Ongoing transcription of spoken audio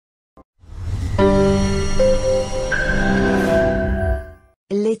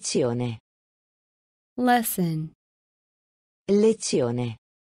Lezione. lesson, Lezione.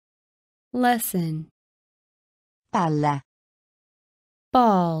 lesson, Palla.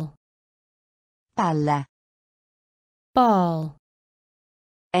 ball, Palla. ball,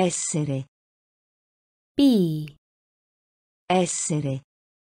 Essere. be, Essere.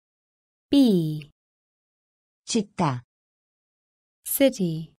 be, Città.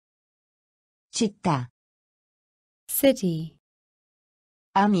 city, Città. city,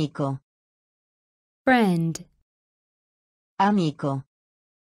 Amico. friend, Amico.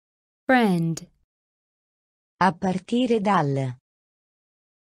 friend, A partire dal.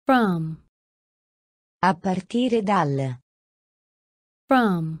 from, A partire dal.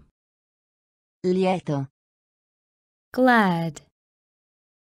 from, Lieto. glad,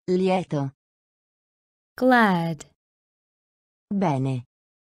 Lieto. glad, Bene.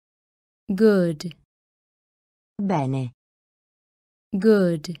 good, Bene.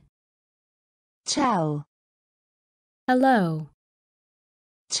 good, Ciao. hello,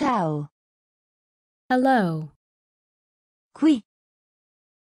 Ciao. hello, Qui.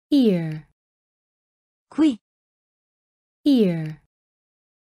 here, Qui. here,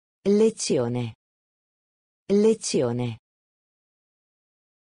 Lezione. Lezione.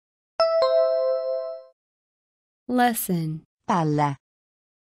 lesson, Palla.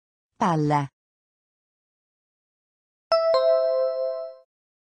 Palla.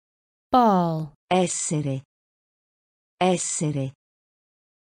 ball, Essere. Essere.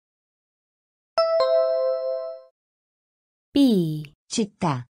 be,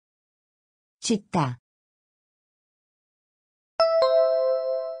 Città. Città.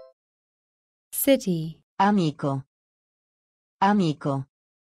 city, Amico. Amico.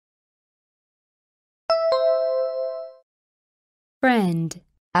 friend,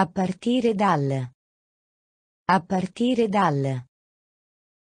 A partire dal. A partire dal.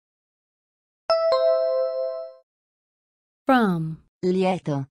 from,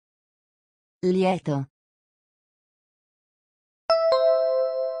 Lieto. Lieto.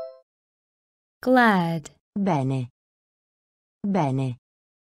 glad, Bene. Bene.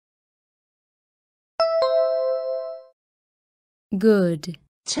 good,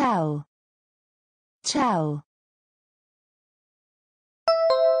 Ciao. Ciao.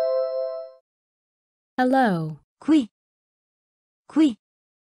 hello, Qui. Qui.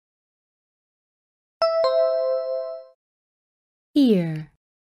 here,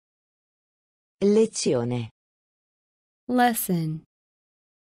 Lezione. lesson,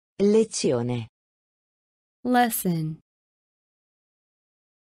 Lezione. lesson,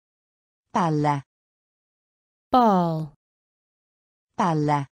 Palla. ball,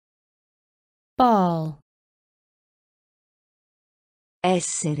 Palla. ball,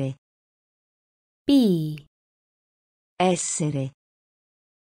 Essere. be, Essere.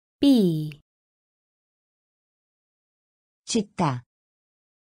 be, Città.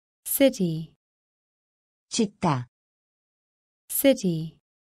 city, Città. city,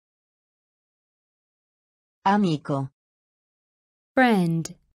 Amico.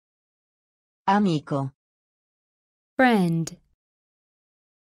 friend, Amico. friend,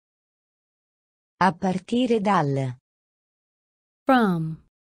 A partire dal. from,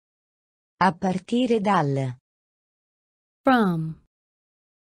 A partire dal. from,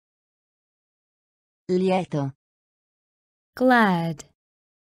 Lieto. glad,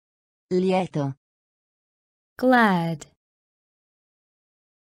 Lieto. glad,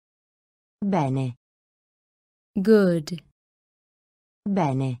 Bene. good,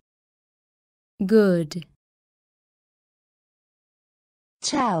 Bene. good,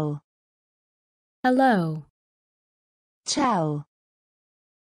 Ciao. hello, Ciao.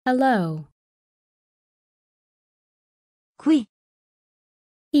 hello, Qui.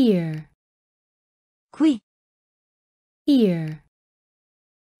 here, Qui. here,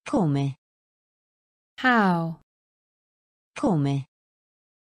 Come. how, Come.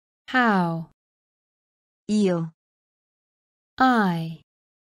 how, Io.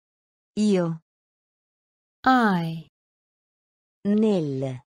 Io. I,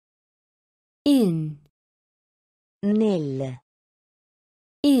 Nel. in, Nel.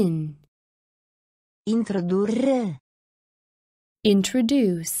 in, Introdurre.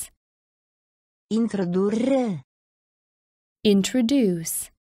 introduce, Introdurre.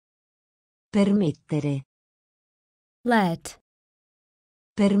 introduce, Permettere. let,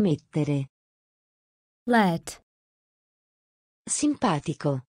 Permettere. let,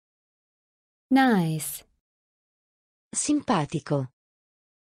 Simpatico. nice, Simpatico.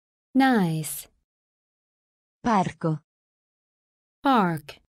 nice, Parco.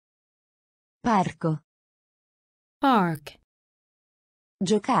 park, Parco. park,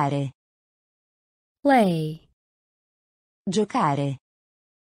 Giocare. play, Giocare.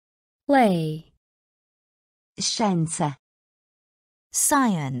 play, Scienza.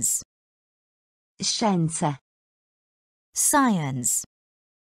 science, Scienza. science,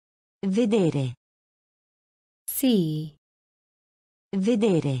 Vedere. see,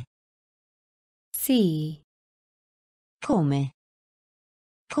 Vedere. see, Come.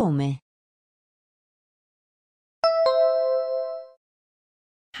 Come.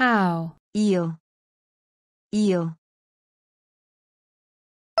 how, Io. Io.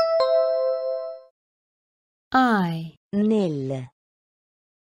 I, Nel.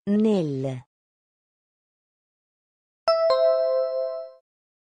 Nel.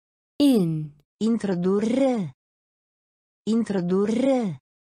 in, Introdurre. Introdurre.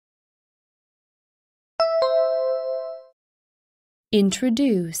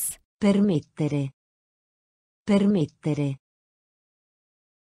 introduce, Permettere. Permettere.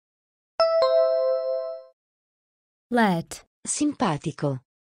 let, Simpatico.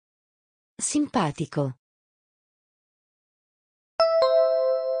 Simpatico.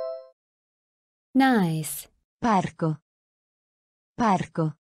 nice, Parco.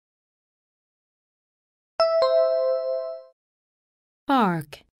 Parco.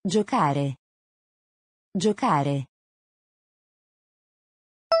 park, Giocare. Giocare.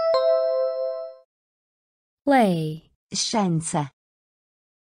 play, Scienza.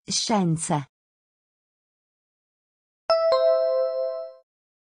 Scienza.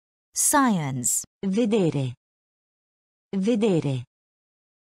 science, Vedere. Vedere.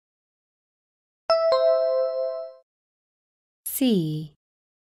 see,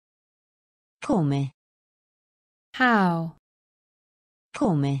 Come. how,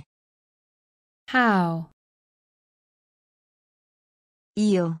 Come. how,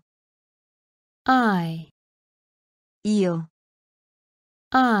 Io. I, Io.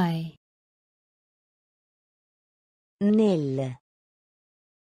 I, Nel.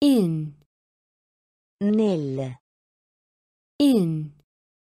 in, Nel. in,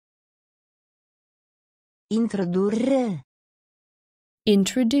 Introdurre.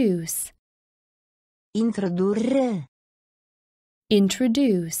 introduce, Introdurre.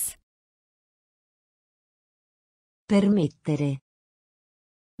 introduce, Permettere.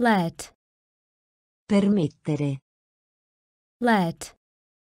 let, Permettere. let,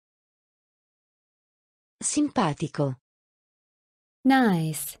 Simpatico.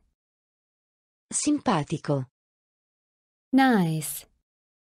 nice, Simpatico. nice,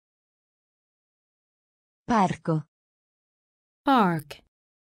 Parco. park,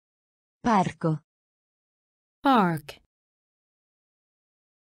 Parco. park,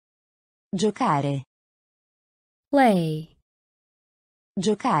 Giocare. play,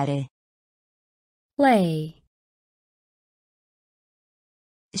 Giocare. play,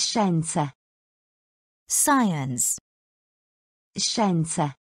 Scienza. science,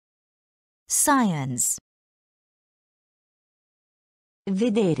 Scienza. science,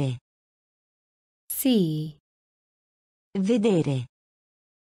 Vedere. see, Vedere.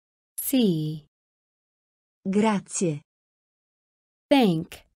 see, Grazie.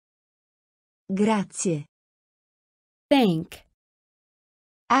 thank, Grazie. thank,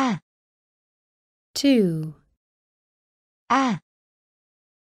 Ah. two, Ah.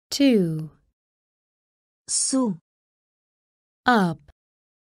 two, Su. up,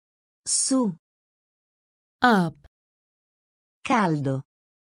 Su. up, Caldo.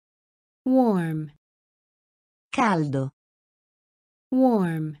 warm, Caldo.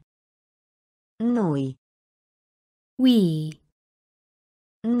 warm, Noi. we,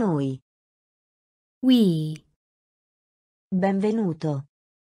 Noi. we, Benvenuto.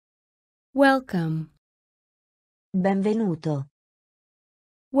 welcome, Benvenuto.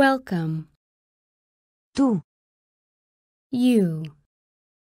 welcome, Tu. you,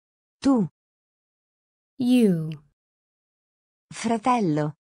 Tu. you,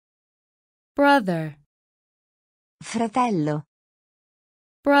 Fratello. brother, Fratello.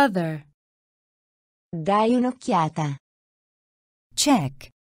 brother, Dai un'occhiata. check,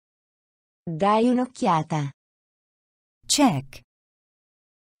 Dai un'occhiata. check,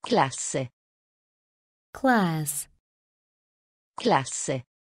 Classe. class, Classe.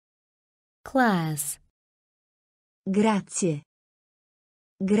 class, Grazie.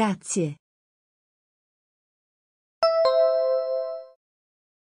 Grazie.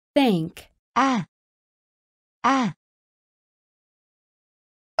 thank, Ah. Ah.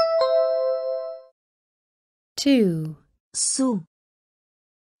 two, Su.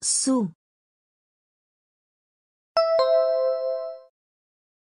 Su.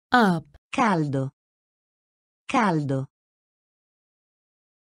 up, Caldo. Caldo.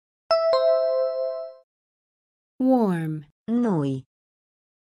 warm, Noi.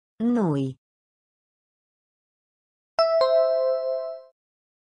 Noi.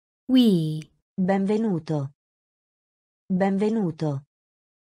 we, Benvenuto. Benvenuto.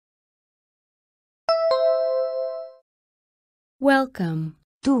 welcome,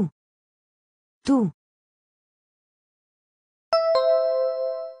 Tu. Tu.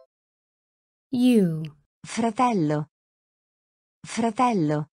 you, Fratello.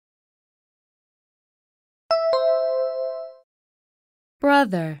 Fratello.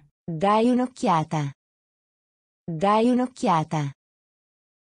 brother, Dai un'occhiata. Dai un'occhiata.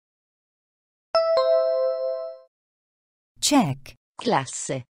 Check.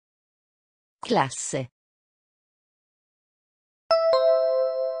 Classe. Classe.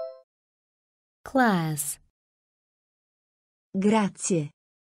 class, Grazie.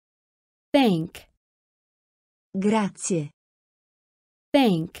 thank, Grazie.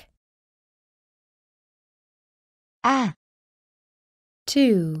 thank, Ah.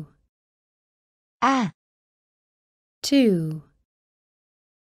 to, Ah. to,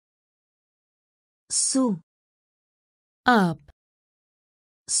 Su. up,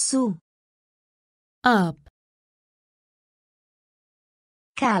 Su. up,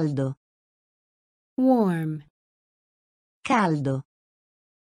 Caldo. warm, Caldo.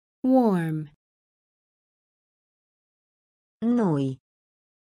 warm, Noi.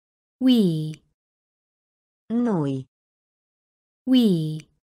 we, Noi. we,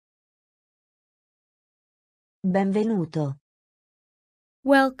 Benvenuto.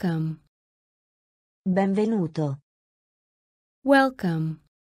 welcome, Benvenuto. welcome,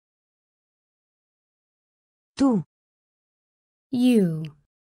 Tu. you,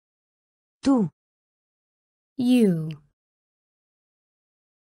 Tu. you,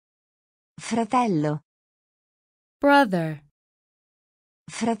 Fratello. brother,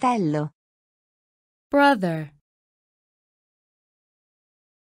 Fratello. brother,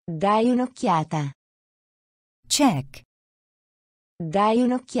 Dai un'occhiata. Check. Dai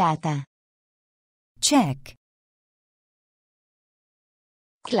un'occhiata. Check.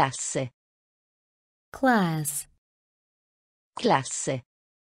 Classe. class, Classe.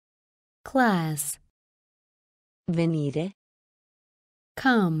 class, Venire.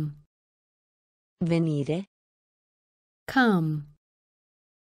 come, Venire. come,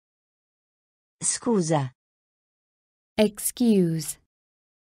 Scusa. excuse,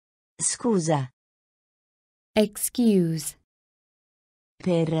 Scusa. excuse,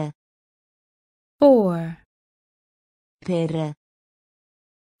 Per. for, Per.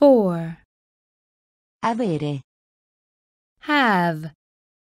 for, Avere. have,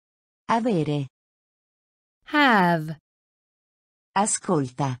 Avere. have,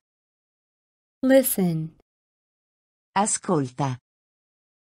 Ascolta. listen, Ascolta.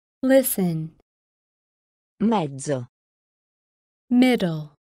 listen, Mezzo.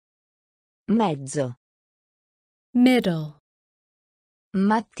 middle, Mezzo. middle,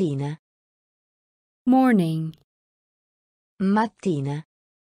 Mattina. morning, Mattina.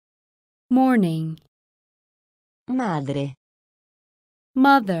 morning, Madre.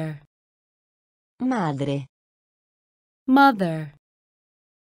 mother, Madre. mother,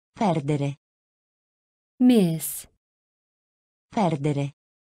 Perdere. miss, Perdere.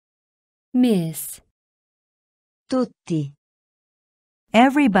 miss, Tutti.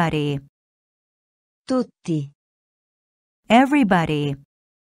 Everybody. Tutti. Everybody.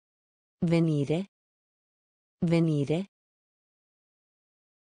 Venire. Venire.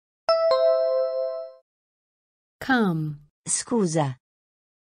 come, Scusa.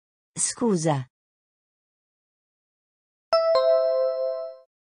 Scusa.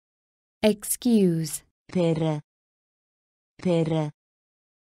 excuse, Per. Per.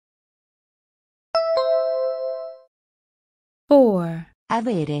 for,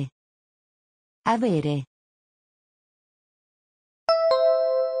 Avere. Avere.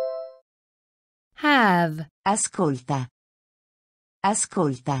 have, Ascolta.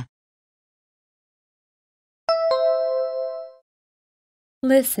 Ascolta.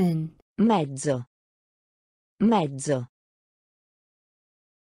 listen, Mezzo. Mezzo.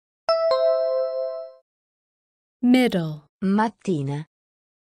 middle, Mattina.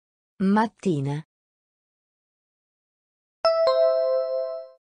 Mattina.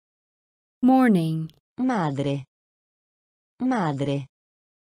 morning, Madre. Madre.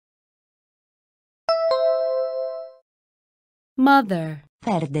 mother,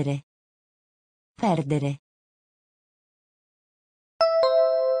 Perdere. Perdere.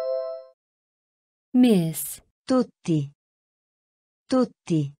 miss, Tutti.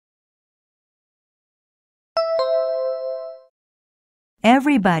 Tutti.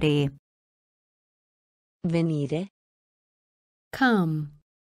 Everybody. Venire. come,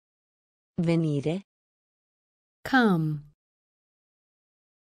 Venire. come,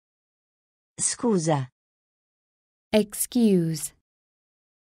 Scusa. excuse,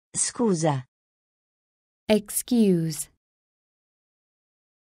 Scusa. excuse,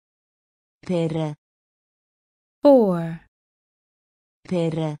 Per. for,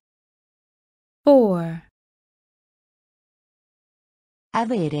 Per. for,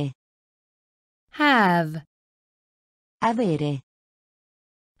 Avere. have, Avere.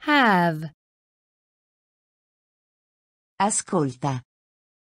 have, Ascolta.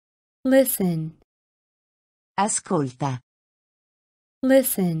 listen, Ascolta.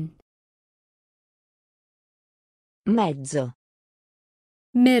 listen, Mezzo.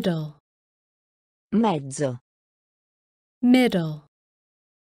 middle, Mezzo. middle,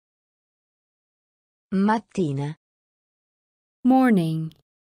 Mattina. morning,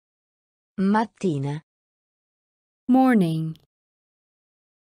 Mattina. morning,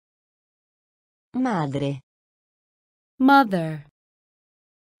 Madre. mother,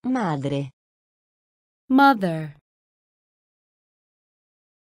 Madre. mother,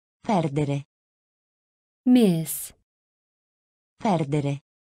 Perdere. miss, Perdere.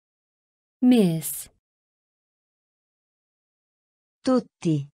 miss,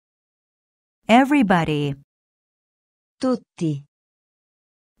 Tutti. Everybody. Tutti.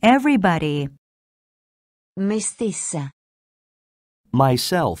 Everybody. Me stessa.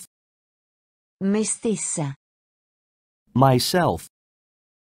 myself, Me stessa. myself,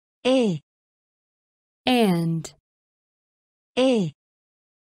 E. and, E.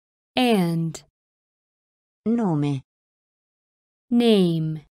 and, Nome.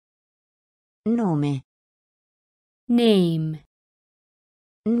 name, Nome. name,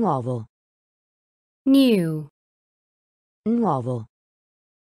 Nuovo. new, Nuovo.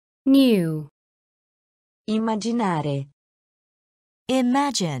 new, Immaginare.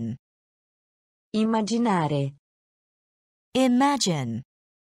 Imagine. Immaginare. Imagine.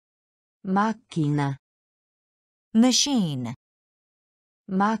 Macchina. Machine.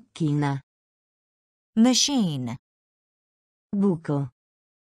 Macchina. Machine. Buco.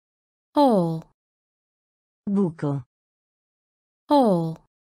 hole, Buco. hole,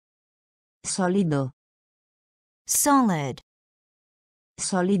 Solido. Solid.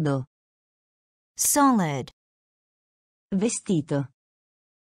 Solido. Solid. Vestito.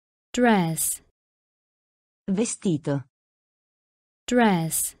 dress, Vestito.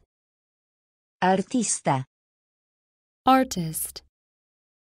 dress, Artista. artist,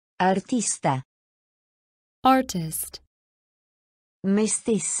 Artista. artist, Me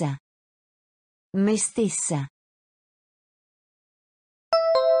stessa. Me stessa.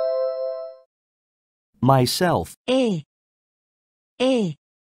 myself, E. E.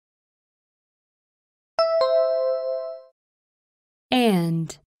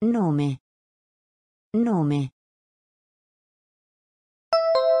 and, Nome. Nome.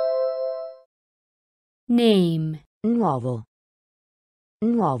 name, Nuovo.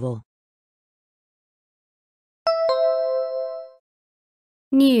 Nuovo.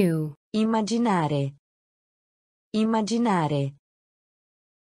 new, Immaginare. Immaginare.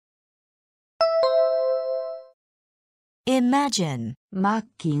 Imagine.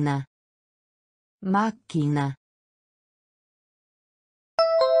 Macchina. Macchina.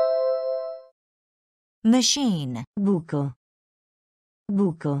 Machine. Buco.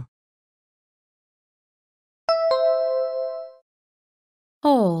 Buco.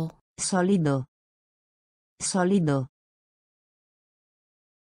 hole, Solido. Solido.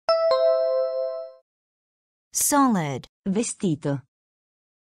 Solid. Vestito.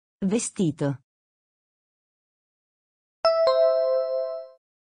 Vestito.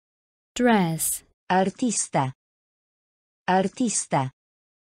 dress, Artista. Artista.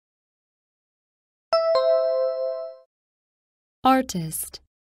 artist,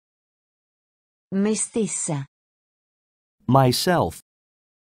 Me stessa. myself,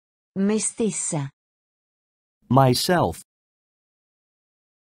 Me stessa. myself,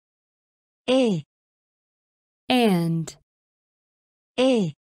 E. and,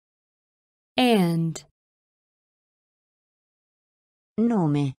 E. and,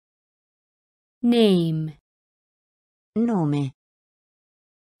 Nome. name, Nome.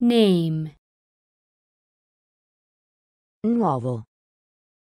 name, Nuovo.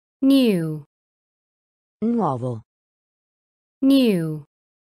 new, Nuovo. new,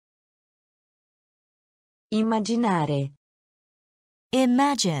 Immaginare.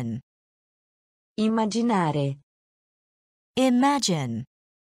 Imagine. Immaginare. Imagine.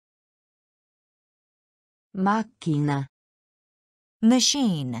 Macchina.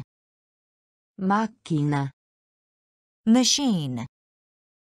 Machine. Macchina. machine,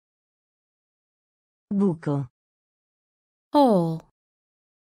 Buco. hole,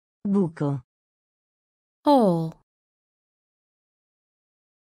 Buco. hole,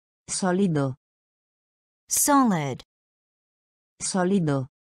 Solido. solid, Solido.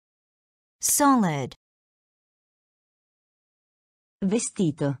 solid,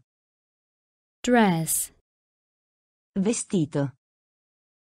 Vestito. dress, Vestito.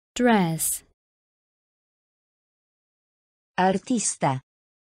 dress, Artista.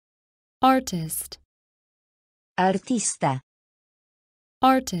 artist, Artista.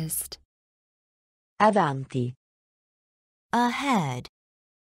 artist, Avanti. ahead,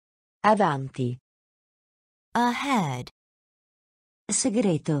 Avanti. ahead,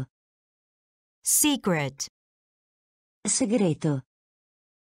 Segreto. secret, Segreto.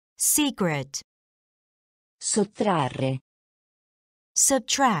 secret, Sottrarre.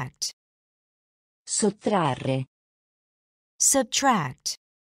 subtract, Sottrarre. subtract,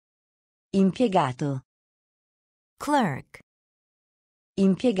 Impiegato. clerk,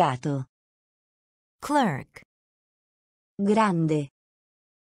 Impiegato. clerk, Grande.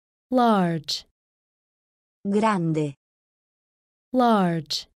 large, Grande.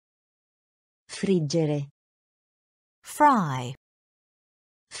 large, Friggere. fry,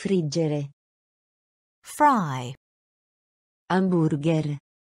 Friggere. fry, Hamburger.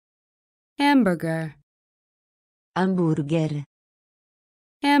 hamburger, Hamburger.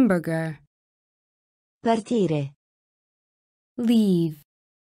 hamburger, Partire. leave,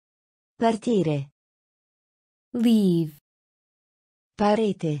 Partire. leave,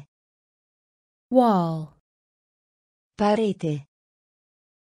 Parete. wall, Parete.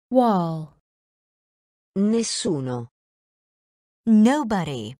 wall, Nessuno.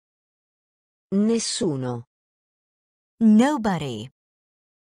 nobody, Nessuno. nobody,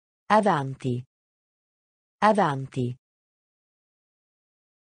 Avanti. Avanti.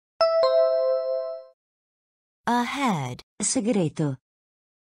 ahead, Segreto.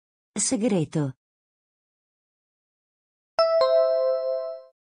 Segreto.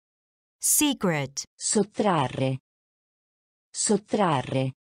 secret, Sottrarre.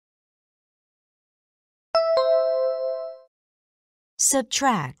 Sottrarre.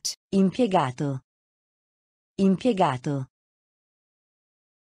 subtract, Impiegato. Impiegato.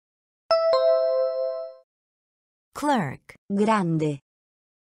 clerk, Grande.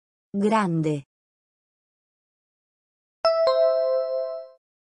 Grande.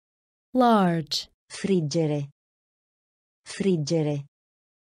 large, Friggere. Friggere.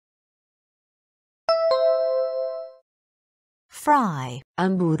 fry,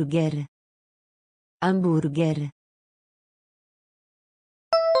 Hamburger. Hamburger.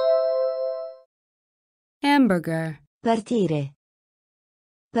 hamburger, Partire.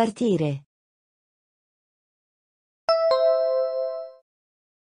 Partire.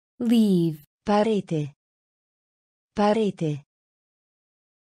 leave, Parete. Parete.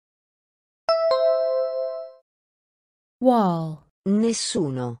 wall,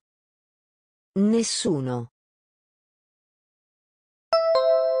 Nessuno. Nessuno.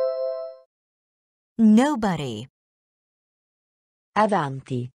 nobody,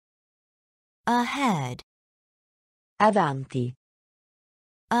 Avanti. ahead, Avanti.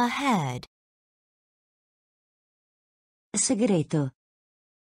 ahead, Segreto.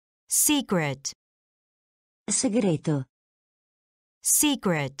 secret, Segreto.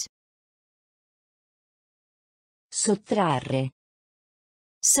 secret, Sottrarre.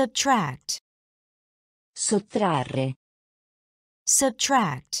 subtract, Sottrarre.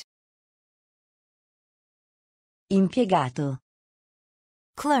 subtract, Impiegato.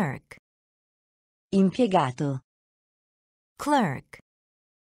 clerk, Impiegato. clerk,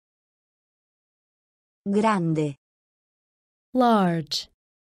 Grande. large,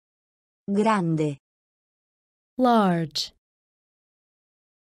 Grande. large,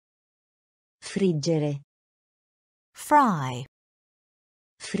 Friggere. fry,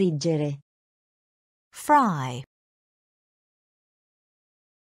 Friggere. fry,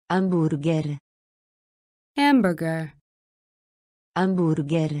 Hamburger. hamburger,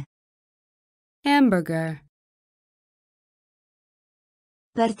 Hamburger. hamburger,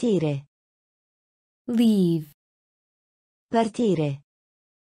 Partire. leave, Partire.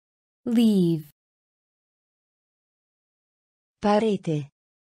 leave, Parete.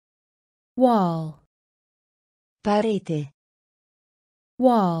 wall, Parete.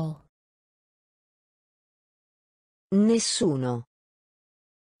 wall, Nessuno.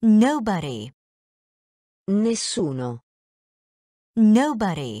 nobody, Nessuno.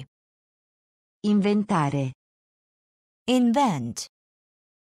 nobody, Inventare. invent,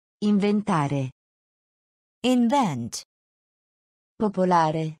 Inventare. invent,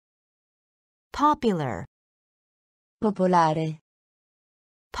 Popolare. popular, Popolare.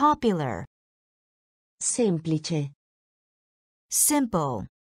 popular, Semplice. simple,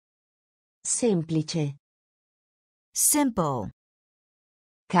 Semplice. simple,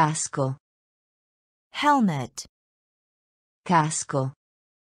 Casco. helmet, Casco.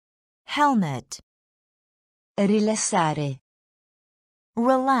 helmet, Rilassare.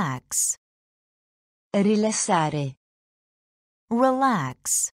 relax, Rilassare.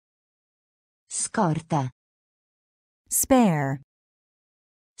 relax, Scorta. spare,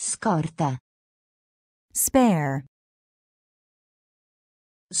 Scorta. spare,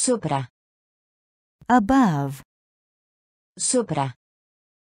 Sopra. above, Sopra.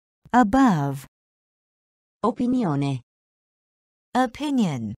 above, Opinione.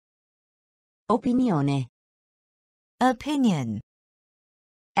 opinion, Opinione. opinion,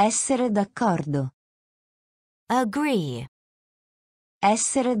 Essere d'accordo. agree,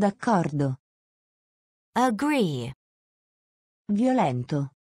 Essere d'accordo. agree,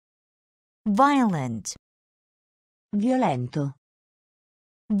 Violento. violent, Violento.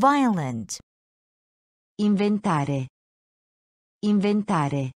 violent, Inventare.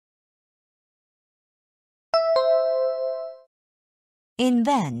 Inventare.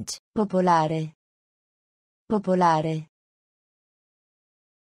 invent, Popolare. Popolare.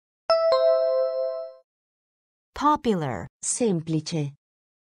 popular, Semplice.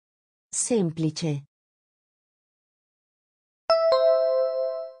 Semplice.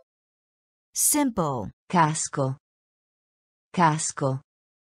 simple, Casco. Casco.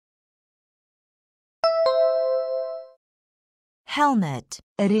 helmet,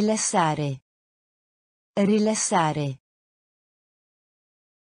 Rilassare. Rilassare.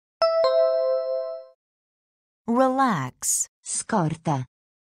 relax, Scorta.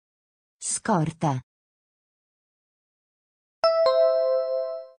 Scorta.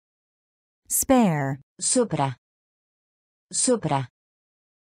 spare, Sopra. Sopra.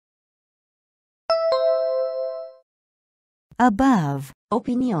 above,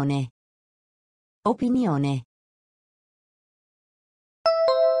 Opinione. Opinione.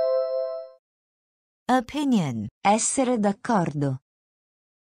 opinion, Essere d'accordo.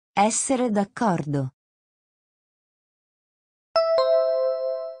 Essere d'accordo.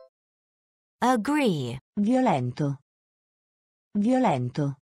 agree, Violento.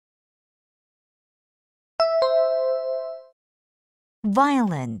 Violento.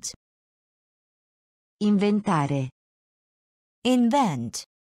 violent, Inventare. invent,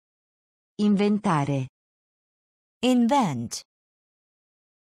 Inventare. invent,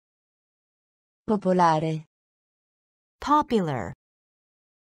 Popolare. popular,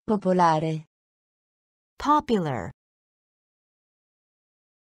 Popolare. popular,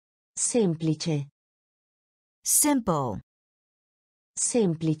 Semplice. simple,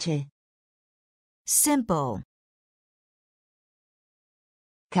 Semplice. simple,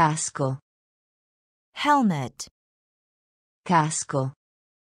 Casco. helmet, Casco.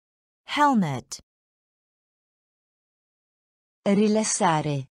 helmet,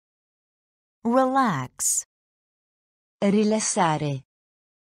 Rilassare. relax, Rilassare.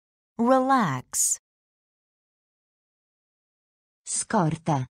 relax,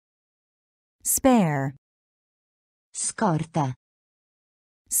 Scorta. spare, Scorta.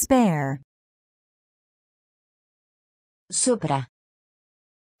 spare, Sopra.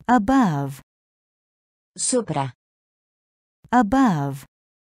 above, Sopra. above,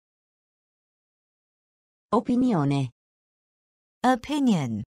 Opinione.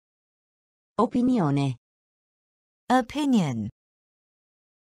 opinion, Opinione. opinion,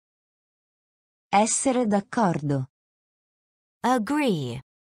 Essere d'accordo. agree,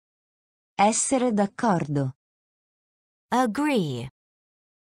 Essere d'accordo. agree,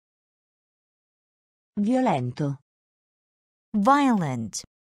 Violento. violent,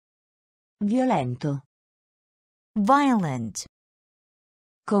 Violento. violent,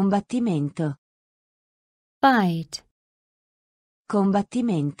 Combattimento. fight,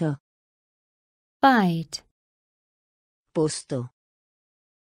 Combattimento. fight, Posto.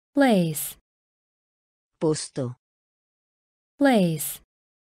 place, Posto. place,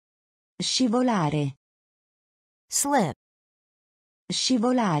 Scivolare. slip,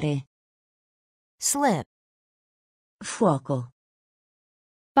 Scivolare. slip, Fuoco.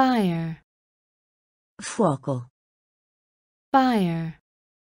 fire, Fuoco. fire,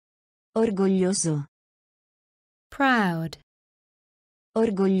 Orgoglioso. proud,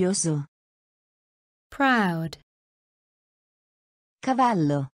 Orgoglioso. proud,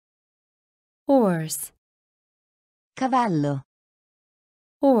 Cavallo. horse, Cavallo.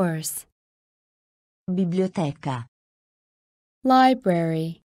 horse, biblioteca,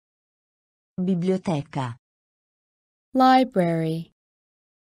 library, biblioteca, library,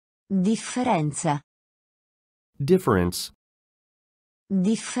 differenza, difference,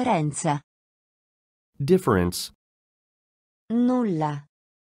 differenza, difference, nulla,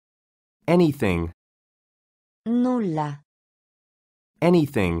 anything, nulla,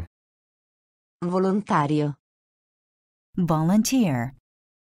 anything, volontario, volunteer,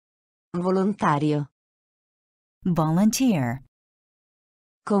 volontario, volunteer,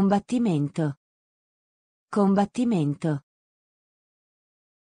 combattimento, combattimento,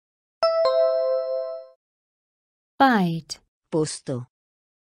 fight, posto,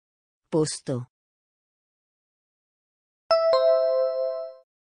 posto,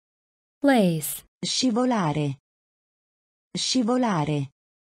 place, scivolare, scivolare,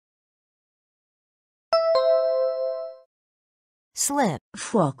 slip,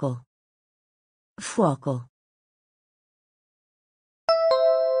 fuoco, fuoco,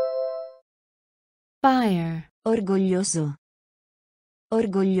 fire, orgoglioso,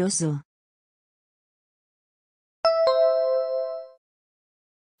 orgoglioso,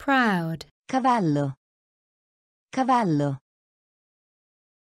 proud, cavallo, cavallo,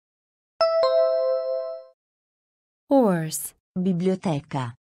 horse,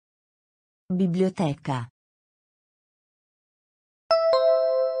 biblioteca, biblioteca,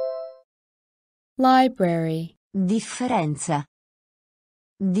 library, differenza,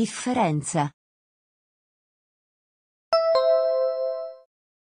 differenza,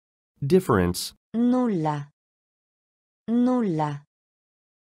 difference, nulla, nulla,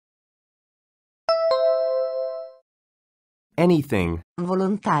 anything,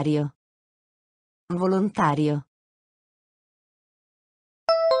 volontario, volontario,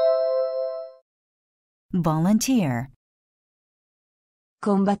 volunteer,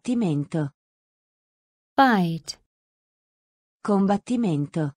 combattimento, fight,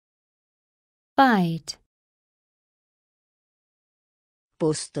 combattimento, fight,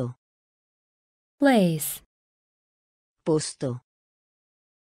 posto, place, posto,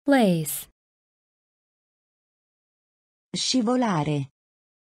 place, scivolare,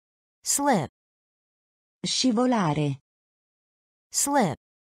 slip, scivolare, slip,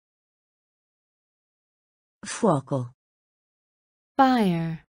 fuoco,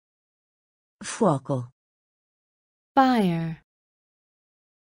 fire, fuoco, fire,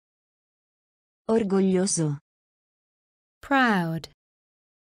 orgoglioso, proud,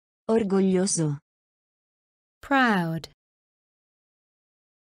 orgoglioso, proud,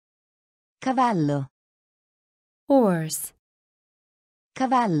 cavallo, horse,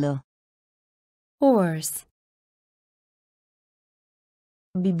 cavallo, horse,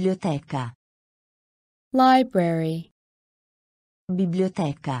 biblioteca, library,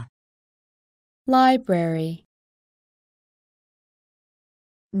 biblioteca, library,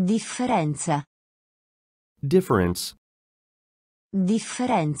 differenza, difference,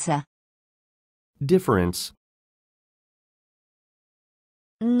 differenza, difference,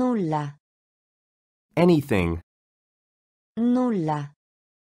 nulla, anything, nulla,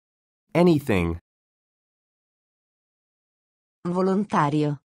 anything,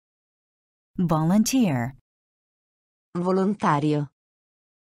 volontario, volunteer, volontario,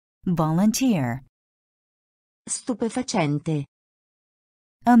 volunteer, stupefacente,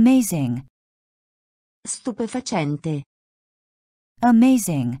 amazing, stupefacente,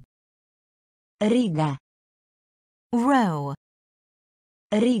 amazing, riga, row,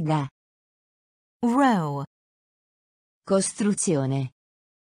 riga, row, costruzione,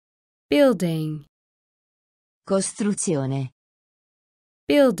 building, costruzione,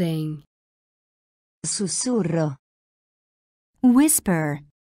 building, sussurro, whisper,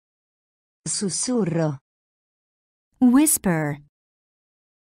 sussurro, whisper,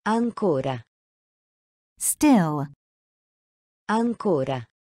 ancora, still, ancora,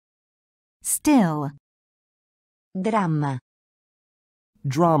 still, dramma,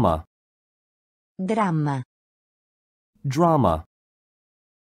 drama, dramma, drama,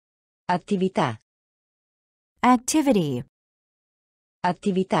 attività, activity,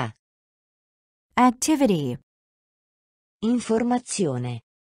 attività, activity, informazione,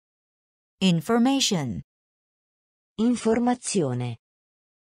 information, informazione,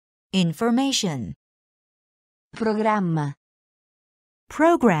 information, programma,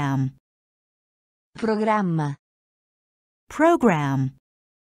 program, programma, program,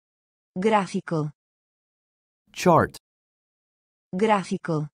 grafico, chart,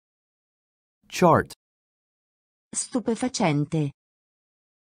 grafico, chart, stupefacente,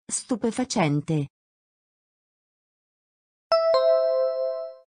 stupefacente,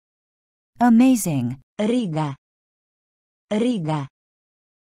 amazing, riga, riga,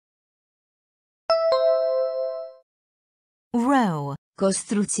 row,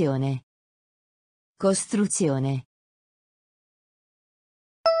 costruzione, costruzione,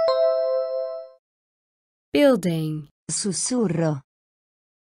 building, sussurro,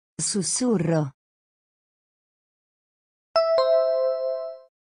 sussurro,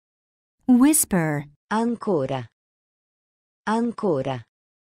 whisper, ancora, ancora,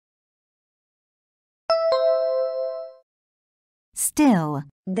 still,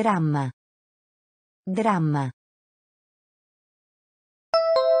 dramma, dramma,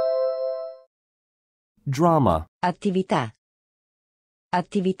 drama, attività,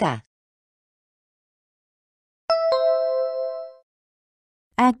 attività,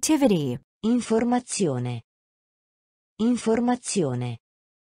 activity, informazione, informazione,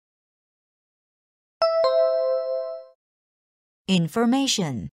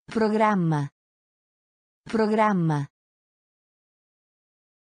 information, programma, programma,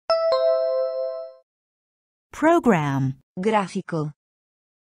 program, grafico,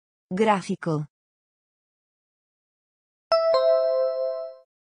 grafico,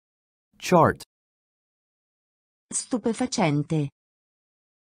 chart, stupefacente,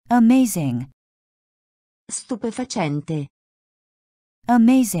 amazing, stupefacente,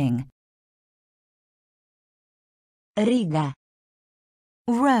 amazing, riga,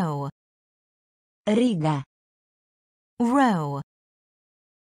 row, riga, row,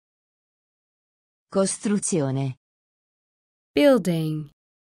 costruzione, building,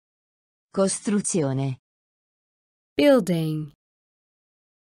 costruzione, building,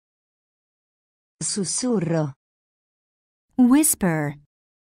 sussurro, whisper,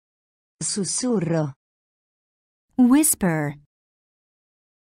 sussurro, whisper,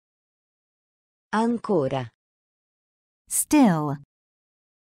 ancora, still,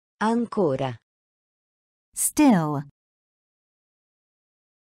 ancora, still,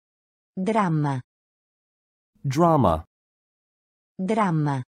 dramma, drama,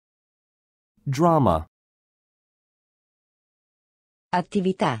 dramma, drama,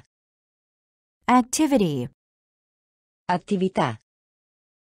 attività, activity, attività,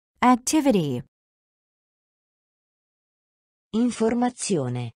 activity,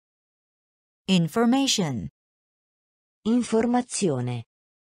 informazione, information, informazione,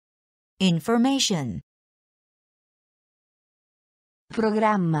 information,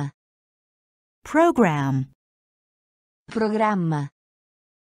 programma, program, programma,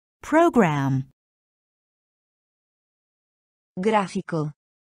 program, grafico,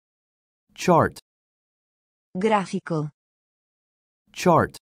 chart, grafico,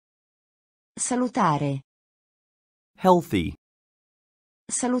 chart, salutare, healthy,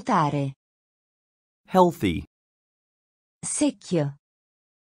 salutare, healthy, secchio,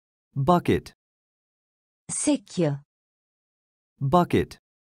 bucket, secchio, bucket,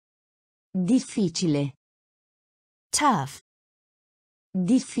 difficile, tough,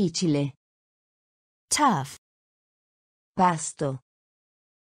 difficile, tough, pasto,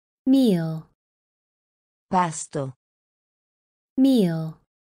 meal, pasto, meal,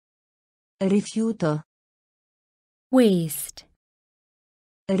 rifiuto, waste,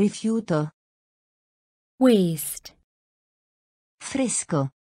 rifiuto, waste, fresco,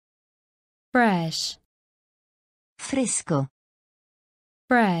 fresh, fresco,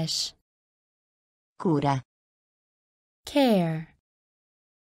 fresh, cura, care,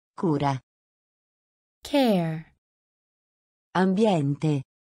 cura, care, ambiente,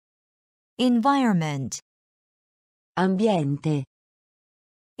 environment, ambiente,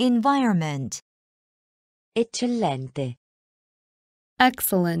 environment, eccellente,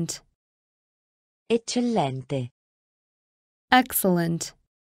 excellent, eccellente, excellent,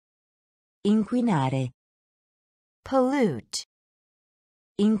 inquinare, pollute,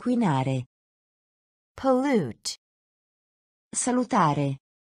 inquinare, pollute, salutare,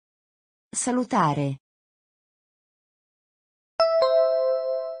 salutare,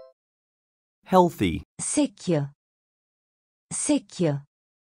 healthy, secchio, secchio,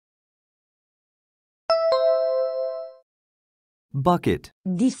 bucket,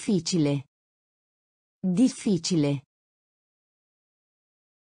 difficile, difficile,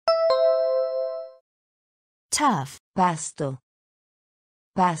 tough, pasto,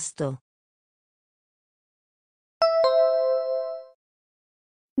 pasto,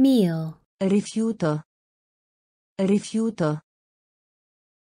 meal, rifiuto, rifiuto,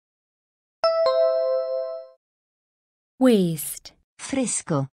 waste,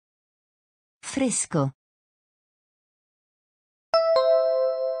 fresco, fresco,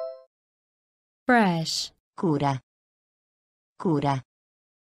 fresh, cura, cura,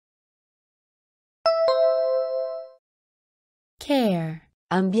 care,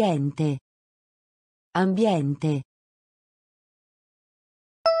 ambiente, ambiente,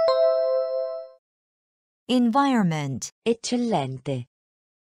 environment, eccellente,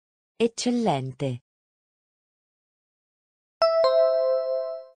 eccellente,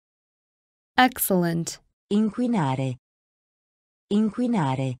 excellent, inquinare,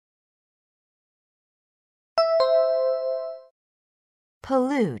 inquinare,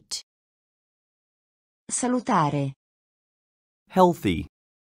 pollute, salutare, Healthy.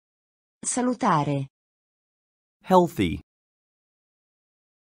 salutare, Healthy.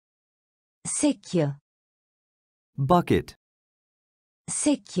 secchio, Bucket.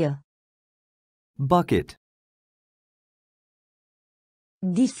 secchio, Bucket.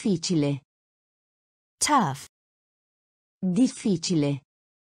 difficile, tough, difficile,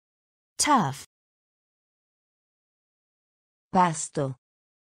 tough, pasto,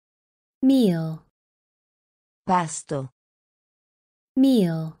 meal, pasto,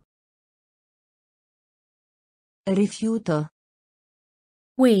 meal, rifiuto,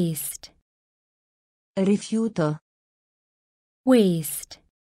 waste, rifiuto, waste,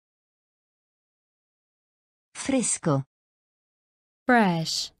 fresco,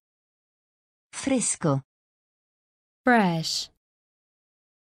 fresh, fresco, fresh,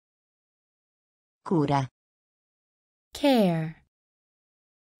 cura, care,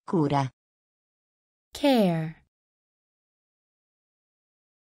 cura, care,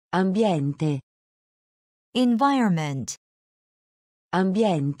 ambiente, environment,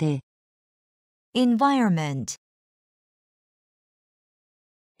 ambiente, environment,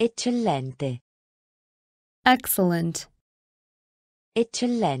 eccellente, excellent,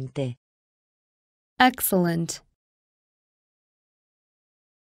 eccellente, excellent,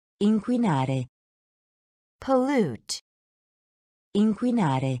 inquinare, pollute,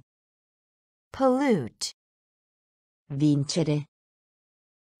 inquinare, pollute, vincere,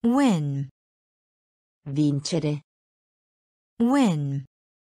 win, vincere, win,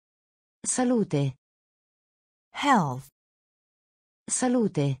 salute, health,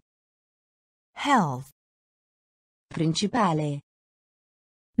 salute, health, principale,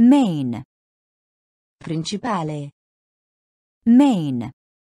 main, principale, main,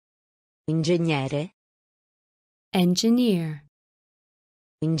 ingegnere, engineer,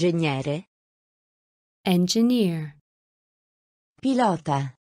 ingegnere, engineer,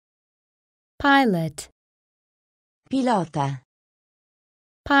 pilota, pilot, pilota,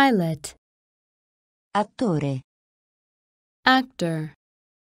 pilot, attore, actor,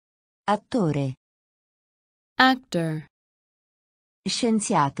 attore, actor,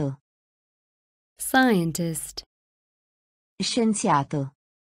 scienziato, scientist, scienziato,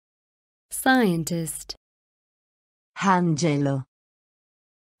 scientist, angelo,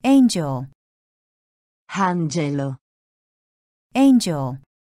 angel, angelo, angel,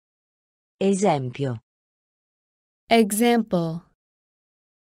 esempio, example,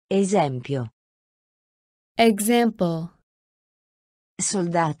 esempio, example,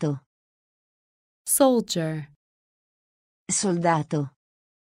 soldato, soldier, soldato,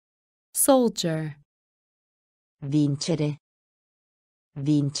 soldier, vincere,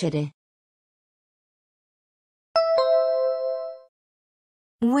 vincere,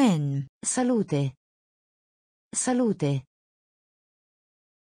 win, salute, salute,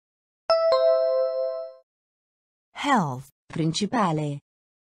 health, principale,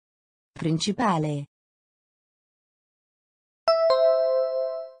 principale,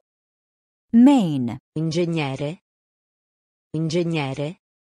 main, ingegnere, ingegnere,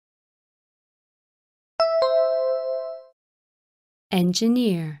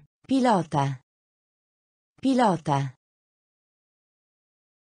 engineer, pilota, pilota,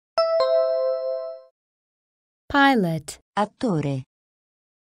 pilot, attore,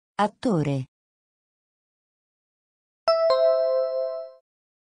 attore,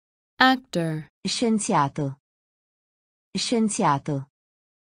 actor, scienziato, scienziato,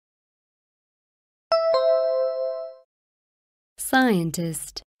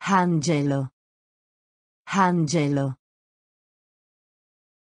 scientist, angelo, angelo,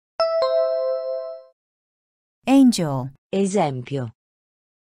 angel, esempio,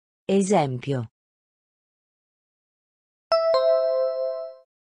 esempio,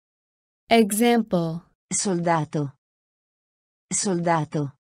 example, soldato,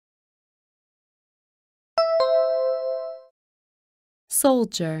 soldato,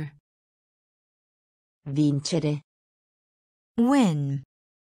 soldier, vincere, win,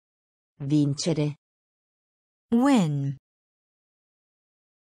 vincere, win,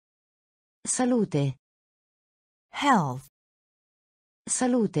 salute, health,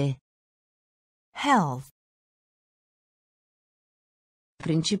 salute, health,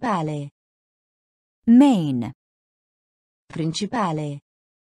 Principale. main, Principale.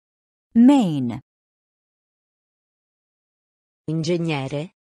 main,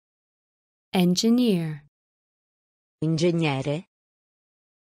 Ingegnere. engineer, Ingegnere.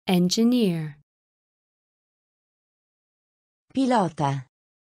 engineer, Pilota.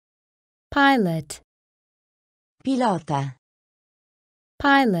 pilot, Pilota.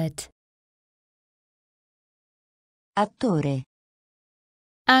 pilot, Attore.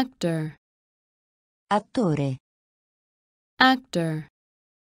 actor, Attore. actor,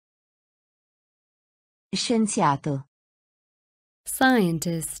 Scienziato.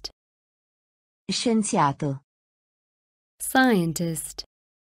 scientist, Scienziato. scientist,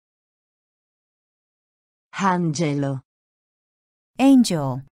 Angelo.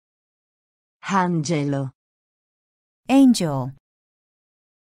 angel, Angelo. angel,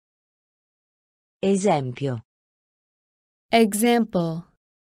 Esempio. example,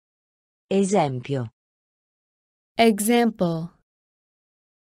 Esempio. example,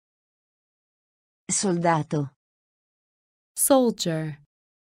 Soldato. soldier,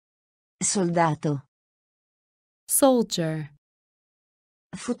 Soldato. soldier,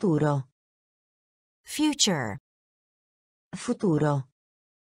 Futuro. future, Futuro.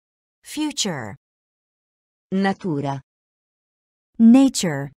 future, Natura.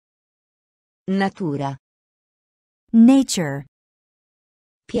 nature, Natura. nature,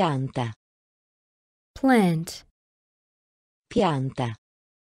 Pianta. plant, Pianta.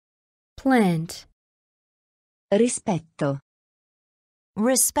 plant, Rispetto.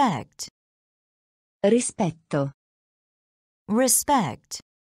 respect, Rispetto. respect,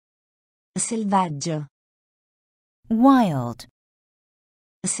 Selvaggio. wild,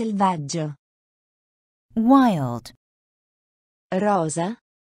 Selvaggio. wild, Rosa.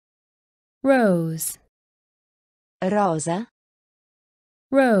 rose, Rosa.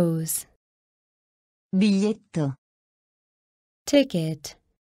 rose, Biglietto. ticket,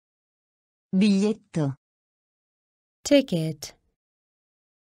 Biglietto. ticket,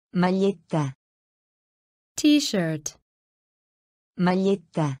 Maglietta. t-shirt,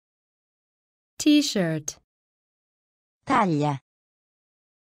 Maglietta. t-shirt, Taglia.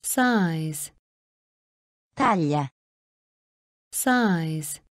 size, Taglia.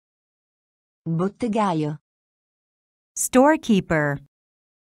 size, Bottegaio. storekeeper,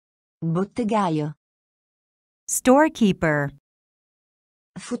 Bottegaio. storekeeper,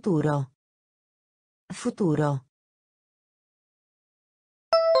 Futuro. Futuro.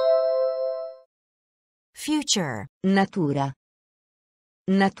 future, Natura.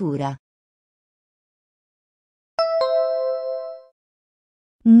 Natura.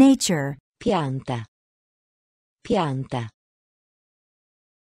 nature, Pianta. Pianta.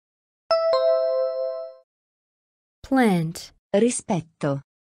 plant, Rispetto.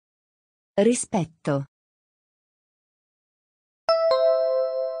 Rispetto.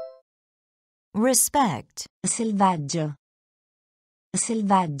 respect, Selvaggio.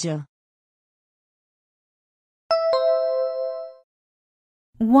 Selvaggio.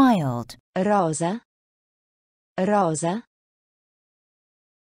 wild, Rosa. Rosa.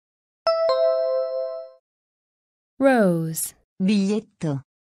 rose, Biglietto.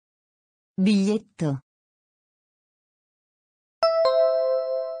 Biglietto.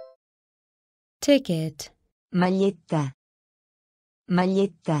 ticket, Maglietta.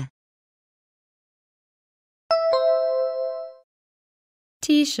 Maglietta.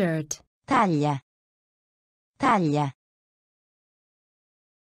 t-shirt, Taglia. Taglia.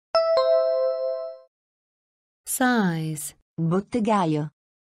 size, Bottegaio.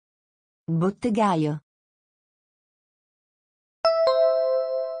 Bottegaio.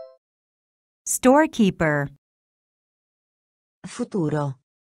 storekeeper, Futuro.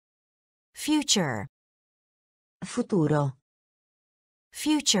 future, Futuro.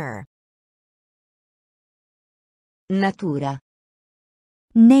 future, Natura.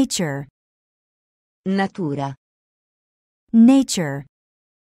 nature, Natura. nature,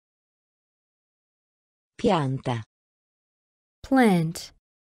 Pianta. plant,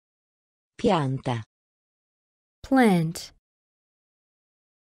 Pianta. plant,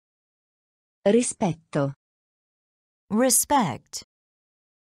 Rispetto. respect,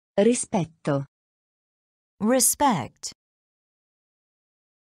 Rispetto. respect,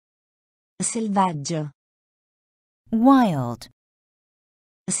 Selvaggio. wild,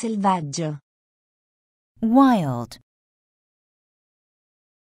 Selvaggio. wild,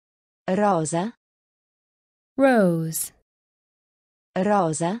 Rosa. rose,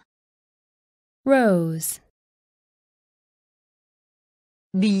 Rosa. rose,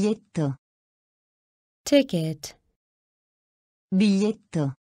 Biglietto. ticket,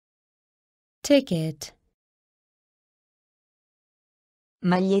 Biglietto. ticket,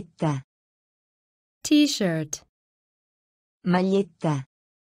 Maglietta. t-shirt, Maglietta.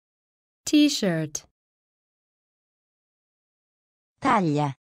 t-shirt,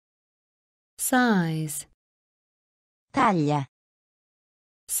 Taglia. size, Taglia.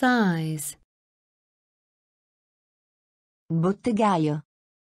 size, Bottegaio.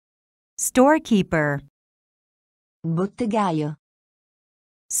 Storekeeper. Bottegaio.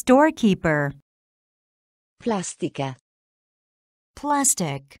 Storekeeper. Plastica.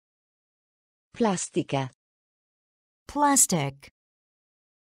 Plastic. Plastica. Plastic.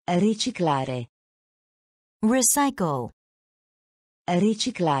 Riciclare. Recycle.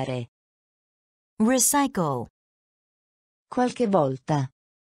 Riciclare. Recycle. Qualche volta.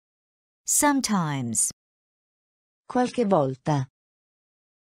 Sometimes. Qualche volta.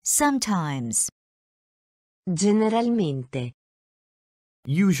 Sometimes. Generalmente.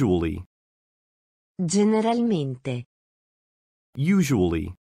 Usually. Generalmente.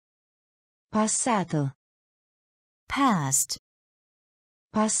 Usually. Passato. Past.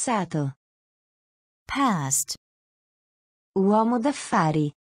 Passato. Past. Uomo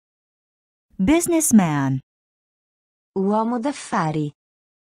d'affari. Businessman. Uomo d'affari.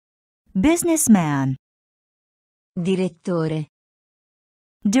 Businessman. Direttore.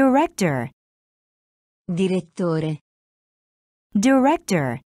 Director. Direttore.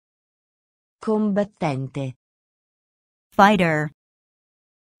 Director. Combattente. Fighter.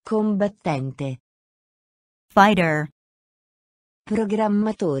 Combattente. Fighter.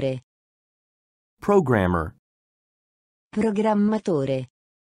 Programmatore. Programmer. Programmatore.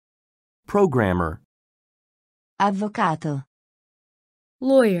 Programmer. Avvocato.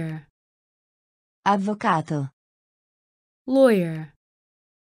 lawyer, Avvocato. lawyer,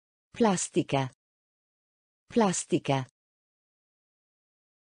 Plastica. Plastica.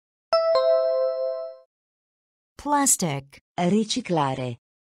 Plastic. Riciclare.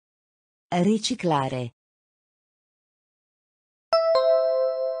 Riciclare.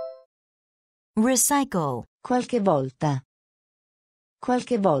 Recycle. Qualche volta.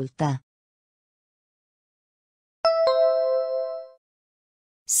 Qualche volta.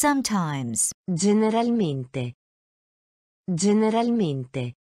 Sometimes. Generalmente.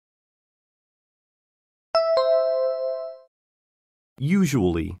 Generalmente.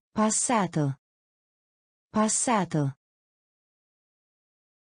 Usually. Passato. Passato.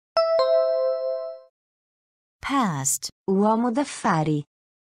 Past. Uomo d'affari.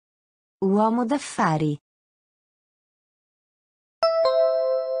 Uomo d'affari.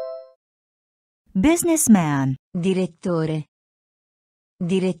 Businessman. Direttore.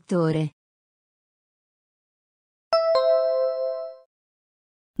 Direttore.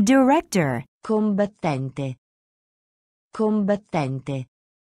 Director. Combattente. Combattente.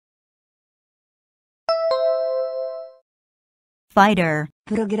 Fighter.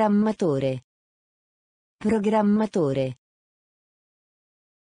 Programmatore. Programmatore.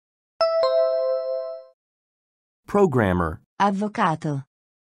 Programmer. Avvocato.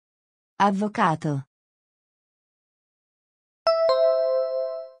 Avvocato.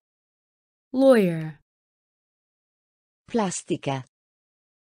 lawyer, Plastica.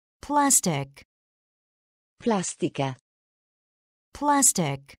 Plastic. Plastica.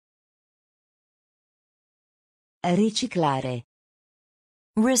 Plastic. Riciclare.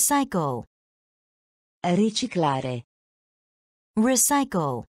 Recycle. Riciclare.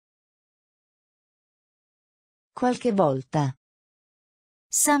 Recycle. Qualche volta.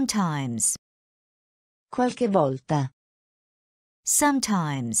 Sometimes. Qualche volta.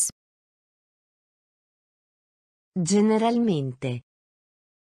 Sometimes. Generalmente.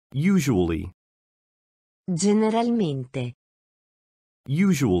 Usually. Generalmente.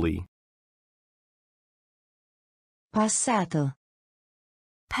 Usually. Passato.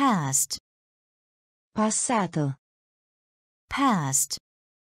 Past. Passato. Past.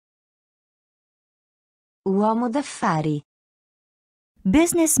 Uomo d'affari.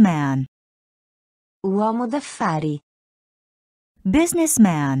 Businessman. Uomo d'affari.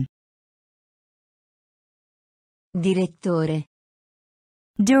 Businessman. Direttore.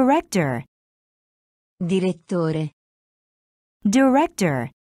 Director. Direttore. Director.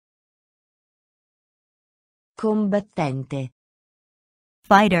 Combattente.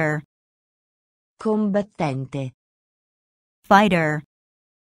 Fighter. Combattente. Fighter.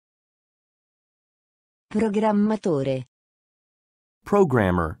 Programmatore.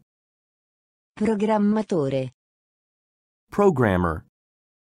 Programmer. Programmatore. Programmer.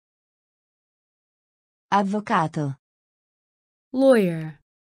 Avvocato. lawyer,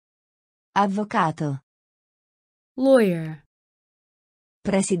 Avvocato. lawyer,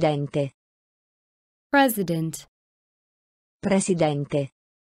 Presidente. President. Presidente.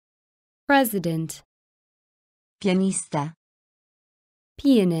 President. Pianista.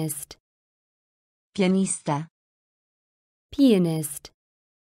 Pianist. Pianista. Pianist.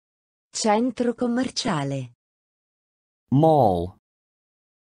 Centro commerciale. Mall.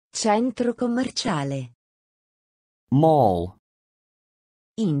 Centro commerciale. Mall.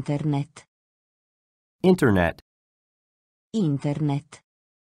 Internet. Internet. Internet.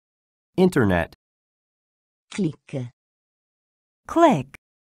 Internet. Click. click,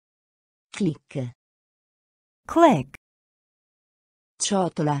 Click. click,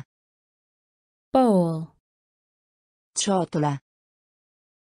 Ciotola. Bowl. Ciotola.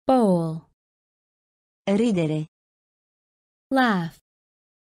 Bowl. Ridere. Laugh.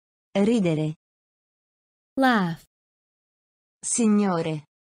 Ridere. Laugh. Signore.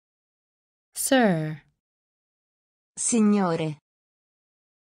 Sir. Signore.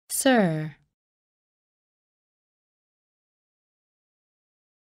 Sir.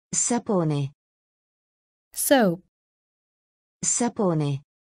 Sapone. Soap. Sapone.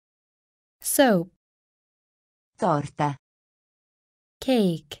 Soap. Torta.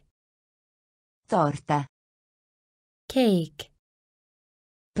 Cake. Torta. Cake.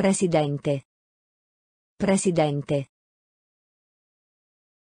 Presidente. Presidente.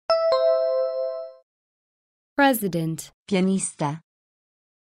 President. Pianista.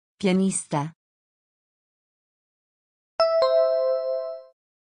 Pianista.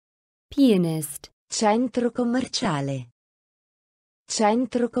 Pianist. Centro commerciale.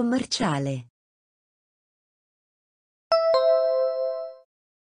 Centro commerciale.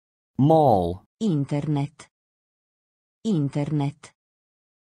 Mall. Internet. Internet.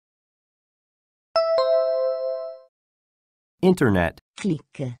 Internet.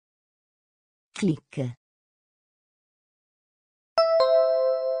 Click. Click.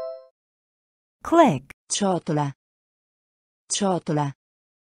 click, Ciotola. Ciotola.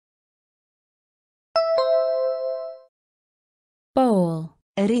 Bowl.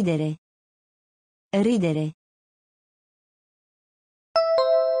 Ridere. Ridere.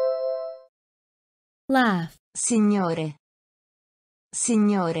 Laugh. Signore.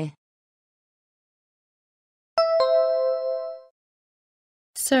 Signore.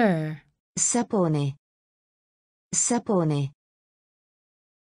 Sir. Sapone. Sapone.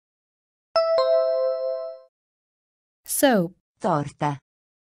 Soap. Torta.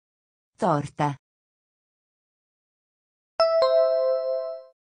 Torta.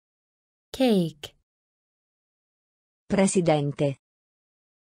 Cake. Presidente.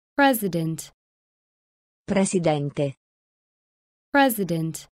 President. Presidente.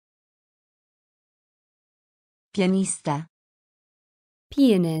 President. Pianista.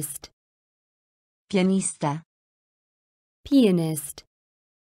 Pianist. Pianista. Pianist.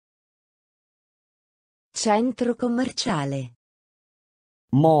 Centro commerciale.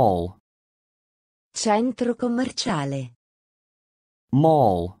 Mall. Centro commerciale.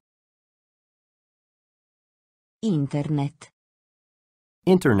 Mall. Internet.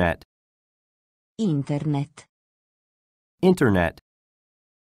 Internet. Internet. Internet.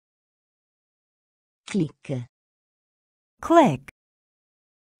 Click. click,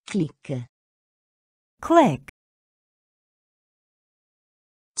 Click. click,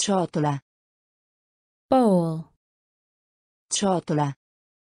 Ciotola. Bowl. Ciotola.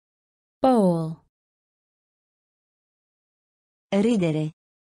 Bowl. Ridere.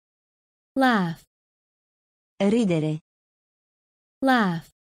 Laugh. Ridere.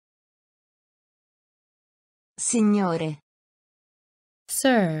 Laugh. Signore.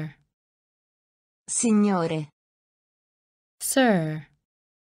 Sir. Signore. Sir.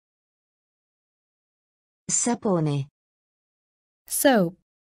 Sapone. Soap.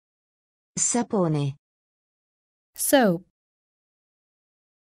 Sapone. Soap.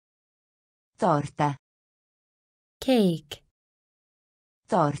 Torta. Cake.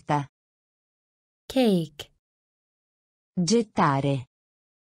 Torta. Cake. Gettare.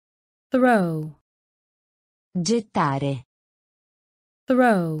 Throw. Gettare.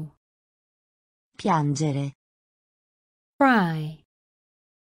 Throw. Piangere. Cry.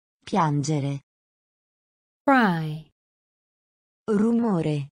 Piangere. Cry.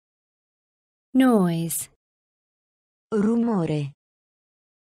 Rumore. Noise. Rumore.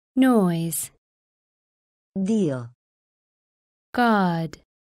 Noise. Dio. God.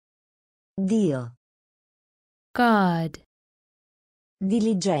 Dio. God.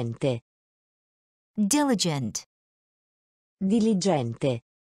 Diligente. diligent, Diligente.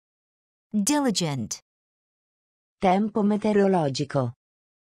 diligent, Tempo meteorologico.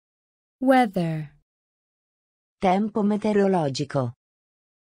 Weather. Tempo meteorologico.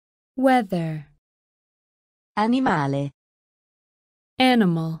 weather, Animale.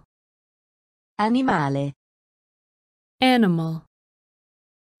 animal, Animale. animal,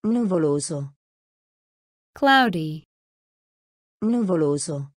 Nuvoloso. cloudy,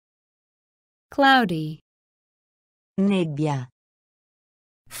 Nuvoloso. cloudy, Nebbia.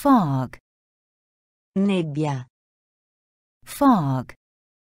 fog, Nebbia. fog,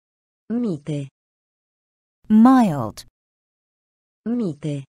 Mite. mild,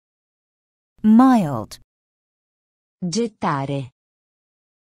 Mite. mild, Gettare.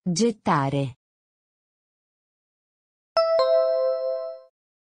 Gettare.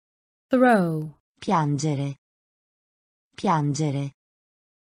 throw, Piangere. Piangere.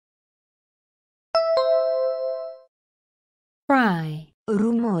 cry,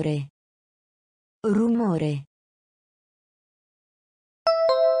 Rumore. Rumore.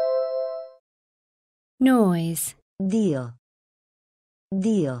 noise, Dio.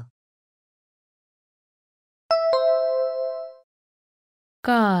 Dio.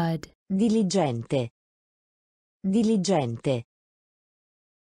 God, Diligente. Diligente.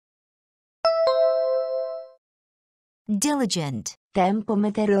 diligent, Tempo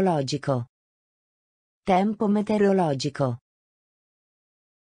meteorologico. Tempo meteorologico.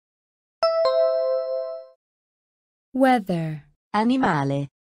 weather, Animale.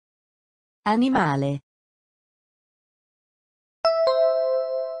 Animale.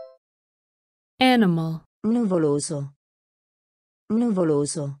 animal, Nuvoloso.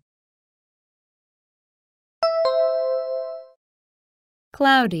 Nuvoloso.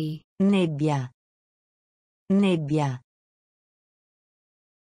 cloudy, Nebbia. Nebbia.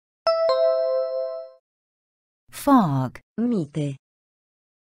 fog, Mite.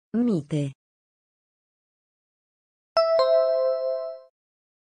 Mite.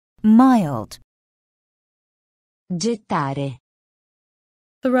 mild, Gettare.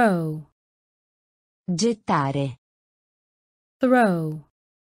 throw, Gettare. throw,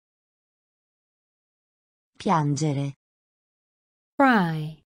 Piangere.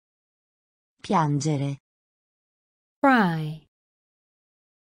 cry, Piangere. cry,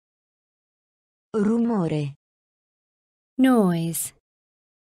 Rumore. noise,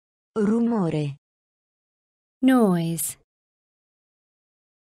 Rumore. noise,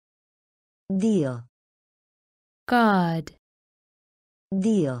 Dio. God,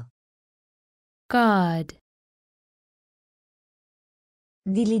 Dio. God,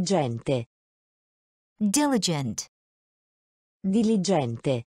 Diligente. diligent,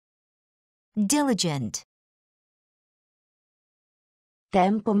 Diligente. diligent,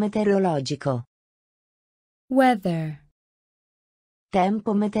 Tempo meteorologico. weather,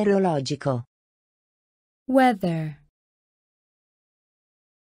 Tempo meteorologico. weather,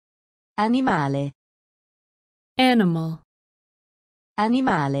 Animale. animal,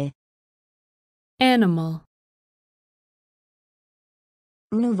 Animale. animal,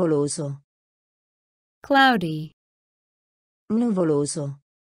 Nuvoloso. cloudy, Nuvoloso.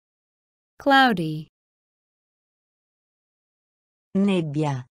 cloudy,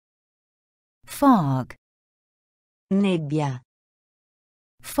 Nebbia. fog, Nebbia.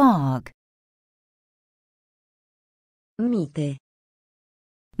 fog, Mite.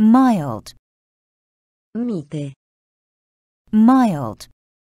 mild, Mite. mild,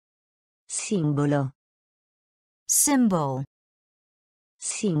 Simbolo. symbol,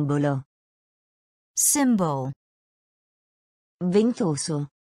 Simbolo. symbol, Ventoso.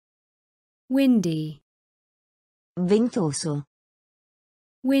 windy, Ventoso.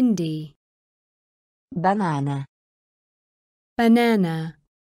 windy, Banana. banana,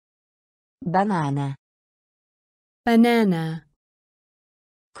 Banana. banana,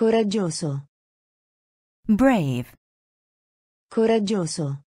 Coraggioso. brave,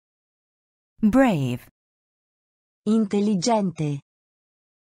 Coraggioso. brave, Intelligente.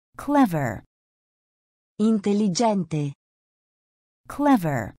 clever, Intelligente.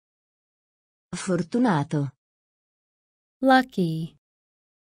 clever, Fortunato. lucky,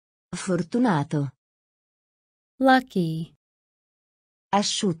 Fortunato. lucky,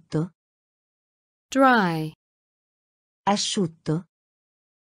 Asciutto. dry, Asciutto.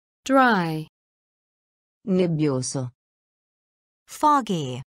 dry, Nebbioso.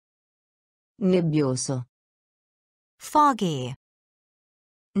 foggy, Nebbioso. foggy,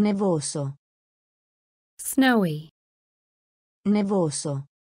 Nevoso. snowy, Nevoso.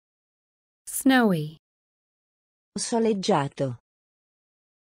 snowy, Soleggiato.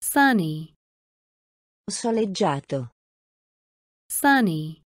 sunny, Soleggiato.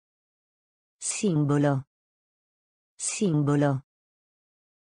 sunny, Simbolo. Simbolo.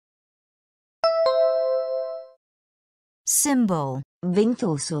 symbol,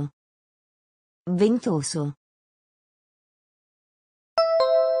 Ventoso. Ventoso.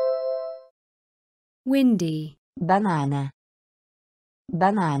 Windy. Banana.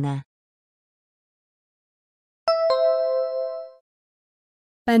 Banana.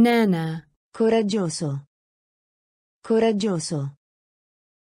 Banana. Coraggioso. Coraggioso.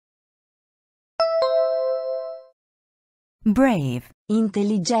 Brave.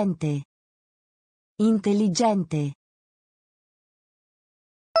 Intelligente. Intelligente.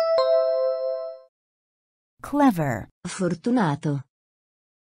 Clever. Fortunato.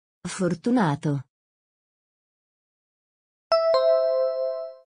 Fortunato.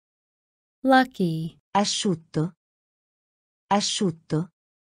 Lucky. Asciutto. Asciutto.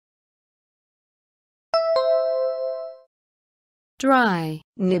 Dry.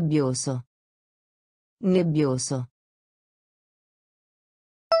 Nebbioso. Nebbioso.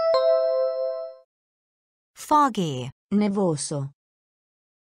 Foggy. Nevoso.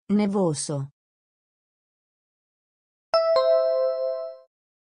 Nevoso.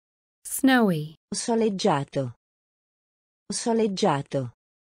 Snowy. Soleggiato. Soleggiato.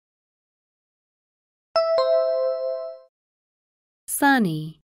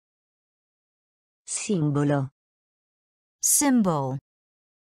 Sunny. Simbolo. Symbol.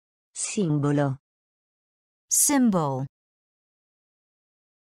 Simbolo. Symbol.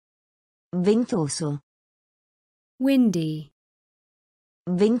 Ventoso. Windy.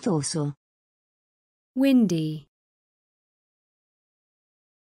 Ventoso. Windy.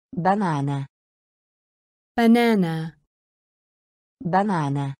 Banana. Banana.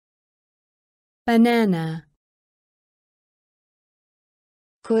 Banana. Banana.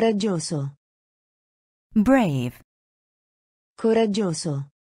 Coraggioso. Brave. Coraggioso.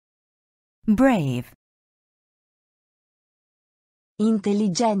 Brave.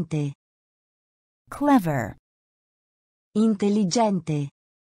 Intelligente. Clever. Intelligente.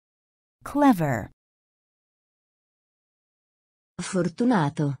 Clever.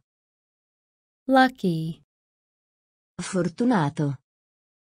 Fortunato. Lucky. Fortunato.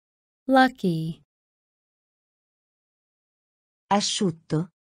 Lucky. Asciutto.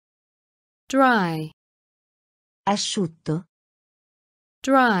 Dry. Asciutto.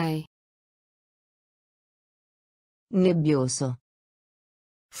 Dry. Nebbioso.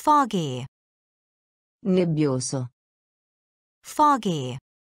 Foggy. Nebbioso. Foggy.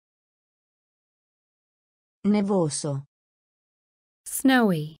 Nevoso.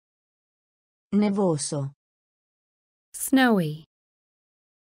 Snowy. Nevoso. Snowy.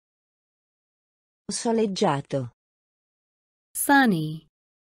 Soleggiato. Sunny.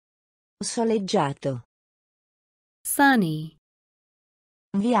 Soleggiato. Sunny.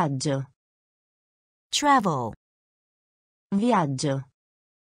 Viaggio. Travel. Viaggio.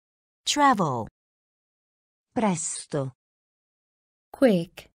 Travel. Presto.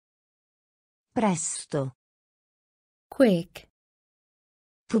 Quick. Presto. Quick.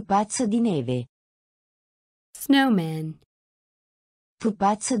 Pupazzo di neve. Snowman.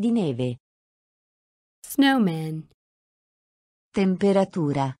 Pupazzo di neve. Snowman.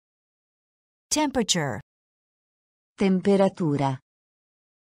 Temperatura. Temperature. Temperatura.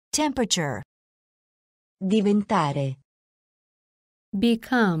 Temperature. Diventare.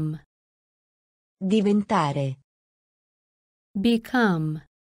 Become. Diventare. Become.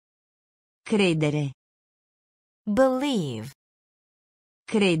 Credere. Believe.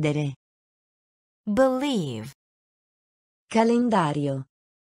 Credere. Believe. Calendario.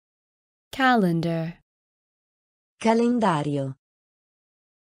 Calendar. Calendario.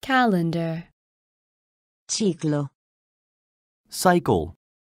 Calendar. Ciclo. Cycle.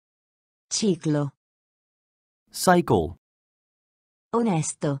 Ciclo. Cycle.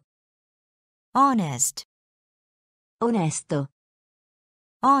 Onesto. Honest. Onesto.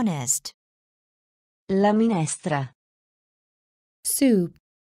 Honest. La minestra. Soup.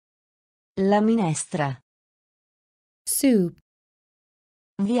 La minestra. Soup.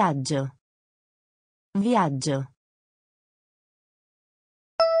 Viaggio. Viaggio.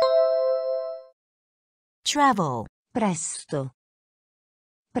 Travel. Presto.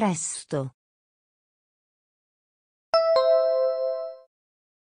 Presto.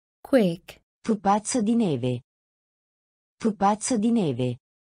 Quick. Pupazzo di neve. Pupazzo di neve.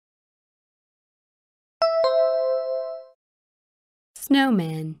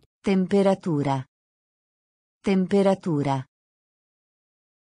 Snowman. Temperatura. Temperatura.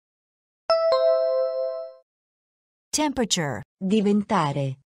 Temperature.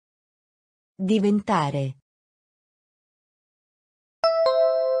 Diventare. Diventare.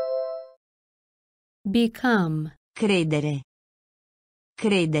 Become. Credere.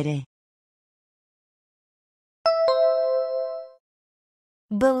 Credere.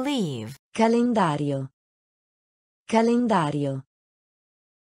 Believe. Calendario. Calendario.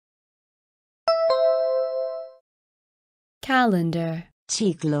 Calendar.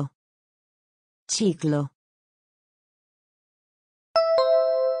 Ciclo. Ciclo.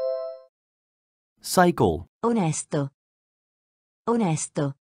 Cycle. Onesto.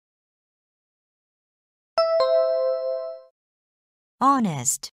 Onesto.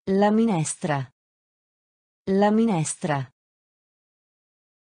 Honest. La minestra. La minestra.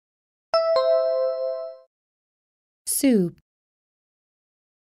 Soup.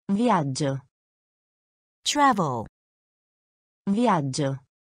 Viaggio. Travel. Viaggio.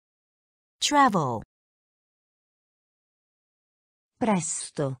 Travel.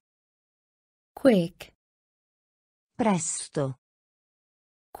 Presto. Quick. Presto.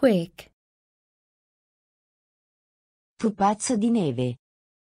 Quick. Pupazzo di neve.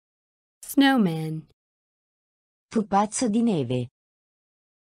 Snowman. Pupazzo di neve.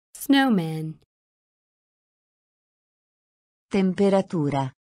 Snowman. Temperatura.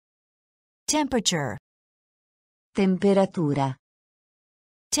 Temperature. Temperatura.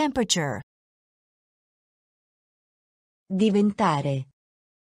 Temperature. Diventare.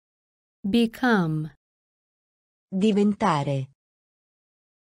 Become. Diventare.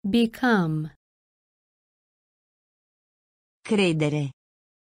 Become. Credere.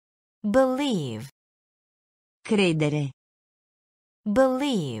 Believe. Credere.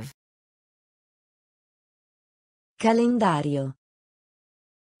 Believe. Calendario.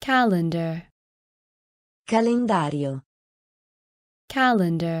 Calendar. Calendario.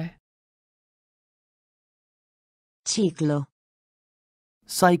 Calendar. Ciclo.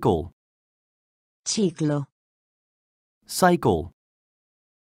 Cycle. Ciclo. Cycle.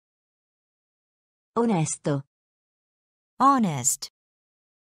 Onesto. Honest.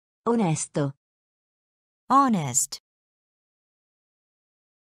 Onesto. Honest.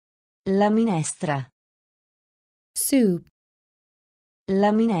 La minestra. Soup.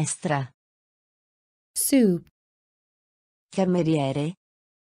 La minestra. Soup. Cameriere.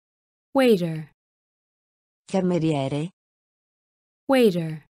 Waiter. Cameriere.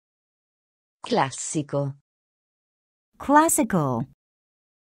 Waiter. Classico. Classical.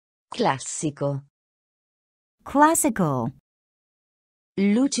 Classico. Classical.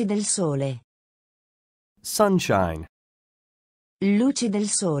 Luci del sole. Sunshine. Luci del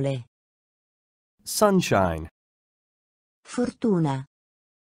sole. Sunshine. Fortuna.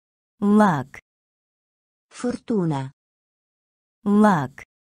 Luck. Fortuna. Luck.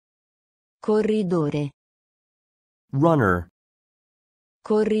 Corridore. Runner.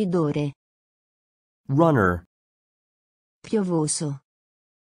 Corridore. Runner. Piovoso.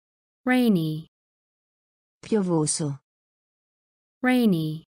 Rainy. Piovoso.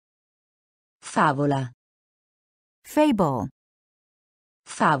 Rainy. Favola. Fable.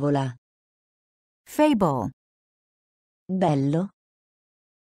 Favola. Fable. Bello.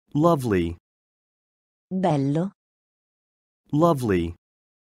 Lovely. Bello. Lovely.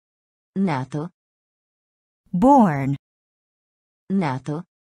 Nato. Born. Nato.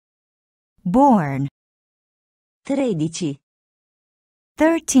 Born. 13.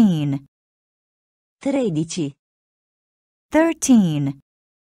 13. 13. 13.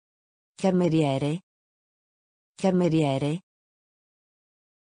 Cameriere. Cameriere.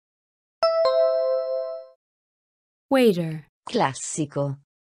 Waiter. Classico.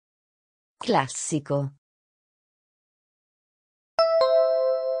 Classico.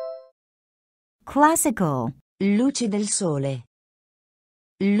 Classical. Luci del sole.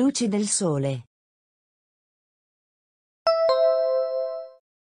 Luci del sole.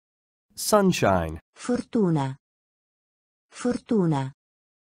 Sunshine. Fortuna. Fortuna.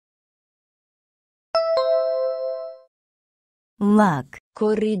 Luck.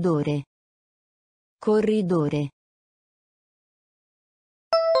 Corridore. Corridore.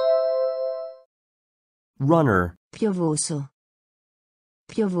 Runner. Piovoso.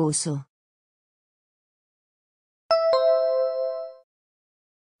 Piovoso.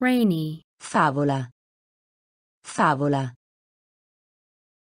 Rainy. Favola. Favola.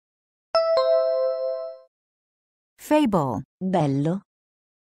 Fable. Bello.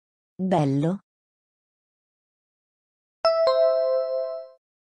 Bello.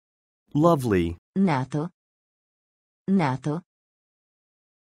 Lovely. Nato. Nato.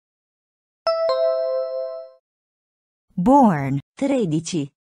 Born.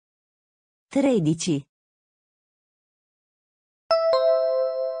 13. 13.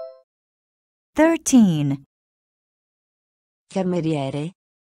 13. Cameriere.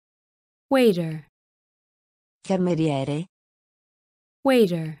 Waiter. Cameriere.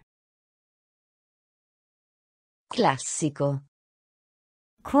 Waiter. Classico.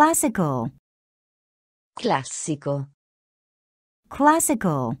 classical, classico,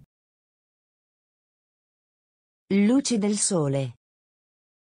 classical, luci del sole,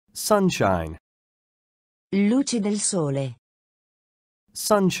 sunshine, luci del sole,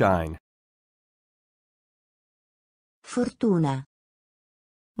 sunshine, fortuna,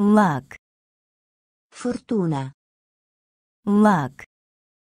 luck, fortuna, luck,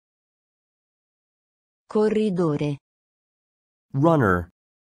 corridore, runner,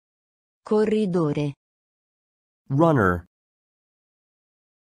 corridore, runner,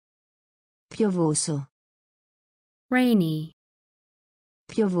 piovoso, rainy,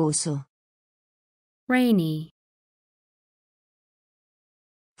 piovoso, rainy,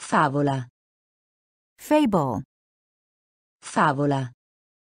 favola, fable, favola,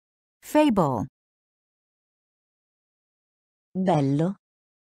 fable, bello,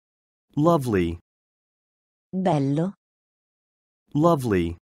 lovely, bello,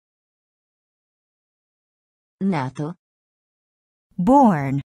 lovely, nato,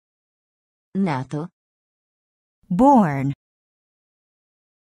 born, nato, born,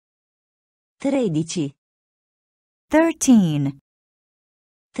 13, 13,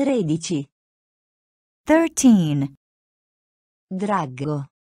 13, 13, drago,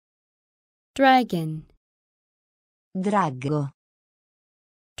 dragon, drago,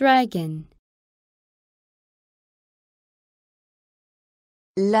 dragon,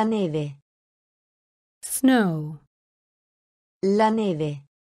 la neve, snow, la neve,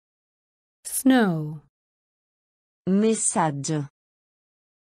 snow, messaggio,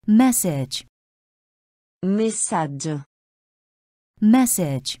 message, messaggio,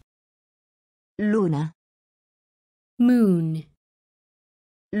 message, luna, moon,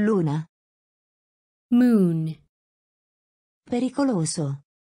 luna, moon, pericoloso,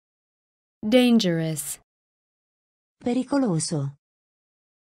 dangerous, pericoloso,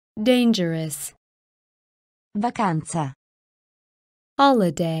 dangerous, vacanza,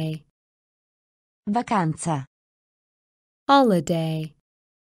 holiday, vacanza, holiday,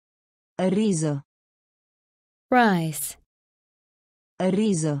 riso, rice,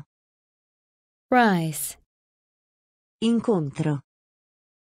 riso, rice, incontro,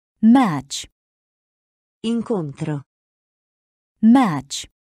 match, incontro, match,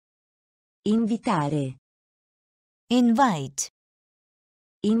 invitare, invite,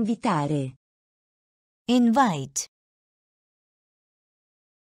 invitare, invite,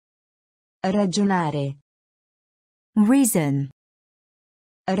 ragionare, reason,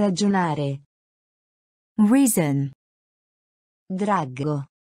 ragionare, reason, drago,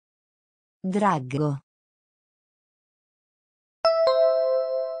 drago,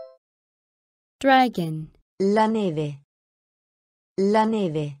 dragon, la neve, la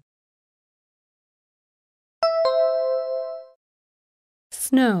neve,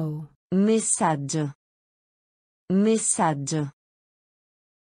 snow, messaggio, messaggio,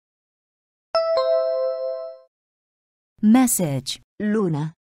 message,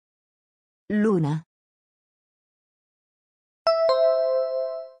 luna, luna,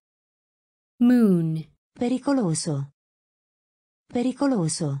 moon, pericoloso,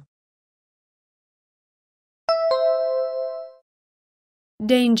 pericoloso,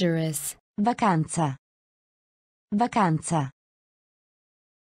 dangerous, vacanza, vacanza,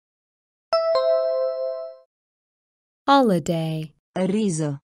 holiday,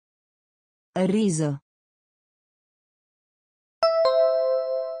 riso, riso,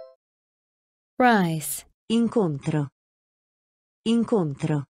 rice, incontro,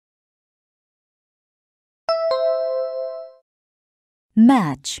 incontro,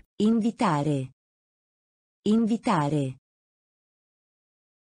 match, invitare, invitare,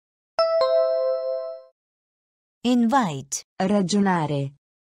 invite, ragionare,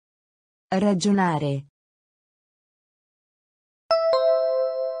 ragionare,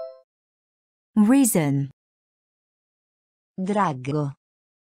 reason, drago,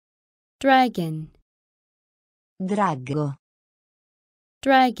 dragon, drago,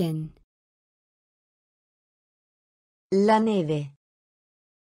 dragon, la neve,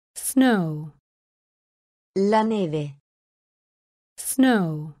 snow, la neve,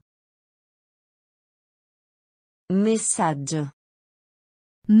 snow, messaggio,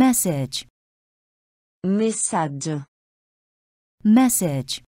 message, messaggio,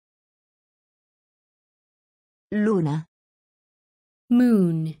 message, luna,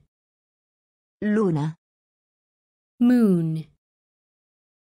 moon, luna, moon,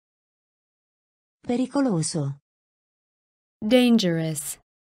 pericoloso, dangerous,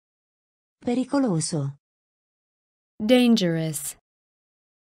 pericoloso, dangerous,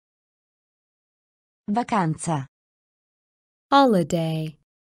 vacanza, holiday,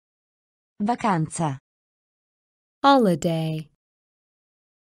 Vacanza. holiday,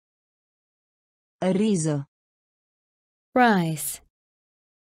 Riso. rice,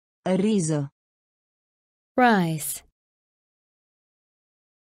 Riso. rice,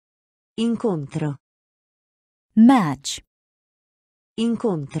 Incontro. match,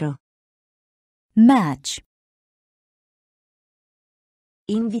 Incontro. match,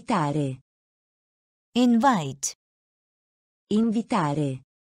 Invitare. invite, Invitare.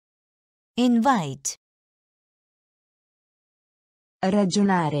 invite,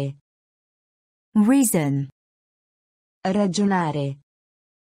 Ragionare. reason, Ragionare.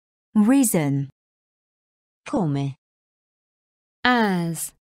 reason, Come.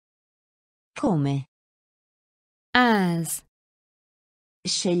 as, Come. as,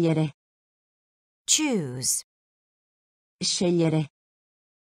 Scegliere. choose, Scegliere.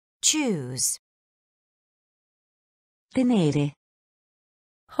 choose, Tenere.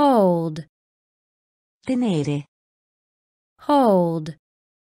 hold, Tenere. hold,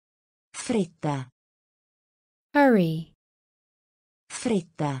 Fretta. hurry,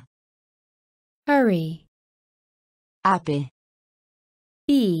 Fretta. hurry, Ape.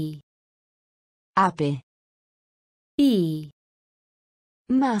 be, Ape. be,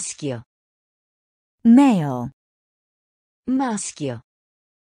 Maschio. male, Maschio.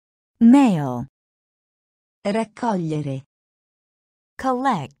 male, Raccogliere.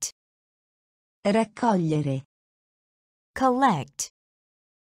 collect, Raccogliere. collect,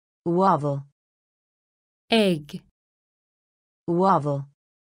 Uovo. egg, Uovo.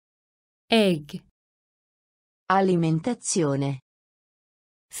 egg, Alimentazione.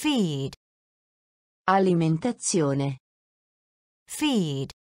 feed, Alimentazione.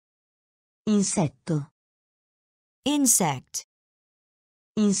 feed, Insetto. insect,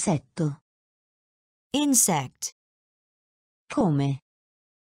 Insetto. insect, Come.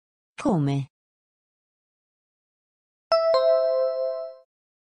 Come.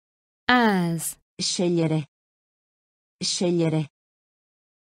 as, Scegliere. Scegliere.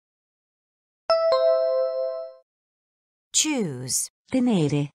 choose,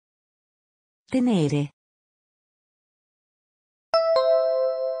 Tenere. Tenere.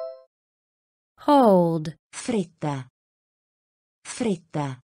 hold, Fretta.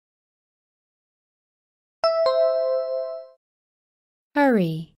 Fretta.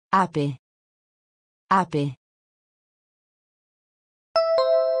 hurry, Ape. Ape.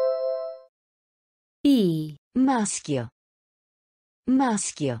 be, Maschio.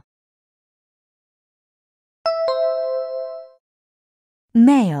 Maschio.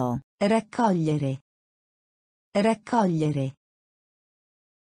 male, Raccogliere. Raccogliere.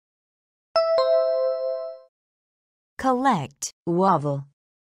 collect, Uovo.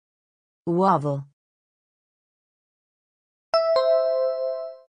 Uovo.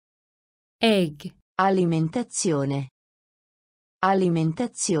 egg, Alimentazione.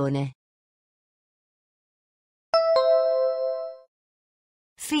 Alimentazione.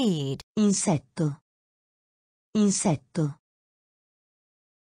 feed, Insetto. Insetto.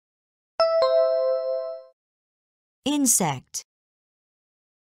 insect,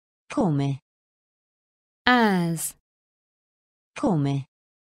 Come. as, Come.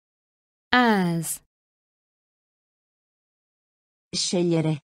 as,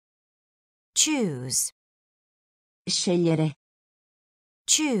 Scegliere. choose, Scegliere.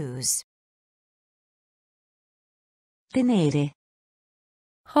 choose, Tenere.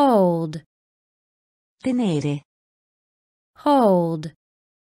 hold, Tenere. hold,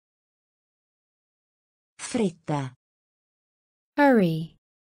 Fretta. hurry,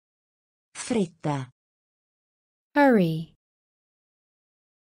 Fretta. hurry,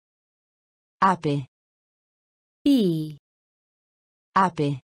 Ape. be,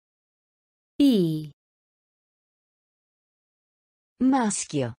 Ape. be,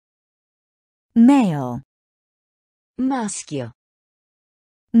 Maschio. male, Maschio.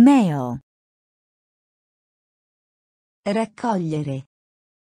 male, Raccogliere.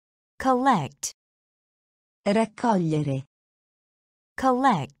 collect, Raccogliere.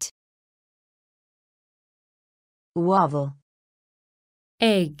 collect, Uovo.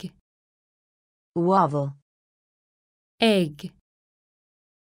 egg, Uovo. egg,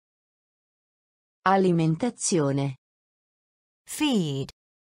 Alimentazione. feed,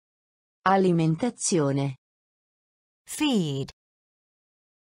 Alimentazione. feed,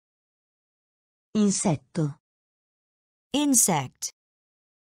 Insetto. insect,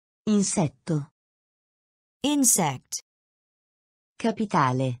 Insetto. insect,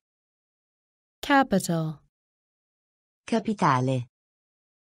 Capitale. capital, Capitale.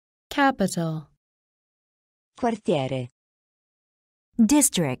 capital, Quartiere.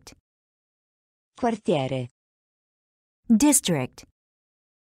 district, Quartiere. District.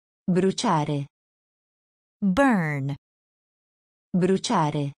 Bruciare. Burn.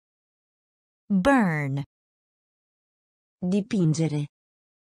 Bruciare. Burn. Dipingere.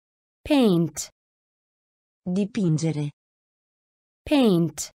 paint, Dipingere.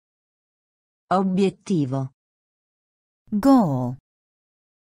 paint, Obiettivo. Goal.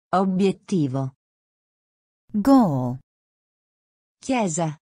 Obiettivo. Goal.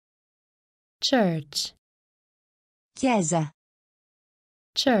 Chiesa. church, Chiesa.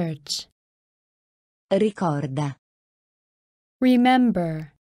 church, Ricorda.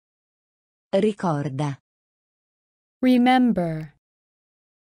 remember, Ricorda. remember,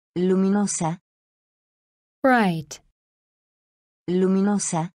 Luminosa. bright,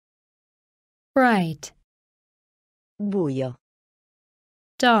 Luminosa. bright, Buio.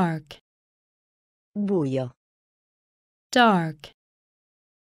 dark, Buio. dark,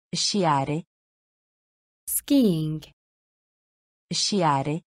 Sciare. skiing,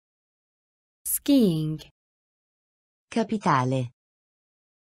 Sciare. skiing, Capitale.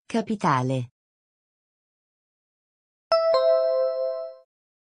 Capitale.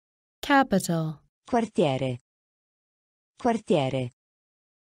 capital, Quartiere. Quartiere.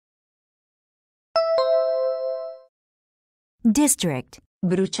 District.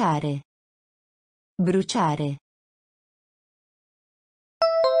 Bruciare. Bruciare.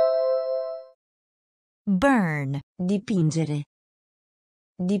 Burn. Dipingere.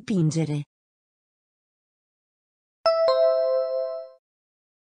 Dipingere.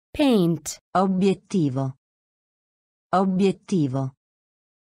 paint, Obiettivo. Obiettivo.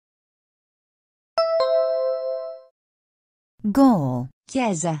 Goal.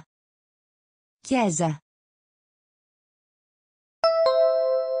 Chiesa. Chiesa.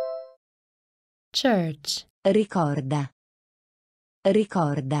 church, Ricorda.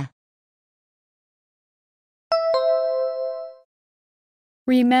 Ricorda.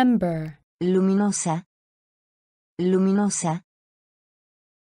 remember, Luminosa. Luminosa.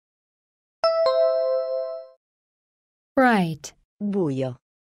 bright, Buio.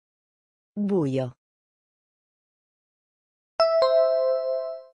 Buio.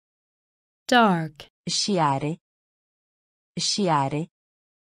 dark, Sciare. Sciare.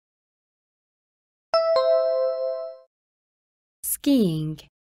 skiing,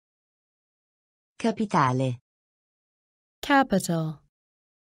 Capitale. capital,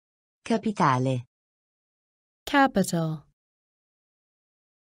 Capitale. capital,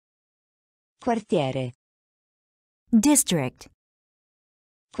 Quartiere. District.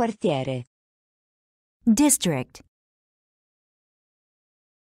 Quartiere. District.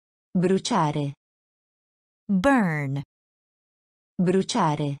 Bruciare. Burn.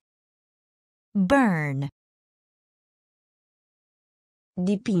 Bruciare. Burn.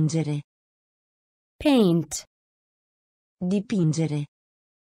 Dipingere. paint, Dipingere.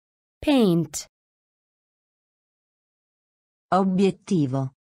 paint,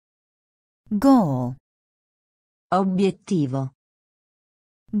 Obiettivo. Goal. Obiettivo.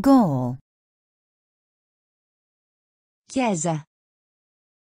 Goal. Chiesa.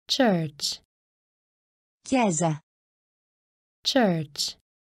 church, Chiesa. church,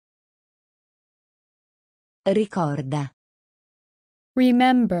 Ricorda.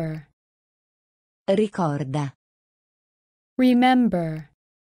 remember, Ricorda. remember,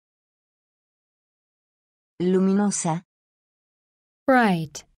 Luminosa.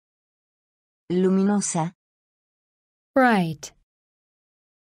 bright, Luminosa. bright,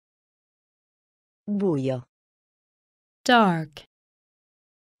 Buio. dark,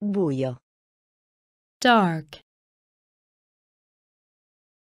 Buio. dark,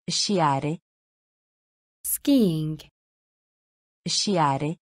 Sciare. skiing,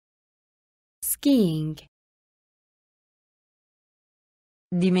 Sciare. skiing,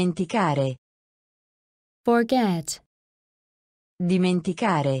 Dimenticare. forget,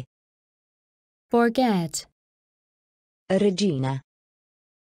 Dimenticare. forget, Regina.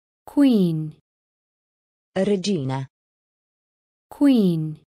 queen, Regina.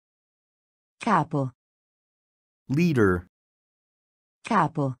 queen, Capo. leader,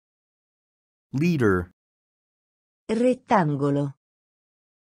 Capo. leader, Rettangolo.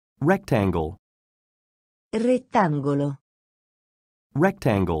 rectangle, Rettangolo.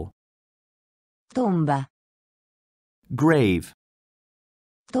 rectangle, Tomba. grave,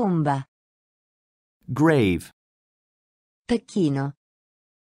 Tomba. grave, Tacchino.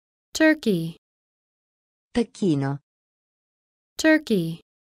 turkey, Tacchino. turkey,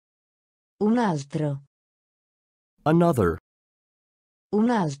 Un altro. another, Un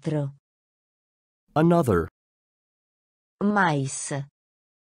altro. another, Mais.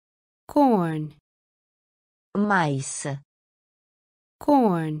 corn, mais,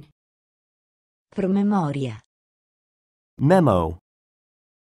 corn, promemoria, memo,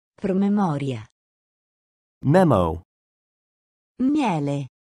 promemoria, memo, miele,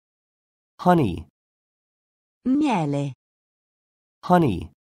 honey, miele,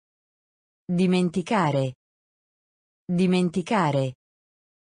 honey, dimenticare, dimenticare,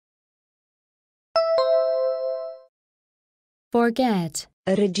 forget,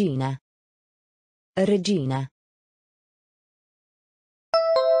 regina, regina,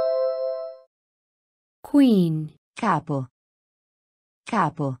 queen, capo,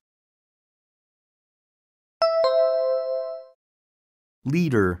 capo,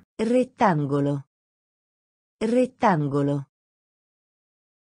 leader, rettangolo, rettangolo,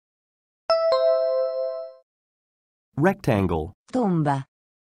 rectangle, tomba,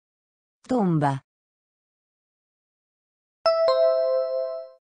 tomba,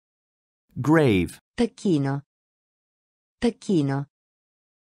 grave, tacchino, tacchino,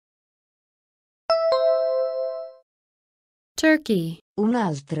 turkey, un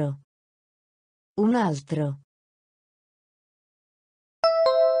altro, un altro,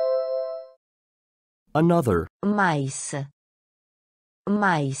 another, mais,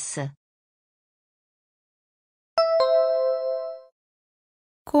 mais,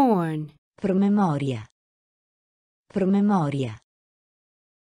 corn, promemoria, promemoria,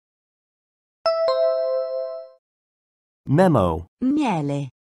 memo, miele,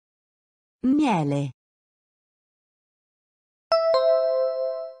 miele,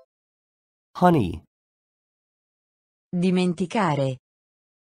 honey, dimenticare,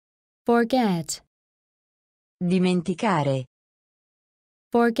 forget, dimenticare,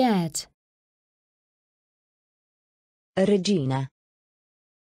 forget, regina,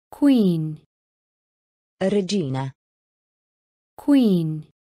 queen, regina, queen,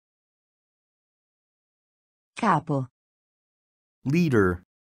 capo, leader,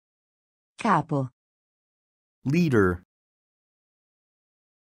 capo, leader,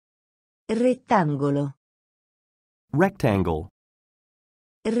 rettangolo, rectangle,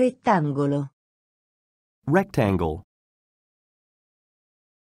 rettangolo, rectangle,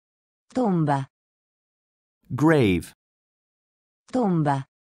 tomba, grave, tomba,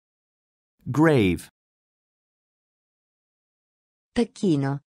 grave,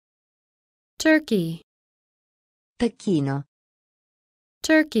 tacchino, turkey, tacchino,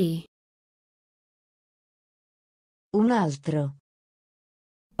 turkey, un altro,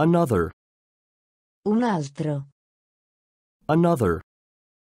 another, un altro, another,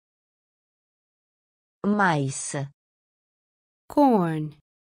 mais, corn,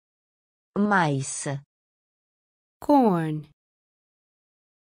 mais, corn,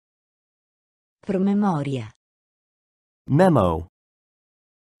 promemoria, memo,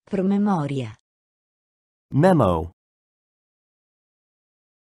 promemoria, memo,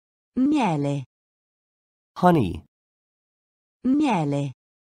 miele, honey, miele,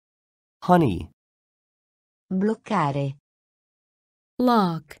 honey, bloccare,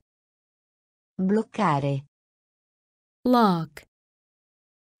 lock, bloccare, lock,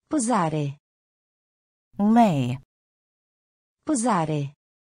 posare, lay, posare,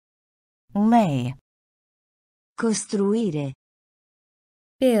 lay, costruire,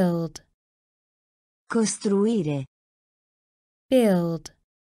 build, costruire, build,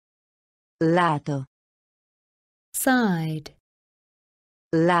 lato, side,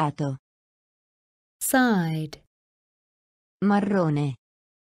 lato, side, marrone,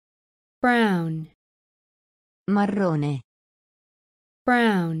 brown, marrone,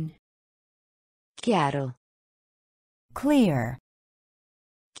 brown, chiaro, clear,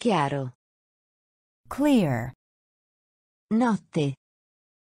 chiaro, clear, notte,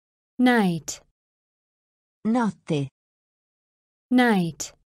 night, notte,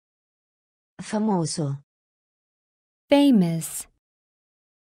 night, famoso, famous,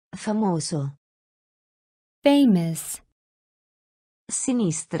 famoso, famous,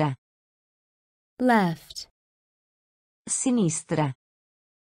 sinistra, left, sinistra,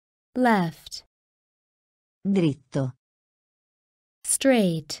 left, dritto,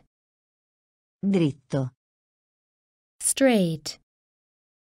 straight, dritto, straight,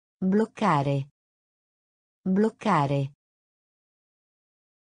 bloccare, bloccare,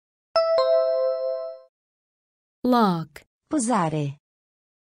 lock, posare,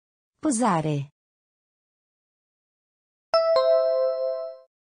 posare,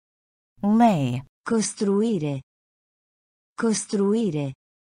 lay, costruire, costruire,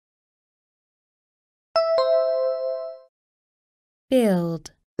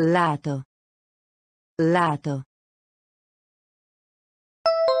 build, lato, lato,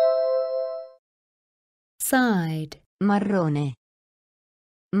 side, marrone,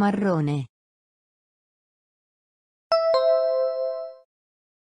 marrone,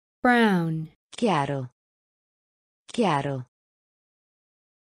 brown, chiaro, chiaro,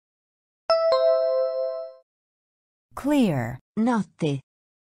 clear, notte,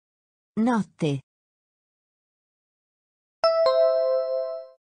 notte,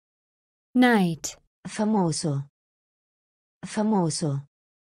 night, famoso, famoso,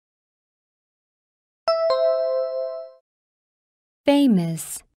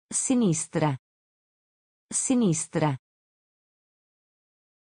 famous, sinistra, sinistra,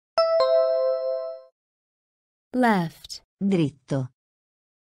 left, dritto,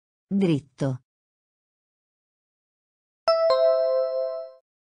 dritto,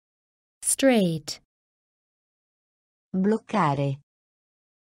 straight, bloccare,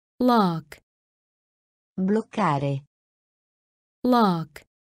 lock, bloccare, lock,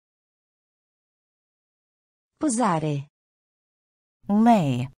 posare,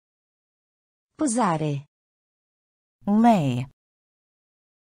 lay, posare, lay,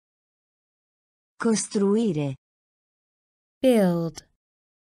 costruire, build,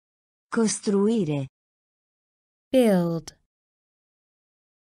 costruire, build,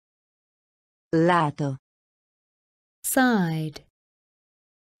 lato, side,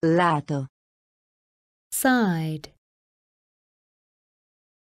 lato, side,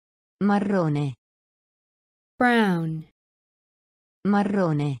 marrone, brown,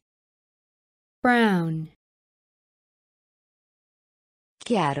 marrone, brown,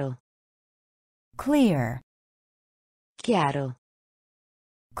 chiaro, clear, chiaro,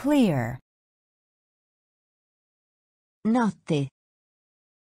 clear, notte,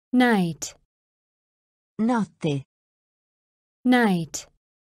 night, notte, night,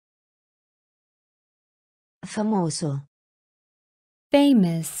 famoso,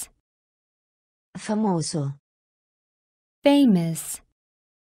 famous, famoso, famous,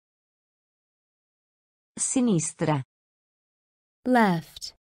 sinistra,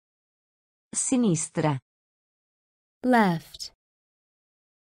 left, sinistra, left,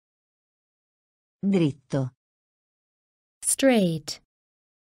 dritto, straight,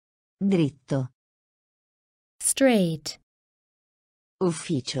 dritto, straight,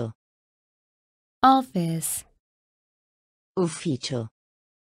 ufficio, office, ufficio,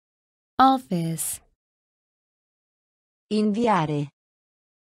 office, inviare,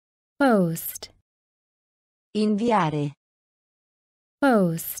 post, inviare,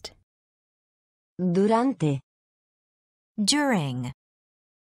 post, durante, during,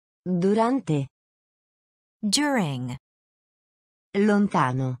 durante, during,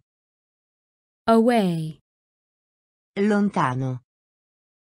 lontano, away, lontano,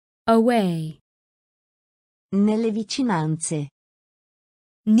 away, nelle vicinanze,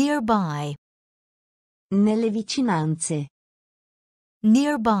 nearby, nelle vicinanze,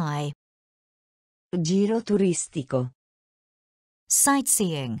 nearby, giro turistico,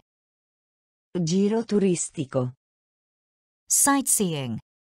 sightseeing, giro turistico, sightseeing,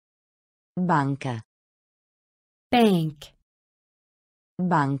 banca, bank,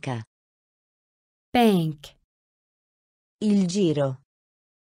 banca, bank, il giro,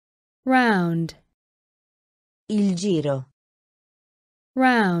 round, il giro,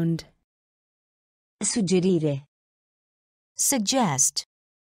 round, suggerire, suggest,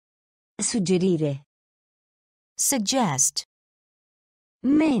 suggerire, suggest,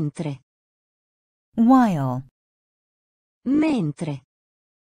 mentre, while, mentre,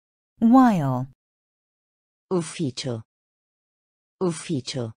 while, ufficio,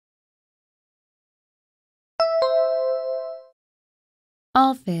 ufficio,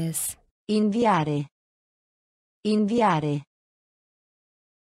 office, inviare, inviare,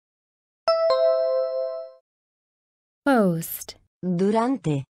 post,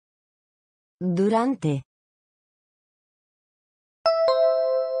 durante, durante,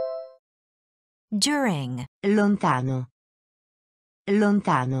 during, lontano,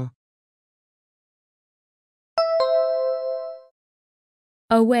 lontano,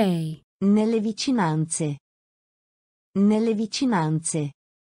 away, nelle vicinanze, nelle vicinanze,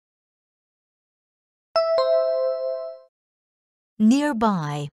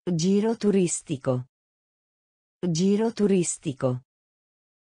 nearby, giro turistico, giro turistico,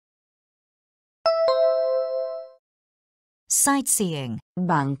 sightseeing,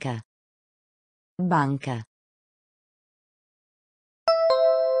 banca, banca,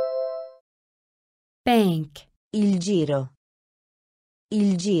 bank, il giro,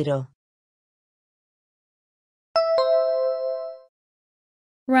 il giro,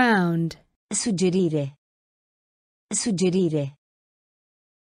 round,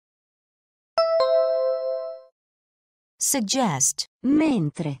 Suggest.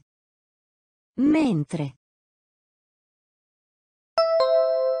 Mentre. Mentre.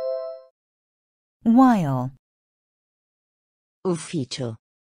 While. Ufficio.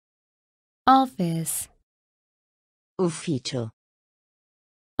 Office. Ufficio.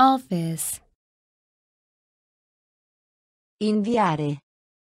 Office. Inviare.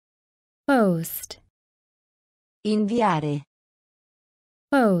 Post. Inviare.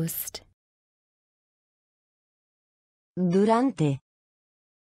 Post. Durante.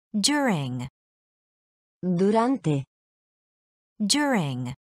 During. Durante.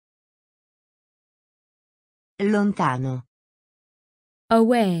 During. Lontano.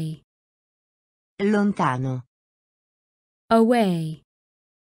 Away. Lontano. Away.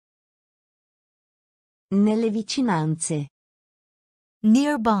 Nelle vicinanze.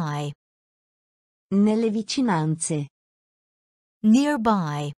 Nearby. Nelle vicinanze.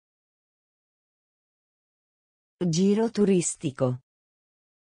 Nearby. Giro turistico.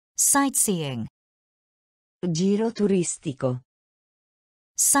 Sightseeing. Giro turistico.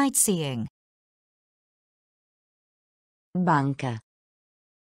 Sightseeing. Banca.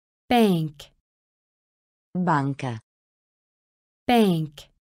 Bank. Banca.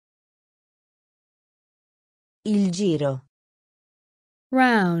 Bank. Il giro.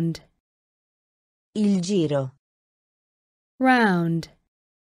 Round. Il giro. Round.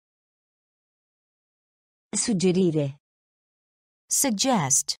 Suggerire.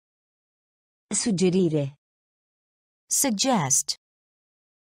 Suggest. Suggerire. Suggest.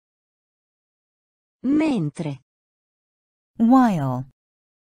 Mentre. While.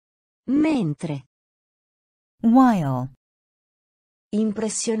 Mentre. While.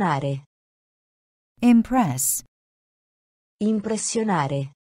 Impressionare. Impress.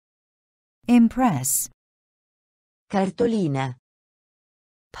 Impressionare. Impress. Cartolina.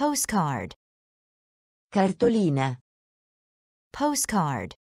 Postcard. Cartolina.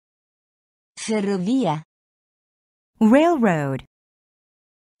 Postcard. Ferrovia. Railroad.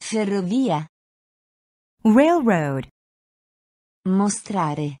 Ferrovia. Railroad.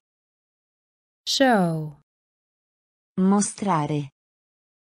 Mostrare. Show. Mostrare.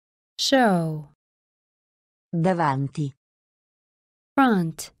 Show. Davanti.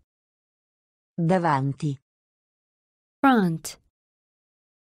 Front. Davanti. Front.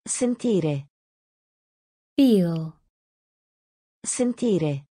 Sentire. Feel.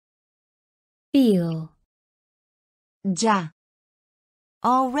 Sentire. Feel. Già.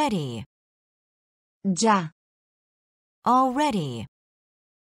 Already. Già. Already.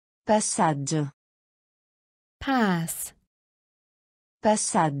 Passaggio. Pass.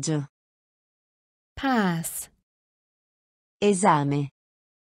 Passaggio. Pass. Esame.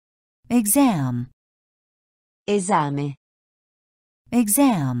 Exam. Esame.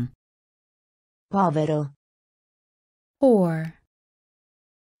 Exam. Povero. Poor.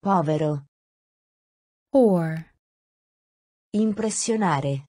 Povero. Poor.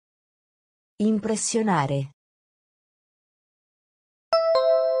 Impressionare. Impressionare.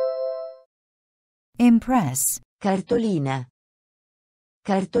 Impress. Cartolina.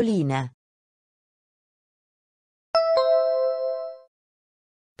 Cartolina.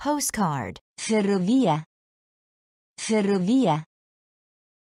 Postcard. Ferrovia. Ferrovia.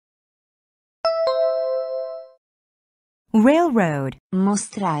 Railroad.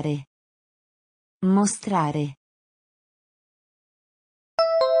 Mostrare. Mostrare.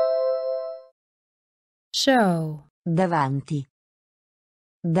 Show. Davanti.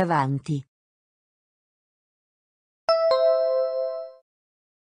 Davanti.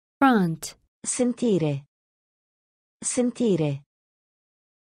 Front. Sentire. Sentire.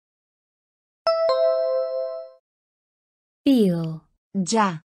 Feel.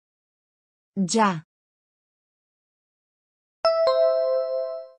 Già. Già.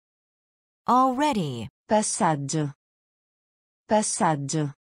 Already. Passaggio.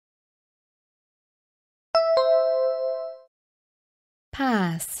 Passaggio.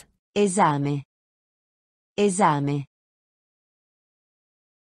 Pass. Esame. Esame.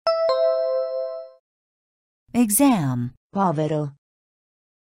 Exam. Povero.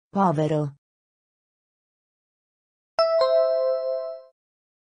 Povero.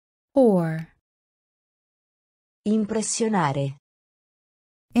 Poor. Impressionare.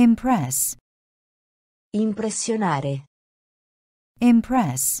 Impress. Impressionare.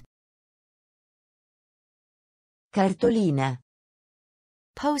 Impress. Cartolina.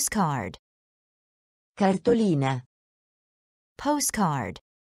 Postcard. Cartolina. Postcard.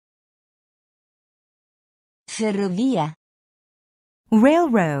 Ferrovia.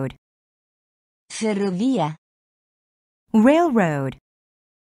 Railroad. Ferrovia. Railroad.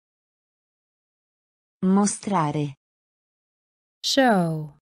 Mostrare.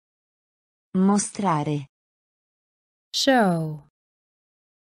 show, mostrare, show,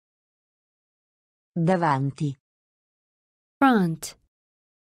 davanti, front,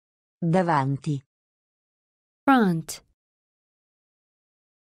 davanti, front,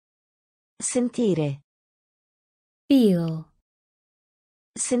 sentire, feel,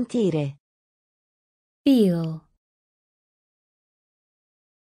 sentire, feel,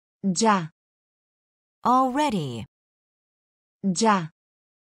 già, Already. già,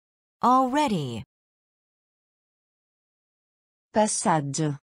 Already.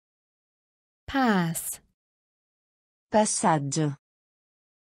 passaggio, pass, passaggio,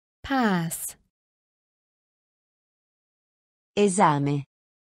 pass, esame,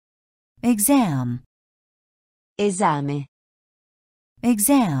 Exam. esame,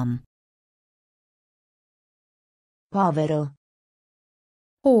 Exam. povero,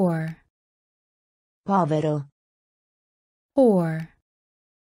 poor, povero, poor,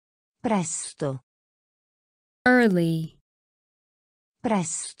 presto, early,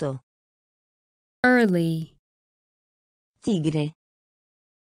 presto, early, tigre,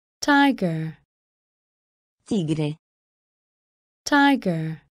 tiger, tigre,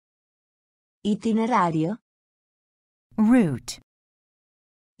 tiger, itinerario, Route.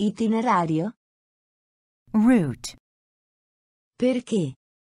 itinerario, Route. perché,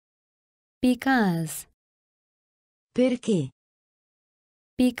 because, perché,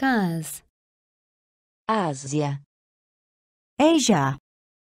 because, Asia, Asia.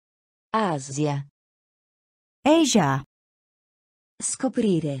 Asia, Asia.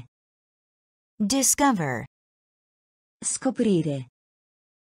 scoprire, Discover. scoprire,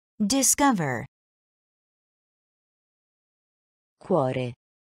 Discover. cuore,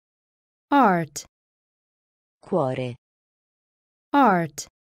 heart, cuore, heart,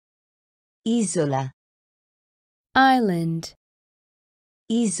 isola, island,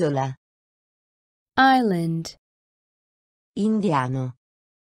 isola, island, indiano,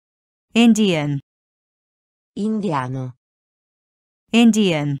 Indian. indiano,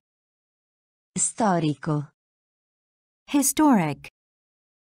 Indian. storico, Historic.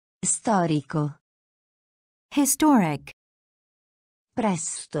 storico, Historic.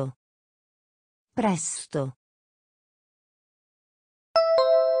 presto, presto,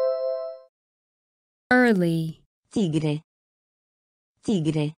 early, tigre,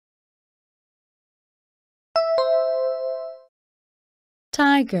 tigre,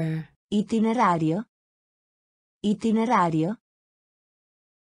 tiger, itinerario, itinerario,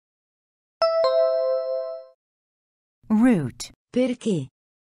 Route. perché,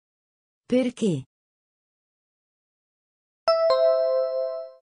 perché,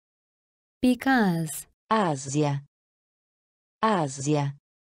 because, Asia, Asia,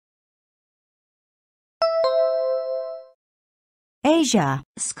 Asia.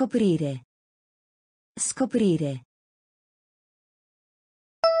 scoprire, scoprire,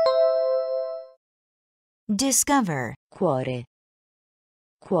 Discover. cuore,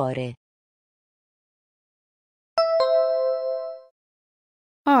 cuore,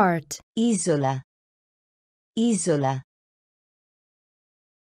 heart, isola, isola,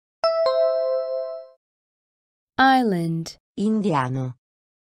 island, indiano,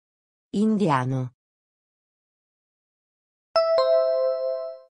 indiano,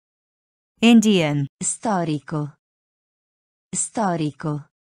 Indian. storico, storico,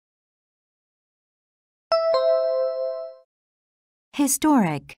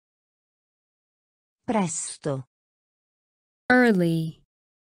 Historic. presto, early,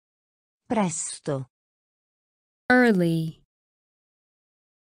 presto, early,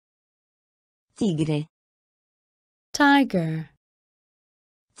 tigre, tiger,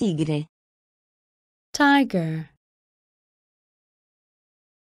 tigre, tiger,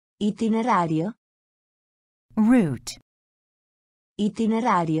 itinerario, Route.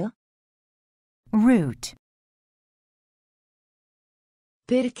 itinerario, Route.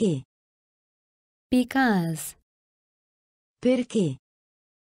 perché, because, perché,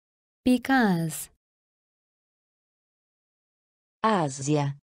 because,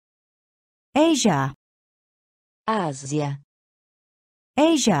 Asia, Asia. Asia,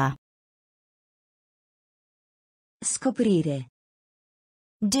 Asia. scoprire,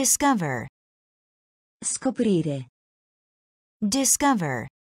 Discover. scoprire, Discover.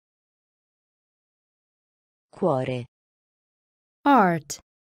 cuore, heart,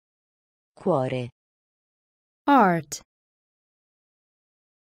 cuore, heart,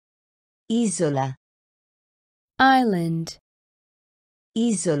 isola, island,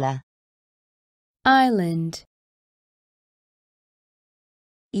 isola, island,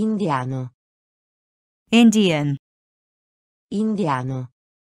 indiano, Indian. Indiano.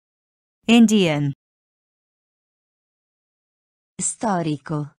 Indian.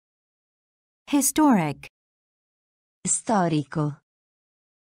 Storico. Historic. Storico.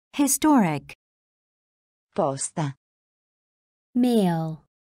 Historic. Posta. mail,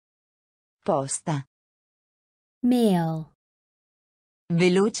 Posta. mail,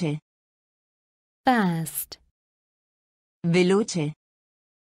 Veloce. fast, Veloce.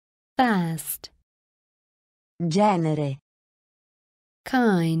 fast, Genere.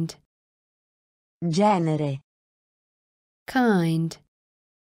 kind, Genere. kind,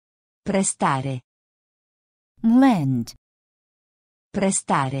 Prestare. Lend.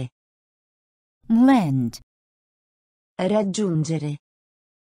 Prestare. Lend. Raggiungere.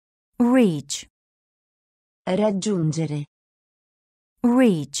 Reach. Raggiungere.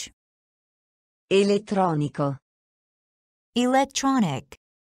 Reach. Elettronico. Electronic.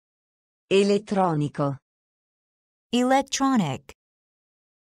 Elettronico. Electronic.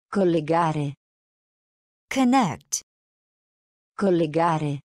 Collegare. Connect.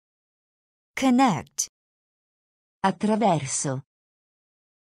 Collegare. Connect. Attraverso.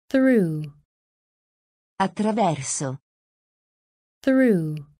 through, Attraverso.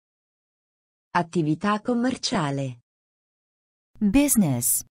 through, Attività commerciale.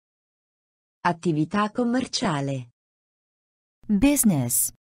 Business. Attività commerciale.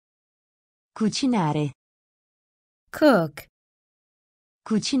 Business. Cucinare. cook,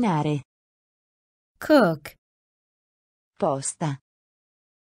 Cucinare. cook, Posta.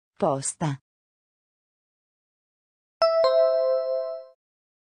 Posta.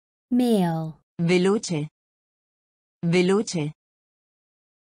 mail, Veloce. Veloce.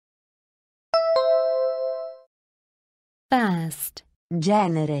 fast,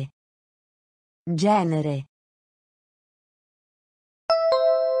 Genere. Genere.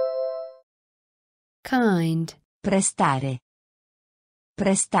 kind, Prestare.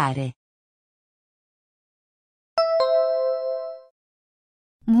 Prestare.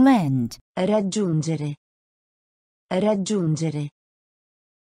 Lend. Raggiungere. Raggiungere.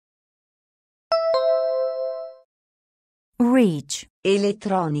 Reach.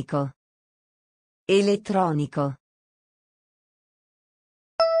 Elettronico. Elettronico.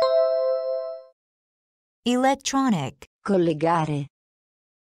 Electronic. Collegare.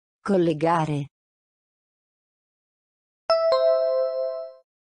 Collegare.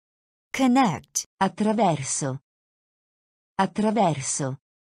 Connect. Attraverso. Attraverso.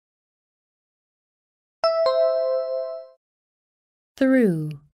 through,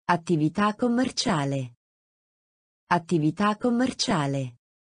 Attività commerciale. Attività commerciale.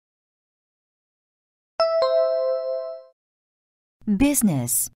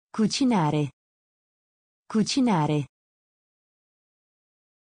 Business. Cucinare. Cucinare.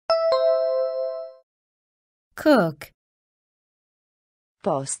 cook,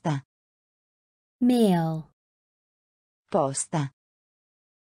 Posta. mail, Posta.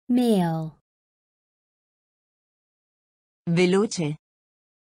 mail, Veloce.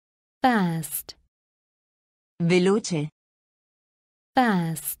 fast, Veloce.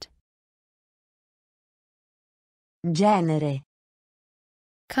 fast, Genere.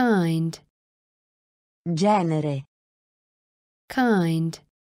 kind, Genere. kind,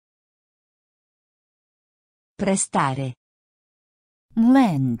 Prestare.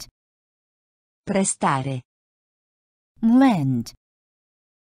 Lend. Prestare. Lend.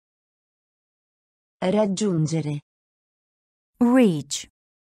 Raggiungere. Reach.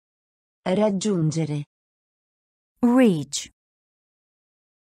 Raggiungere. Reach.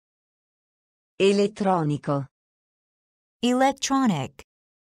 Elettronico. Electronic.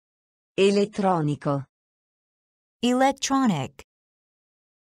 Elettronico. Electronic.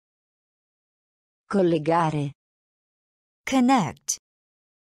 Collegare. Connect.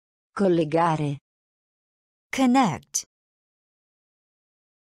 Collegare. Connect.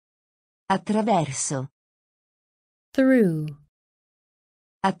 Attraverso. through,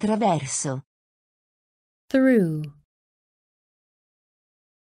 Attraverso. through,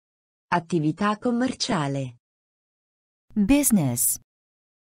 Attività commerciale. Business.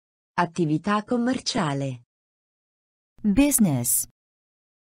 Attività commerciale. Business.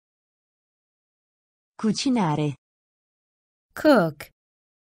 Cucinare. cook,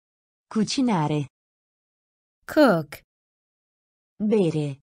 Cucinare. cook,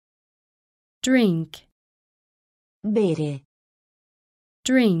 Bere. drink, Bere.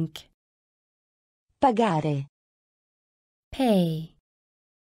 drink, Pagare. pay,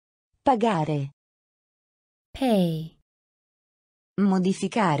 Pagare. pay,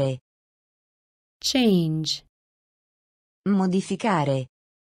 Modificare. change, Modificare.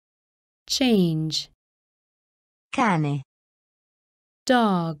 change, Cane.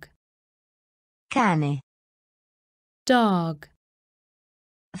 dog, cane, dog,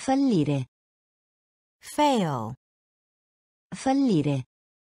 fallire, fail, fallire,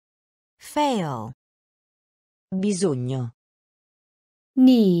 fail, bisogno,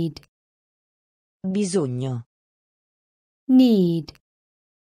 need, bisogno, need,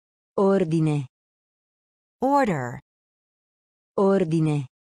 ordine, order, ordine,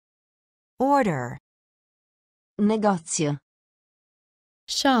 order, negozio,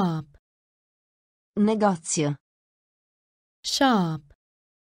 shop, negozio, shop,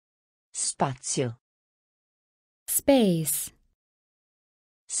 spazio, space,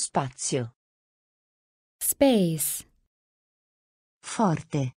 spazio, space,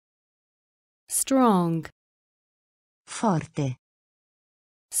 forte, strong, forte,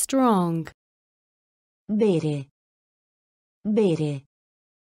 strong, bere, bere,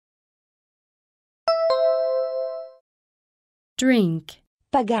 drink,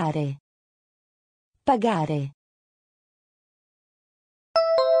 pagare, pagare,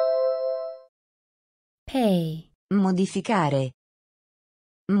 pay, modificare,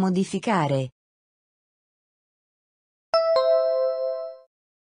 modificare,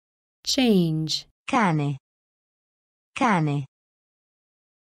 change, cane, cane,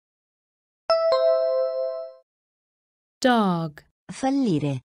 dog,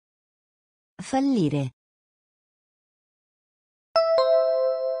 fallire, fallire,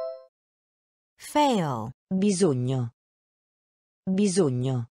 fail, bisogno,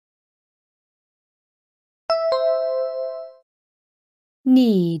 bisogno,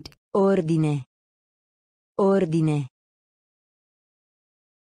 need, ordine, ordine,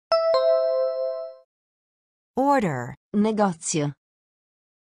 order, negozio,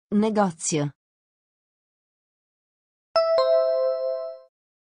 negozio,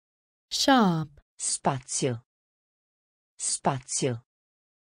 shop, spazio, spazio,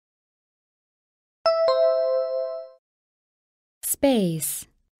 space,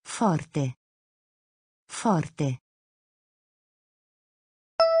 forte, forte,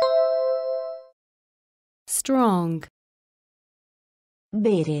 strong,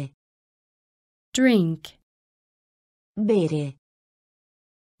 bere, drink, bere,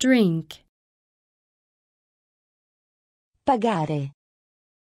 drink, pagare,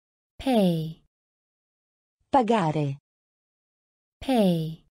 pay, pagare,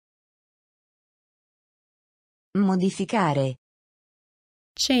 pay, modificare,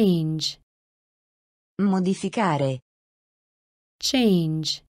 change, modificare,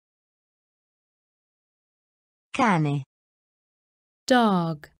 change, cane,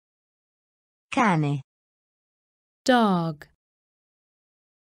 dog, cane, dog,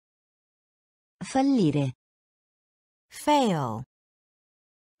 fallire, fail,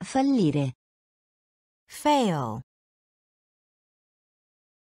 fallire, fail,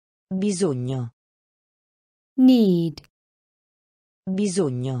 bisogno, need,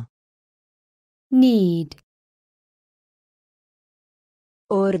 bisogno, need,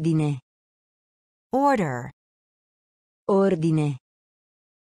 ordine, order, ordine,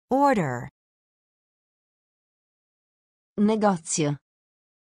 order, negozio,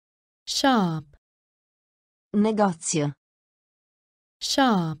 shop, negozio,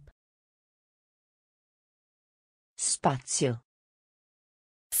 shop, spazio,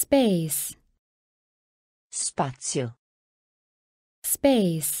 space, spazio,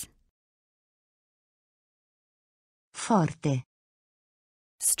 space, forte,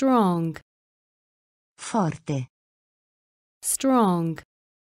 strong, forte, strong,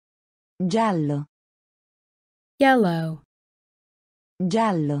 giallo, yellow,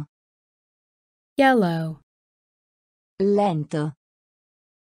 giallo, yellow, lento,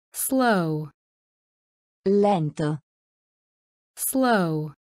 slow, lento,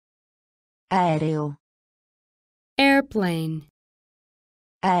 slow, aereo, airplane,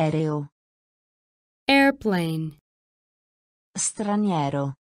 aereo, airplane,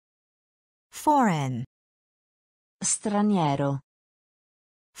 straniero, foreign, straniero,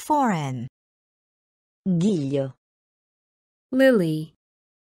 foreign, ghiglio, lily,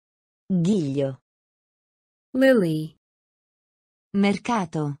 ghiglio, lily,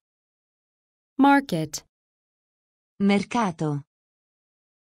 mercato, market, mercato,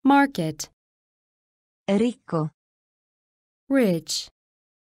 market, ricco, rich,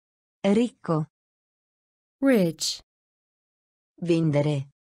 ricco, rich, vendere,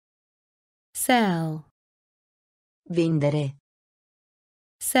 sell, vendere,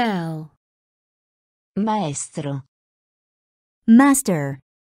 sell, maestro, master,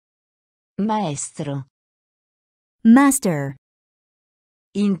 maestro, master,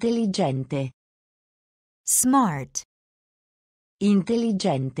 intelligente, smart,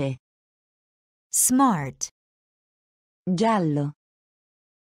 Intelligente. Smart. Giallo.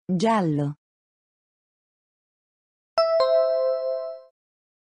 Giallo.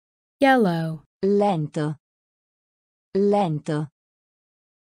 Yellow. Lento. Lento.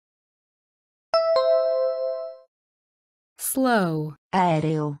 Slow.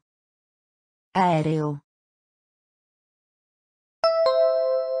 Aereo. Aereo.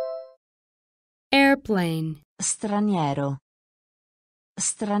 Airplane. Straniero.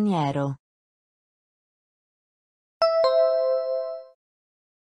 Straniero.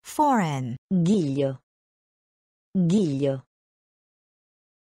 Foreign. Ghiglio. Ghiglio.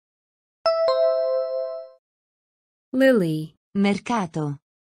 Lily. Mercato.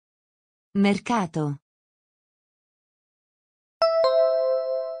 Mercato.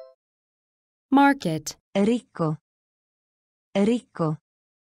 Market. Ricco. Ricco.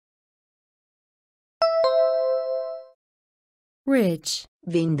 Rich.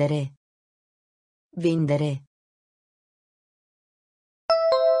 Vendere. Vendere.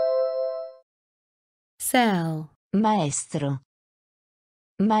 Sell. Maestro.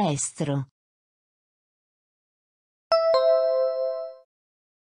 Maestro.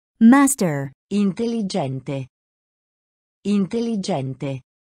 Master. Intelligente. Intelligente.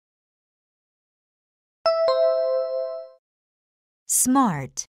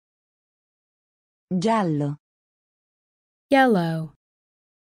 Smart. Giallo. Yellow.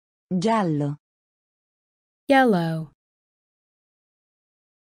 Giallo. Yellow.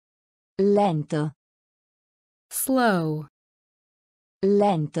 Lento. Slow.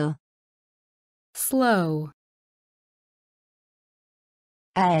 Lento. Slow.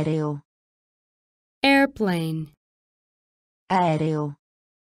 Aereo. Airplane. Aereo.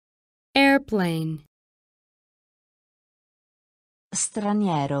 Airplane.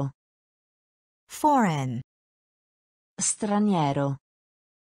 Straniero. Foreign. Straniero.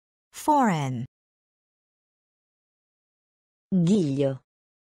 Foreign. Ghiglio.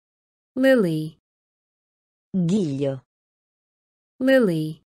 Lily. Ghiglio.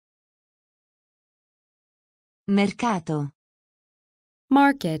 Lily. Mercato.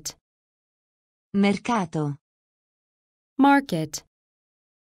 Market. Mercato. Market.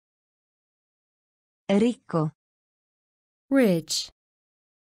 Ricco. Rich.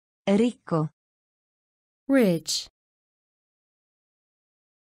 Ricco. Rich.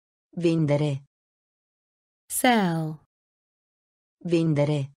 Vendere. Sell.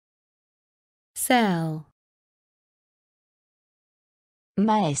 Vendere. Sell.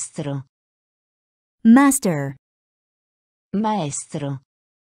 Maestro. Master. Maestro.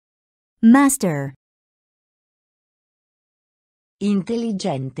 Master.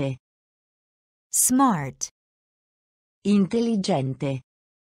 Intelligente. Smart. Intelligente.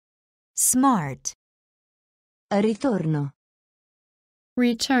 Smart. Ritorno.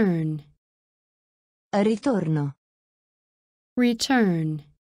 Return. Ritorno. Return.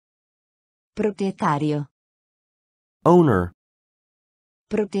 Proprietario. Owner.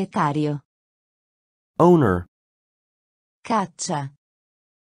 Proprietario. Owner. Caccia.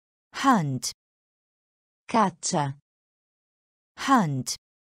 Hunt. Caccia. Hunt.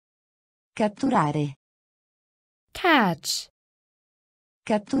 Catturare. Catch.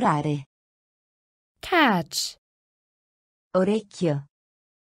 Catturare. Catch. Orecchio.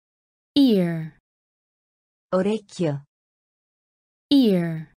 Ear. Orecchio.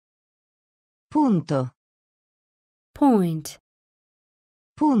 Ear. Punto. Point.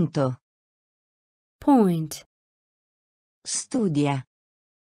 Punto. Point. Studia.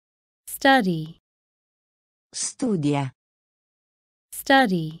 Study. Studia.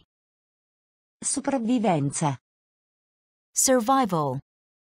 Study. Sopravvivenza. Survival.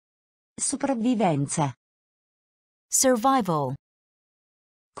 Sopravvivenza. Survival.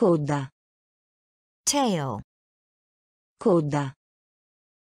 Coda. Tail. Coda.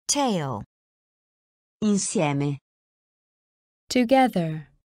 Tail. Insieme. Together.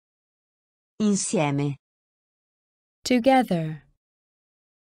 Insieme. Together.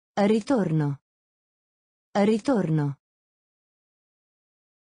 Ritorno. Ritorno.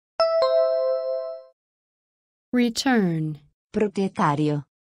 Return. Proprietario.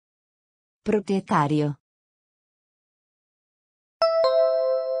 Proprietario.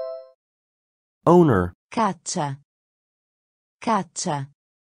 Owner. Caccia. Caccia.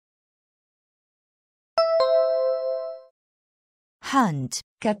 Hunt.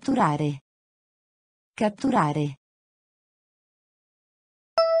 Catturare. Catturare.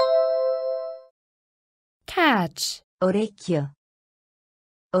 Catch. Orecchio.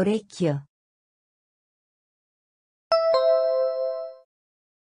 Orecchio.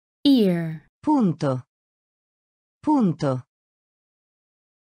 Ear. Punto. Punto.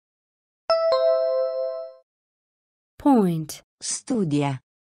 point, Studia.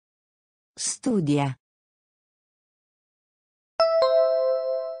 Studia.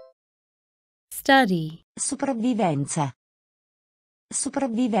 study, Sopravvivenza.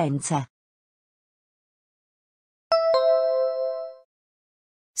 Sopravvivenza.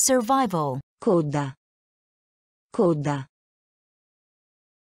 survival, Coda. Coda.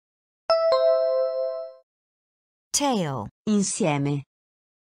 tail, Insieme.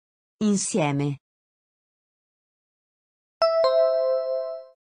 Insieme.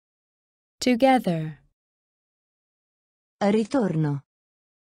 together, Ritorno.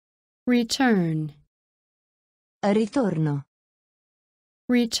 return, Ritorno.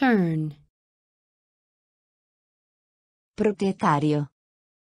 return, Proprietario.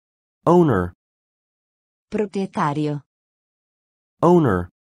 owner, Proprietario. owner,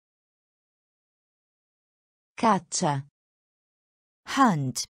 Caccia.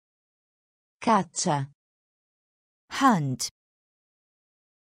 hunt, Caccia. hunt,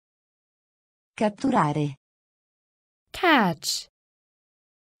 Catturare. catch,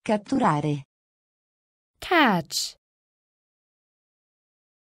 Catturare. catch,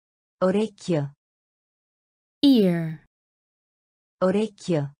 Orecchio. ear,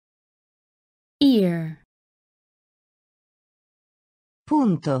 Orecchio. ear,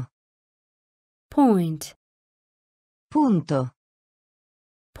 Punto. point, Punto.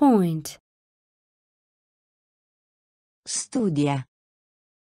 point, Studia.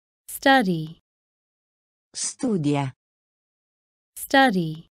 study, Studia.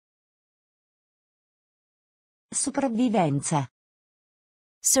 study, Sopravvivenza.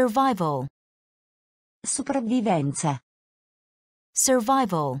 survival, Sopravvivenza.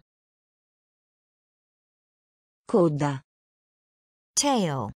 survival, Coda.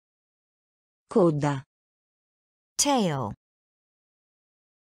 tail, Coda. tail,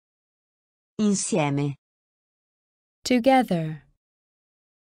 Insieme. together,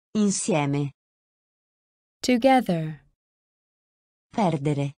 Insieme. together,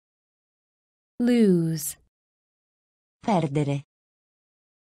 Perdere. lose, Perdere.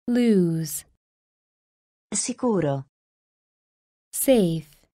 lose, Sicuro. safe,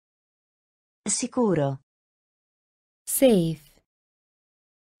 Sicuro. safe,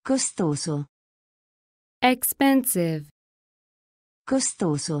 Costoso. expensive,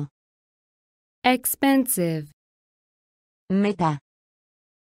 Costoso. expensive, Metà.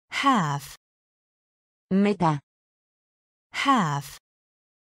 half, Metà. half,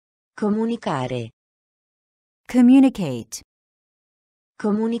 Comunicare. communicate,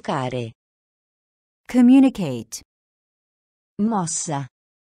 Comunicare. communicate, Mossa.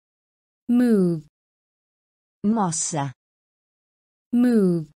 move, Mossa.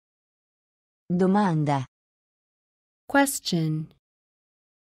 move, Domanda. question,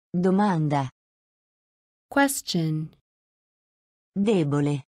 Domanda. question,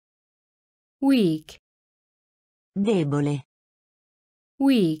 Debole. weak, Debole.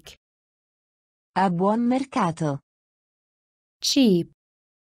 weak, A buon mercato. cheap,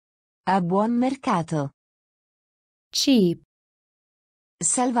 A buon mercato. cheap,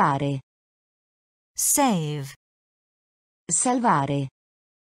 Salvare. save, Salvare.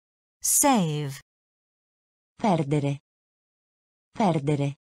 save, Perdere.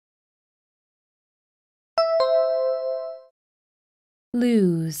 Perdere.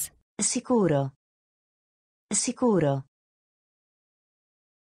 lose, Sicuro. Sicuro.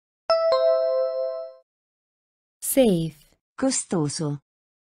 safe, Costoso.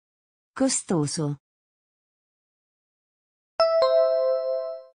 Costoso.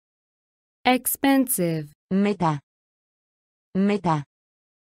 expensive, Metà. Metà.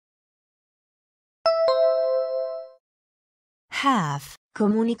 half,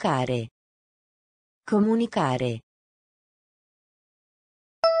 Comunicare. Comunicare.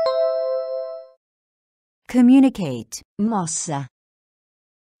 communicate, Mossa.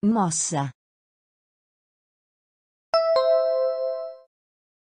 Mossa.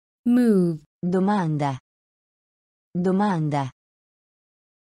 move, Domanda. Domanda.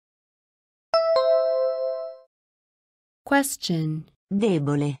 question,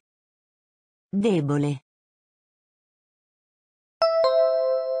 Debole. Debole.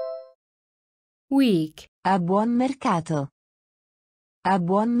 weak, A buon mercato. A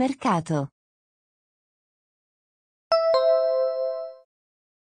buon mercato.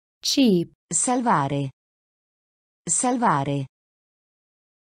 cheap, Salvare. Salvare.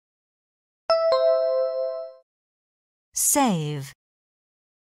 save,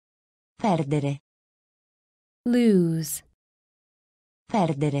 Perdere. lose,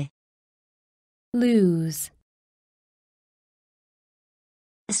 Perdere. lose,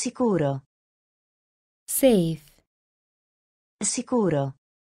 Sicuro. safe, Sicuro.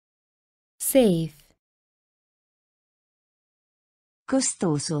 safe,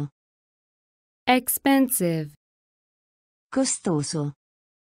 Costoso. expensive, Costoso.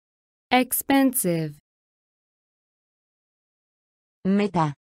 expensive,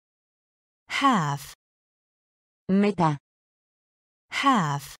 Metà. half, Metà.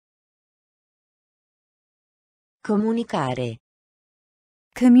 half, Comunicare.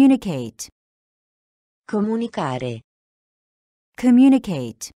 communicate, Comunicare.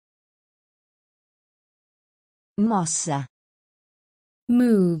 communicate, Mossa.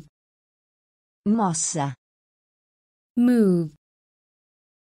 move, Mossa. move,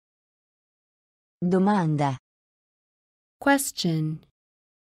 Domanda. question,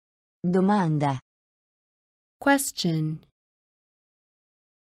 Domanda. question,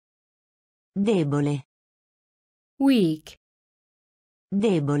 Debole. weak,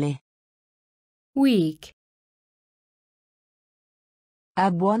 Debole. weak, A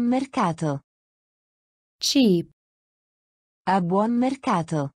buon mercato. cheap, A buon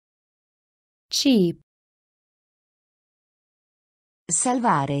mercato. cheap,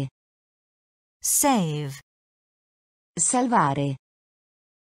 Salvare. save, Salvare.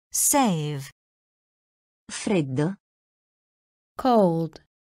 save, Freddo. cold,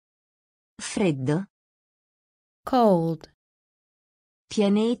 Freddo. cold,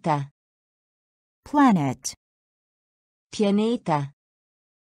 Pianeta. planet, Pianeta.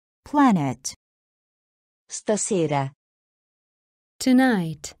 planet, Stasera.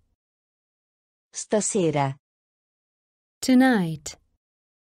 tonight, Stasera. tonight,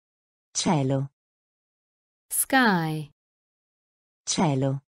 Cielo. sky,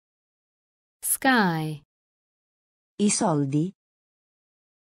 Cielo. sky, I soldi.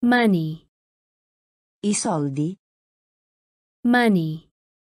 money, I soldi. money,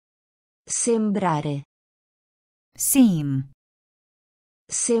 Sembrare. seem,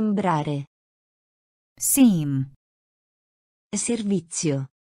 Sembrare. seem, Servizio.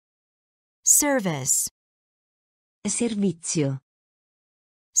 service, Servizio.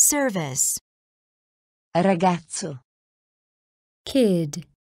 service, Ragazzo. kid,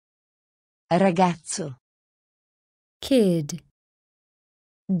 Ragazzo. kid,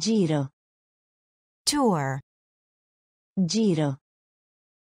 Giro. tour, Giro.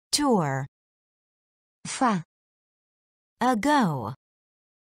 tour, Fa. ago,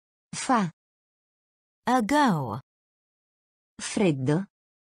 Fa. ago, Freddo.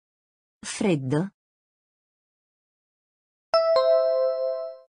 Freddo.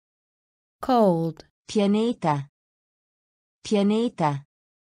 cold, Pianeta. Pianeta.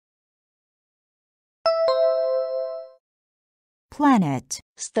 planet,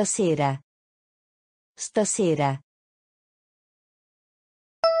 Stasera. Stasera.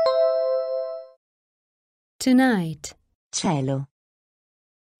 tonight, Cielo.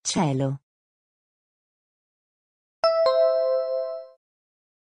 Cielo.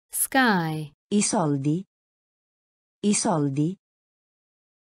 sky, I soldi. I soldi.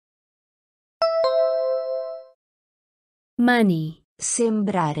 money,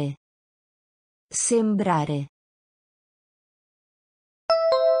 Sembrare. Sembrare.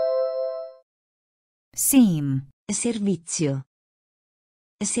 seem, Servizio.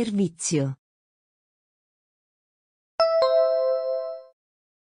 Servizio.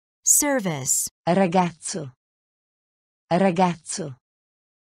 service, Ragazzo. Ragazzo.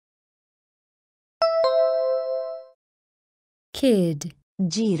 kid,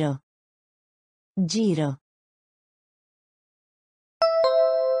 Giro. Giro.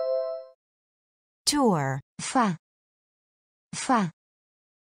 tour, Fa. Fa.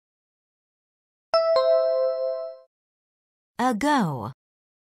 ago,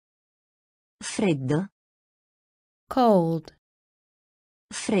 Freddo. cold,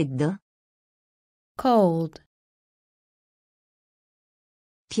 Freddo. cold,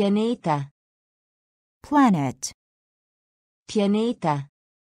 Pianeta. planet, Pianeta.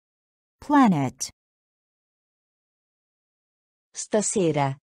 planet,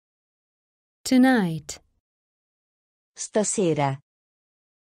 Stasera. tonight, Stasera.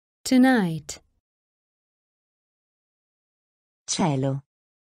 tonight, Cielo.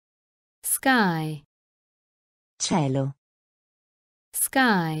 sky, Cielo.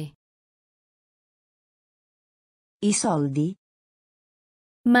 sky, I soldi.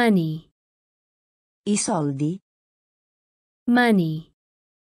 money, I soldi. money,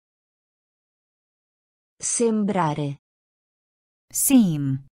 Sembrare.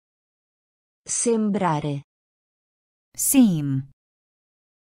 seem, Sembrare. seem,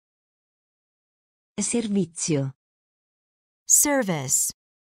 Servizio. service,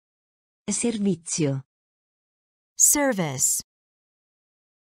 Servizio. service,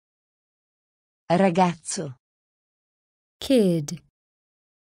 Ragazzo. kid,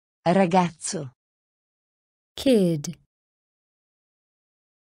 Ragazzo. kid,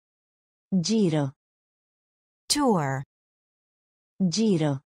 Giro. tour,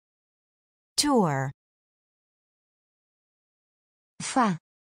 Giro. tour, Fa.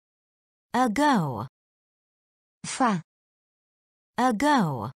 ago, Fa.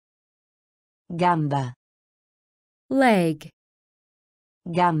 ago, Gamba. leg,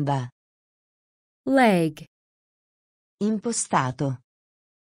 Gamba. leg, Impostato.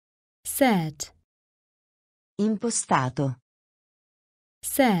 set, Impostato.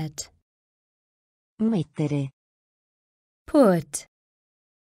 set, Mettere. put,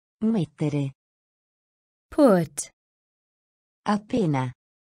 Mettere. put, Appena.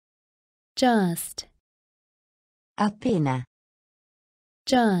 just, Appena.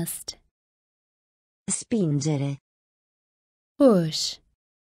 just, Spingere. push,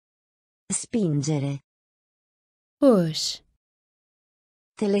 Spingere. push,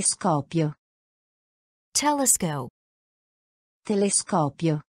 Telescopio. telescope,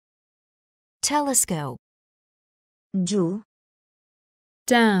 Telescopio. telescope, Giù.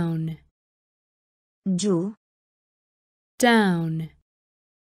 down, Giù. down,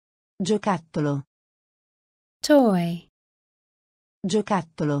 Giocattolo. toy,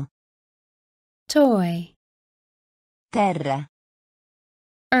 Giocattolo. toy, Terra.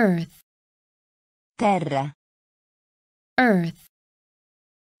 earth, Terra. earth,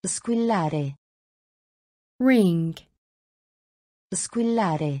 Squillare. ring,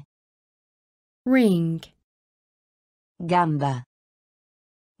 Squillare. ring, Gamba.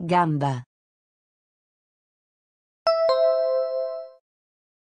 Gamba.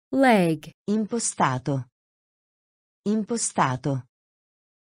 leg, Impostato. Impostato.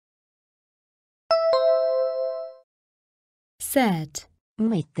 set,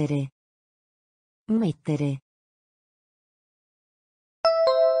 Mettere. Mettere.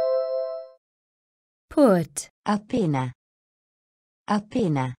 put, Appena.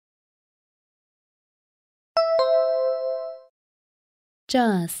 Appena.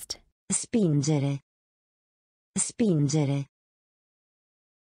 just, Spingere. Spingere.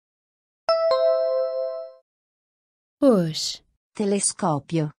 push,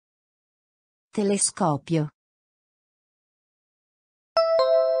 Telescopio. Telescopio.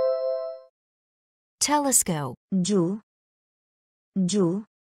 telescope, Giù. Giù.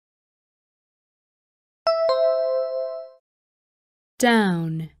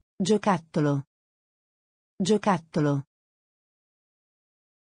 down, Giocattolo. Giocattolo.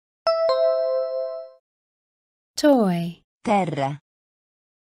 toy, Terra.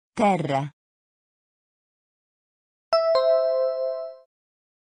 Terra.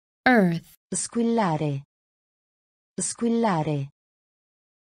 earth, Squillare. Squillare.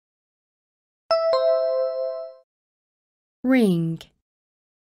 ring,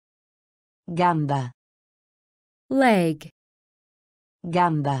 Gamba. leg,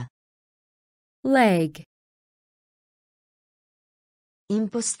 Gamba. leg,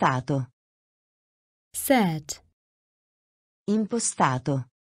 Impostato. set, Impostato.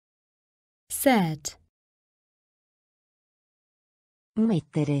 set,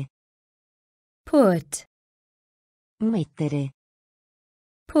 Mettere. put, Mettere.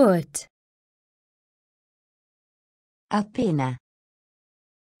 put, Appena.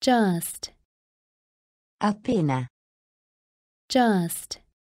 just, Appena. just,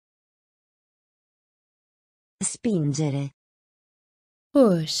 Spingere.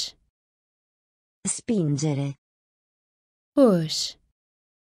 push, Spingere. push,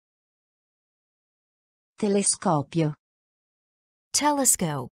 Telescopio.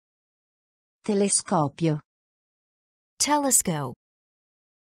 telescope, Telescopio. telescope,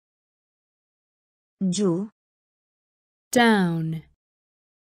 Giù. down,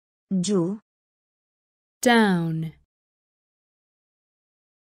 Giù. down,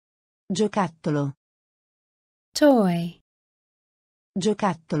 Giocattolo. toy,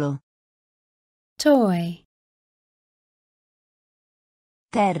 Giocattolo. toy,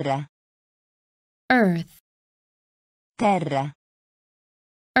 Terra. earth, Terra.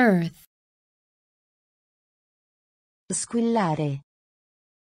 earth, Squillare.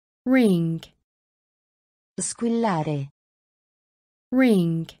 ring, Squillare.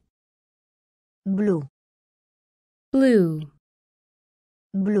 ring, Blu. blue,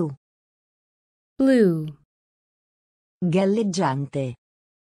 Blu. blue, Galleggiante.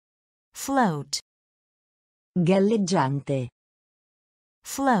 float, Galleggiante.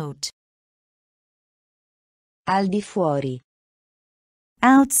 float, Al di fuori.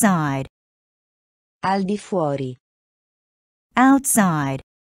 outside, Al di fuori. outside,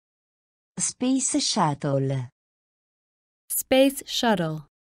 Space Shuttle. Space shuttle.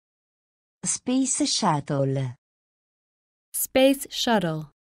 Space Shuttle. Space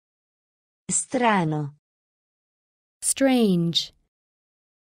shuttle. Strano. Strange.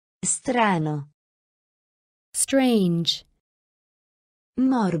 Strano. Strange.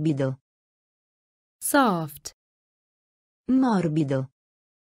 Morbido. Soft. Morbido.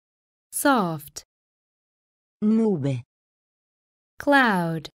 Soft. Nube.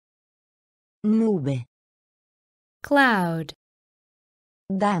 Cloud. Nube. Cloud.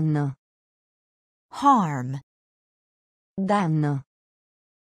 Danno. harm, Danno.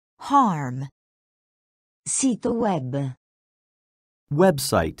 harm, Sito web.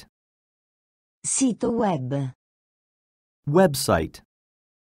 Website. Sito web. Website.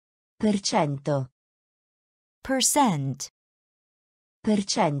 Percento. percent,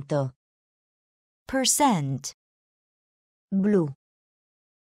 Percento. percent, Blu.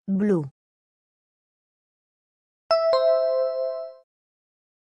 Blu.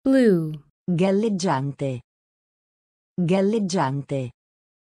 Blue. Galleggiante. Galleggiante.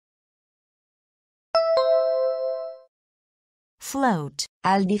 float,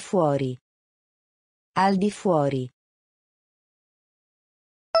 Al di fuori. Al di fuori.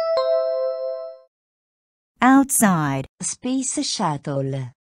 outside, Space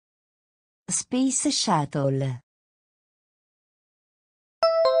Shuttle. Space Shuttle.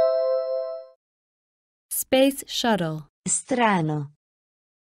 Space shuttle. Strano.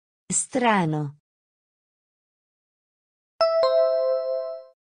 Strano.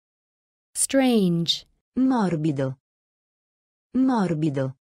 Strange. Morbido.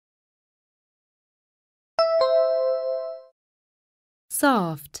 Morbido.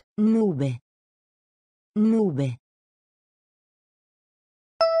 Soft. Nube. Nube.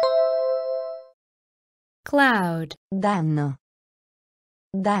 Cloud. Danno.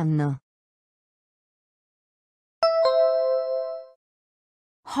 Danno.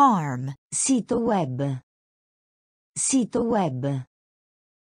 harm, Sito web. Sito web.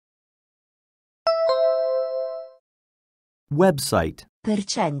 Website.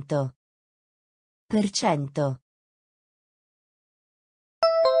 Percento. Percento.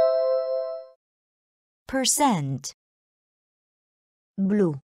 percent,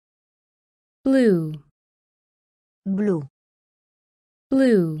 Blu. Blue. Blu.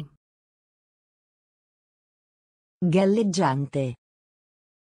 Blue. Galleggiante.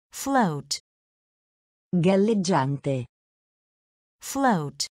 float, Galleggiante.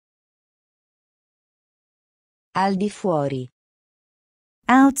 float, Al di fuori.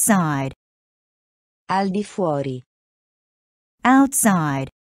 outside, Al di fuori. outside,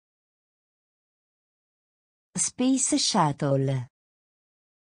 Space Shuttle.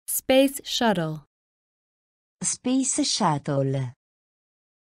 Space shuttle. Space Shuttle.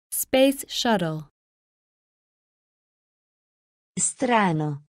 Space shuttle.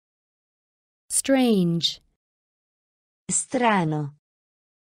 Strano. Strange. Strano.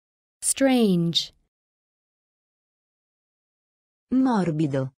 Strange.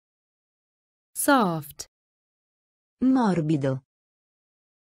 Morbido. Soft. Morbido.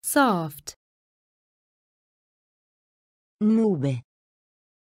 Soft. Nube.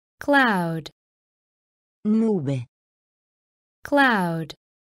 Cloud. Nube. Cloud.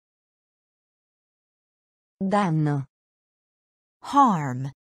 Danno.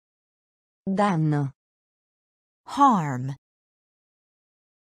 harm, Danno. harm,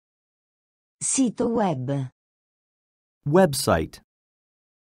 Sito web. Website.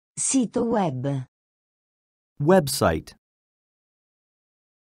 Sito web. Website.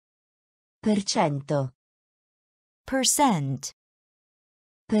 Percento. percent,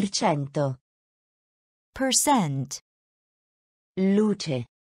 Percento. percent, Luce.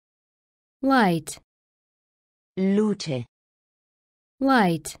 Light. Luce.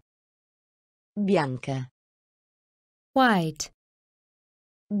 Light. Bianca. White.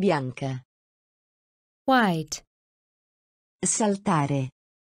 Bianca. White. Saltare.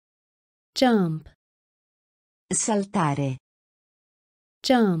 Jump. Saltare.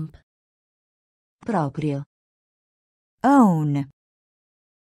 Jump. Proprio. own,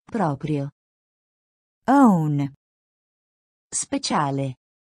 Proprio. own, Speciale.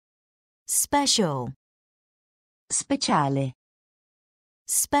 special, Speciale.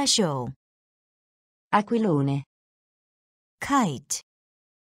 special, Aquilone. kite,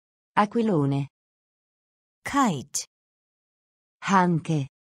 Aquilone. kite, Anche.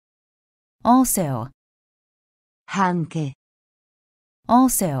 also, Anche.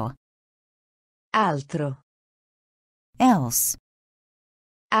 also, Altro. else,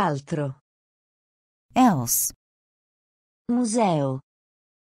 Altro. else, Museo.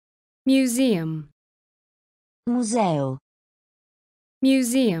 museum, museo,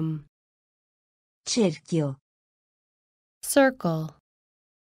 museum, cerchio, circle,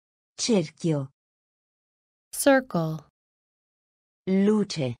 cerchio, circle,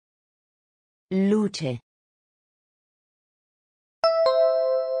 luce, luce,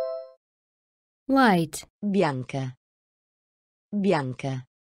 light, bianca, bianca,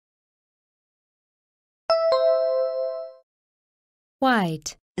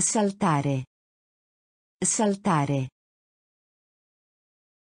 white, saltare, saltare,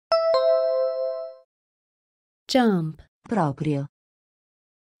 jump, proprio,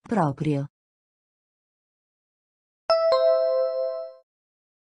 proprio,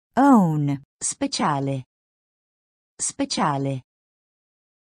 own, speciale, speciale,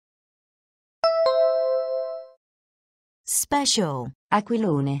 special,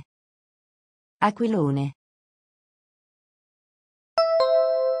 aquilone, aquilone,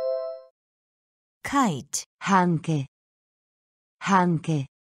 kite, anche, anche,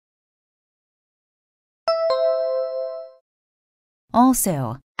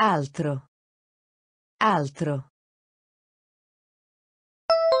 also, altro, altro,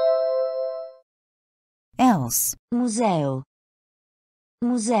 else, museo,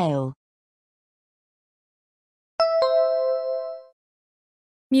 museo,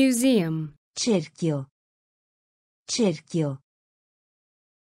 museum, cerchio, cerchio,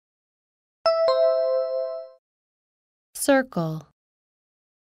 circle,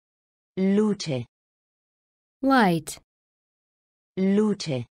 luce, light,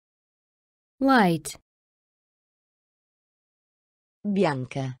 luce, light,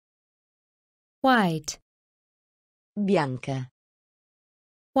 bianca, white, bianca,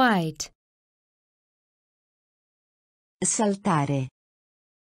 white, saltare,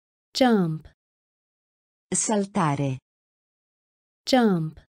 jump, saltare,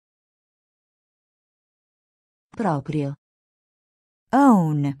 jump, proprio,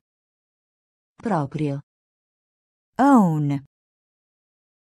 own, proprio, own,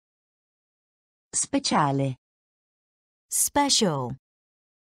 speciale, special,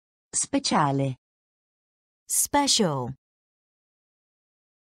 speciale, special,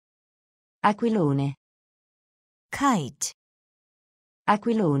 aquilone, kite,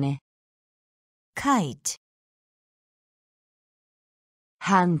 aquilone, kite,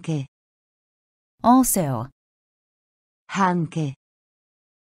 anche, also, anche,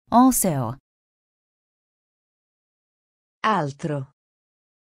 also, altro,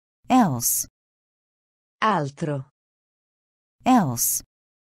 else, altro, else,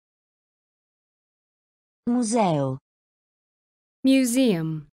 museo,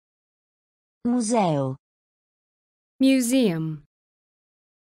 museum, museo, museum,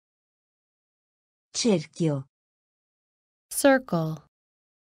 cerchio, circle,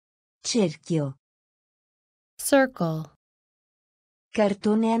 cerchio, circle,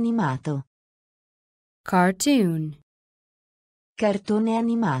 cartone animato, cartoon, cartone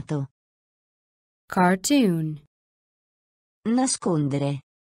animato, cartoon, nascondere,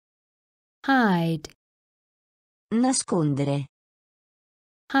 hide, nascondere,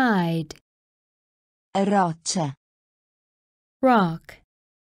 hide, roccia, rock,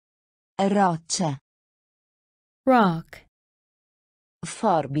 roccia, rock,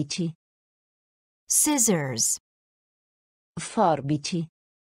 forbici, scissors, forbici,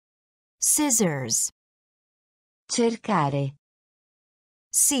 scissors, cercare,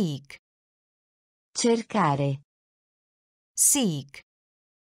 seek, cercare, seek,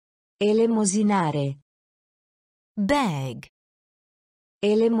 elemosinare, beg,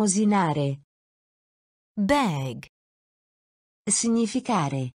 elemosinare, beg,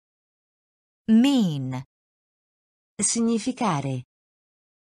 significare, mean, significare,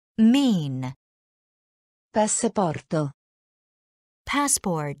 mean, passaporto,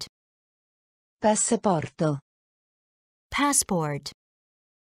 passport, passaporto, passport,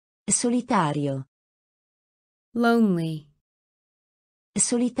 solitario, lonely,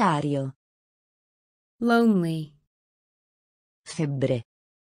 solitario, lonely, febbre,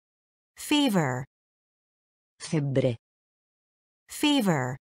 fever, febbre,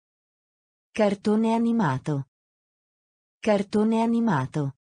 fever, cartone animato, cartone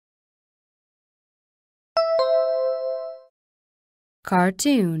animato,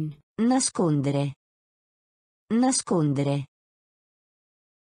 cartoon, nascondere, nascondere,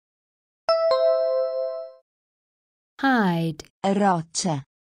 hide, roccia,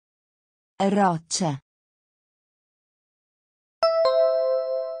 roccia,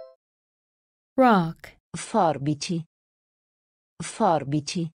 rock, forbici,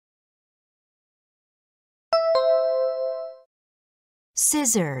 forbici,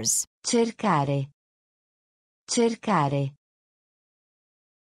 scissors, cercare, cercare,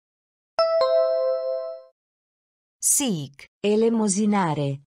 seek,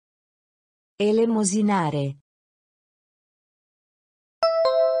 elemosinare, elemosinare,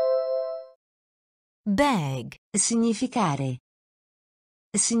 beg, significare,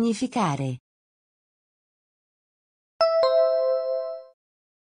 significare,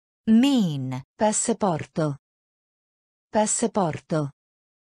 mean, passaporto, passaporto,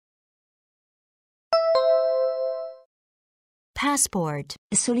 passport,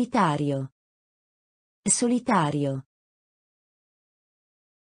 solitario, solitario,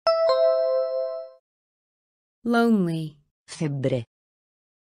 lonely, febbre,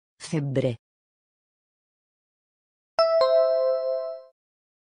 febbre,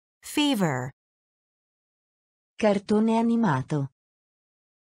 fever, cartone animato,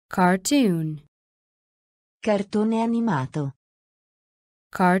 cartoon, cartone animato,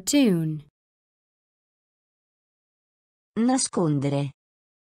 cartoon, nascondere,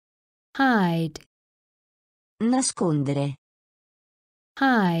 hide, nascondere,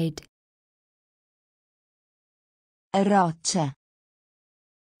 hide, roccia,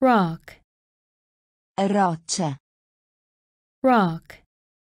 rock, roccia, rock,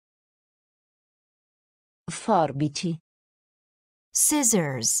 forbici,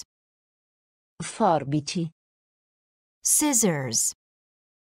 scissors, forbici, scissors,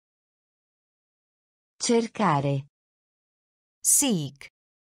 cercare, seek,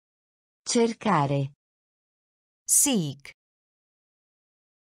 cercare, seek,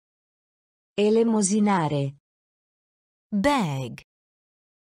 elemosinare, beg,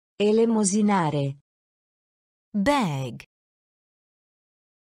 elemosinare, beg,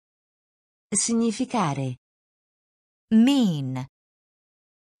 significare, mean,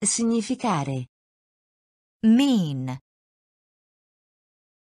 significare, mean,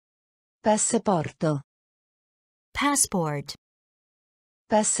 passaporto, passport,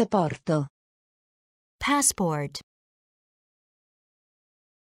 passaporto, passport,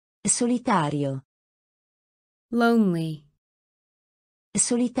 solitario, lonely,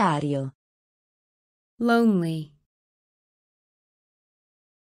 solitario, lonely,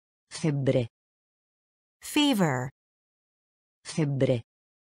 febbre, fever, febbre,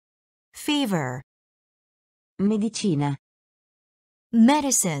 fever, medicina,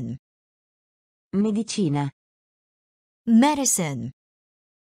 medicine, medicina, medicine,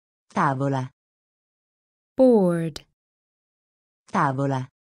 tavola, board, tavola,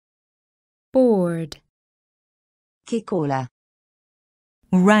 board, che cola,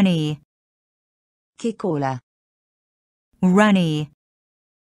 runny, che cola, runny,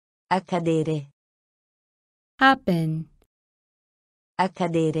 accadere, happen,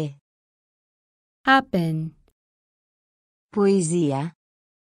 accadere, happen, poesia,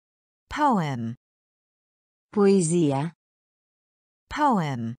 poem, poesia,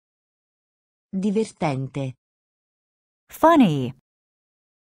 poem, divertente, funny,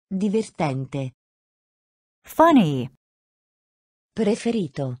 divertente, funny,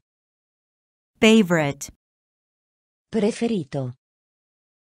 preferito, favorite, preferito,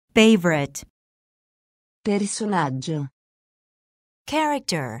 favorite, personaggio,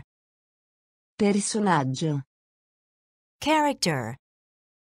 character, personaggio, character,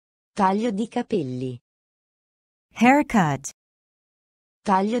 taglio di capelli, haircut,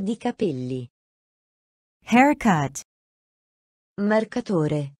 taglio di capelli, haircut,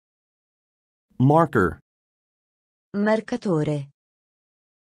 marcatore, marker, marcatore,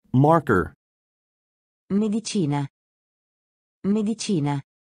 marker, medicina, medicina,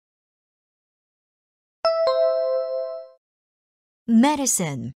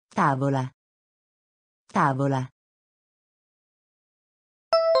 medicine, tavola, tavola,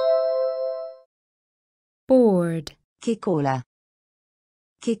 board, che cola,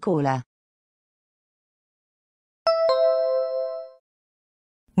 che cola,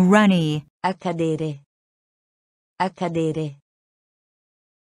 runny, accadere, accadere,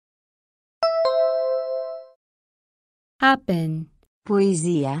 happen,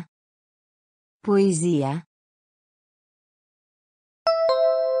 poesia, poesia,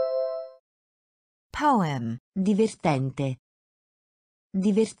 poem, divertente,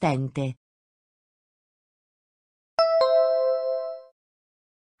 divertente,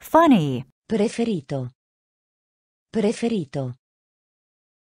 funny, preferito, preferito,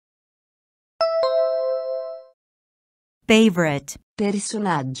 favorite,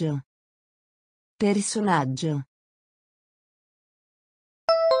 personaggio, personaggio,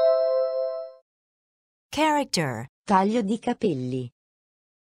 character, taglio di capelli,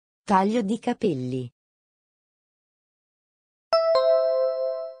 taglio di capelli,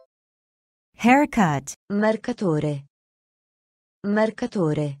 haircut, Marcatore.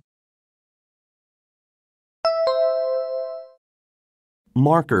 Marcatore.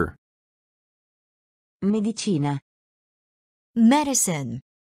 marker, Medicina. medicine,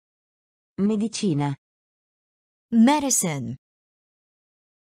 Medicina. medicine,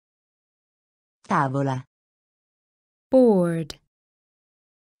 Tavola. board,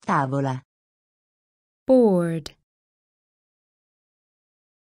 Tavola. board,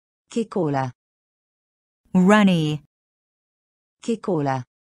 Che cola. runny, Che cola.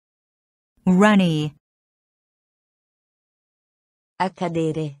 runny,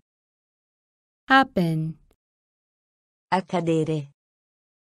 Accadere. happen, Accadere.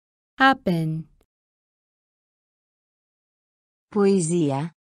 happen,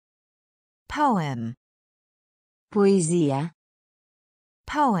 Poesia. poem, Poesia.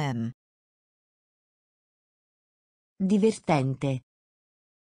 poem, Divertente.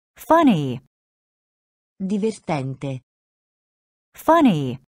 funny, Divertente.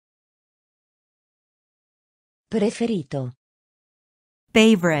 funny, Preferito.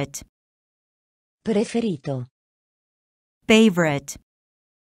 favorite, Preferito. favorite,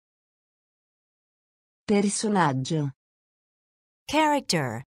 Personaggio.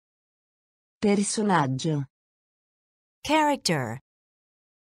 character, Personaggio. character,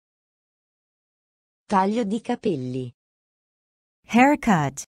 Taglio di capelli.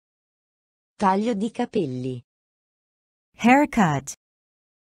 haircut, Taglio di capelli. haircut,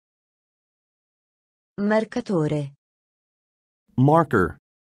 Marcatore. marker,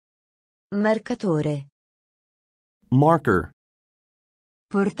 Marcatore. marker,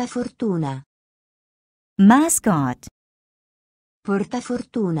 Portafortuna. mascot,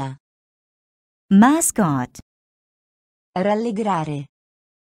 Portafortuna. mascot, Rallegrare.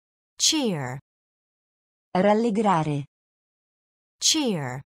 cheer, Rallegrare.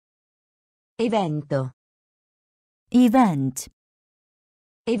 cheer, Evento. event,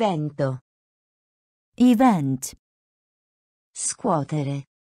 Evento. event, Scuotere.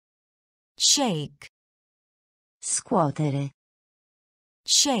 shake, Scuotere.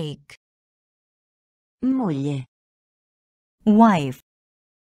 shake, Moglie. wife,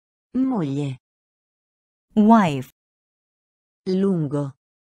 Moglie. wife, Lungo.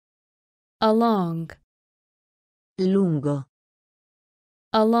 along, Lungo.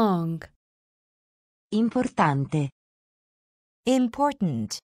 along, Importante.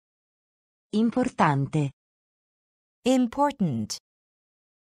 important, Importante. important,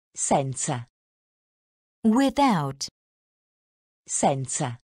 Senza. without,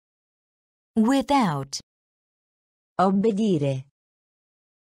 Senza. without, Obbedire.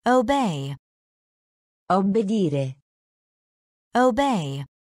 obey, Obbedire. obey,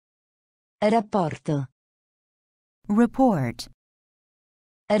 Rapporto. report,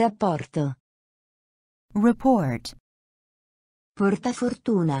 Rapporto. report,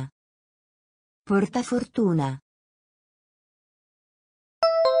 Portafortuna. Portafortuna.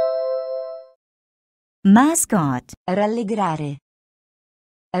 mascot, Rallegrare.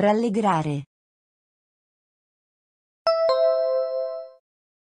 Rallegrare.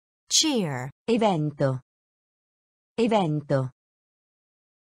 cheer, Evento. Evento.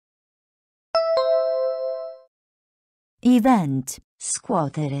 event,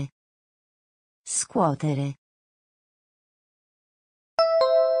 Scuotere. Scuotere.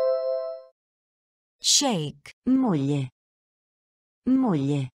 shake, Moglie.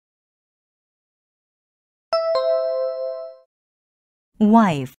 Moglie.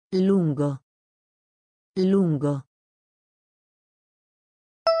 wife, Lungo. Lungo.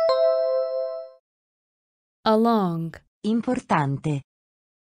 along, Importante.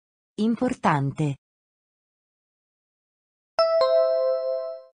 Importante.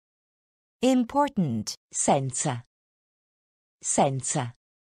 important, Senza. Senza.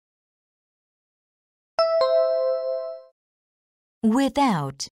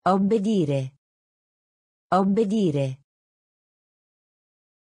 without, Obbedire. Obbedire.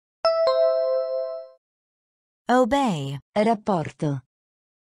 obey, Rapporto.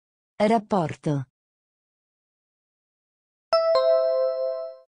 Rapporto.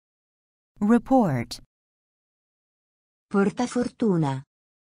 report, Portafortuna.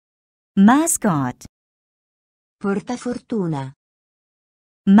 mascot, Portafortuna.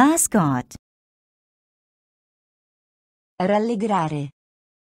 mascot, Rallegrare.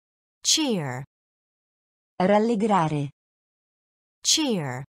 cheer, Rallegrare.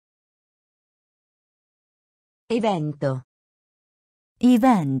 cheer, Evento.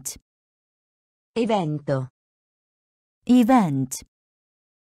 event, Evento. event,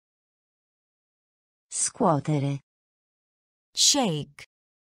 Scuotere. shake,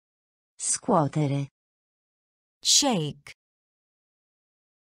 Scuotere. shake,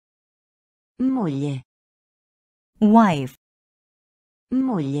 Moglie. wife,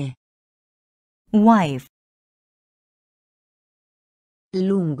 Moglie. wife,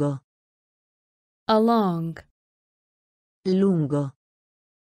 Lungo. along, Lungo.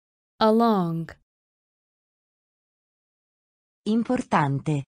 along,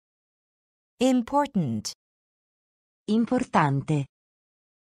 Importante. important, Importante.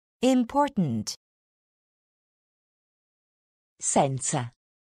 important, Senza.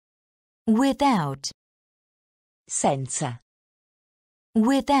 without, Senza.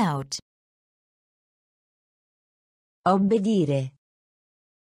 without, Obbedire.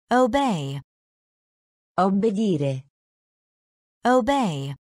 obey, Obbedire.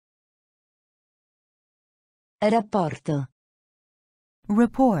 obey, Rapporto.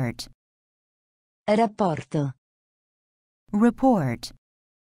 report, Rapporto. report,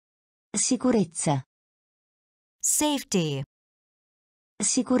 Sicurezza. safety,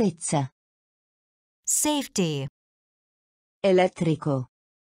 Sicurezza. safety, Elettrico.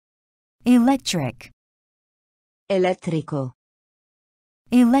 electric, Elettrico.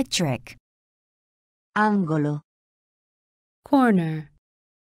 electric, Angolo. corner,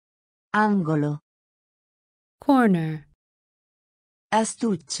 Angolo. corner,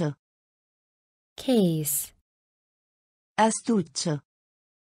 Astuccio. case, Astuccio.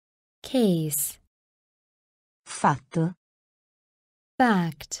 case, Fatto.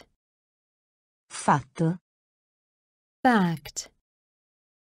 fact, Fatto. fact,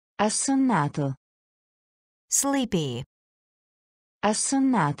 Assonnato. sleepy,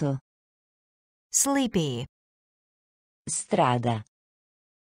 Assonnato. sleepy, Strada.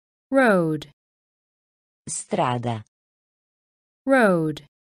 road, Strada. road,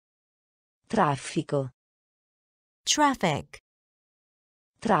 Traffico. traffic,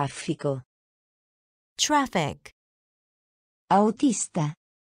 Traffico. traffic, Autista.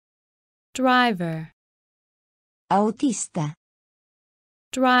 driver, Autista.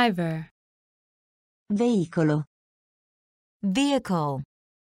 driver, Veicolo. vehicle,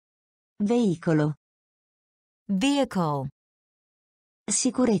 Veicolo. vehicle,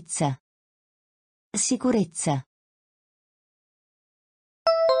 Sicurezza. Sicurezza.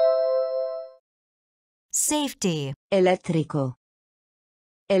 safety, Elettrico.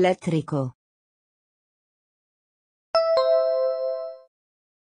 Elettrico.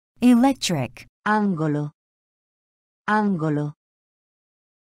 electric, Angolo. Angolo.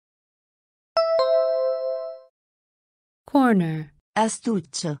 corner,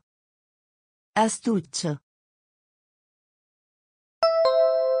 Astuccio. Astuccio.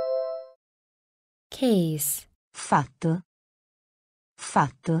 case, Fatto.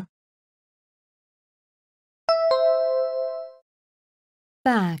 Fatto.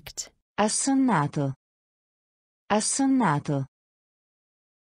 fact, Assonnato. Assonnato.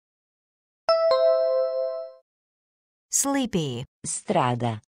 sleepy,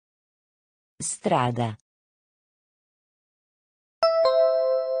 Strada. Strada.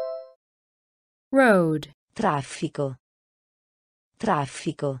 road, Traffico.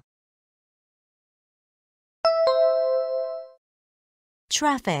 Traffico.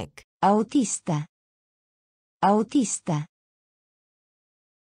 traffic, Autista. Autista.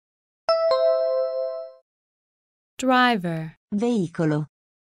 driver, Veicolo.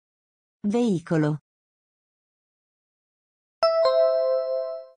 Veicolo.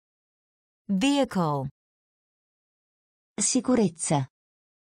 vehicle, Sicurezza.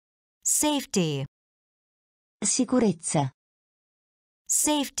 safety, Sicurezza.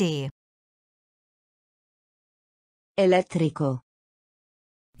 safety, Elettrico.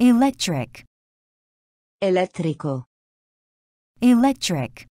 electric, Elettrico.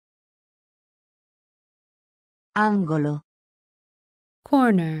 electric, Angolo.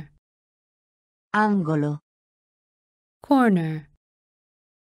 corner, Angolo. corner,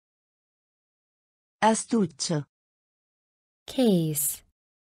 Astuccio. case,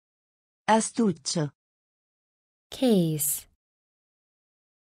 Astuccio. case,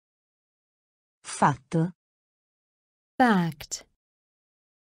 Fatto. fact,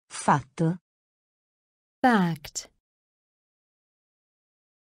 Fatto. fact,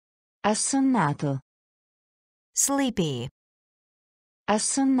 Assonnato. sleepy,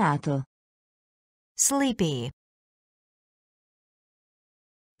 Assonnato. sleepy,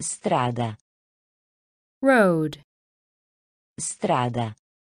 Strada. road, Strada.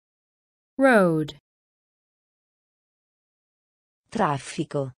 road,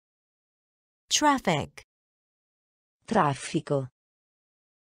 Traffico. traffic, Traffico.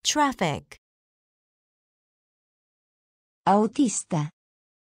 traffic, Autista.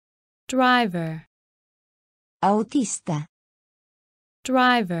 driver, autista,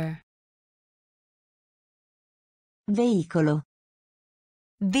 driver, veicolo,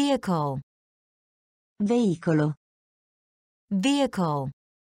 vehicle, veicolo, vehicle,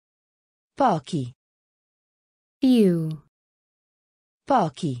 pochi, few,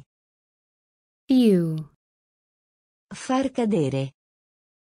 pochi, few, far cadere,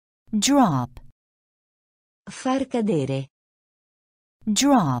 drop, far cadere,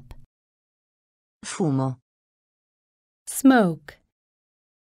 drop, fumo, smoke,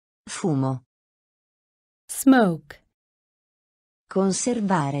 fumo, smoke,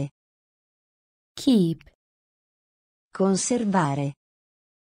 conservare, keep, conservare,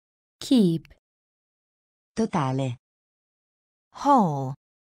 keep, totale, whole,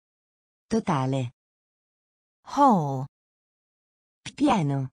 totale, whole,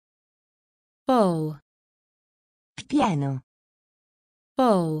 pieno, full, pieno,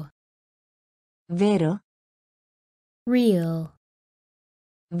 full, vero, real,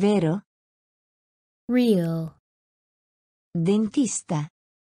 vero, real, dentista,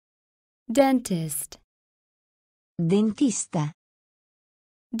 dentist, dentista,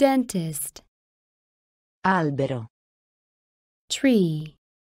 dentist, albero, tree,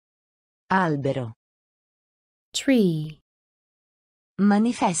 albero, tree,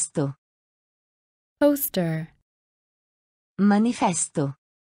 manifesto, poster, manifesto,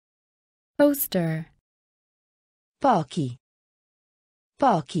 poster, pochi,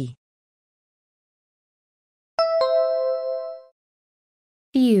 pochi,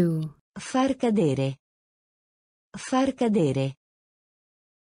 few, far cadere, far cadere,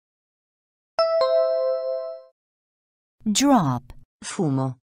 drop,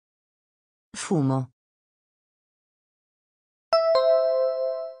 fumo, fumo,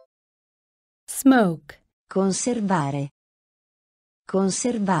 smoke, conservare,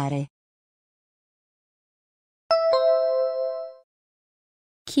 conservare,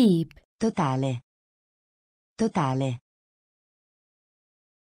 keep, totale, totale,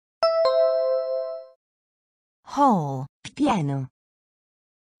 whole, pieno,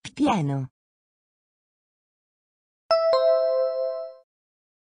 pieno,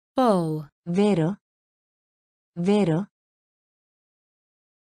 full, vero, vero,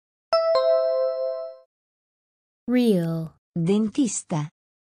 real, dentista,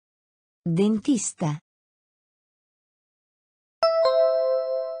 dentista,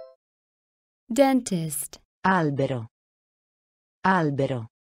 dentist, albero, albero,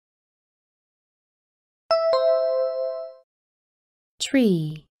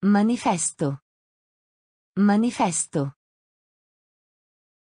 tree, manifesto, manifesto,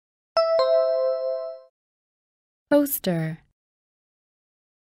 poster,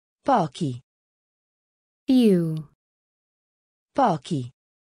 pochi, few, pochi,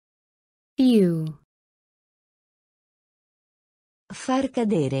 few, far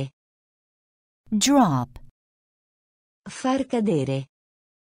cadere, drop, far cadere,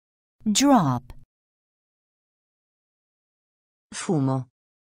 drop, fumo,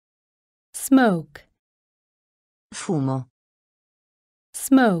 smoke, fumo,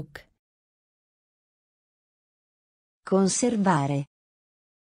 smoke, conservare,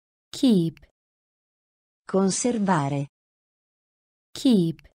 keep, conservare,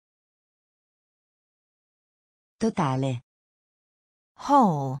 keep, totale,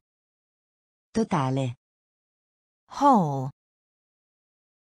 whole, totale, whole,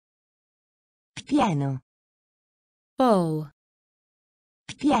 pieno, full,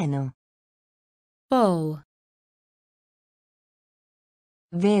 pieno, full,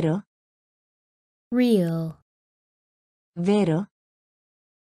 vero, real, vero,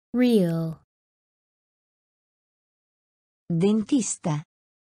 real, dentista,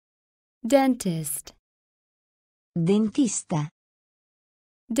 dentist, dentista,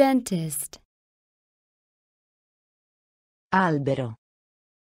 dentist, albero,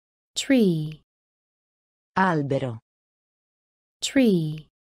 tree, albero, tree,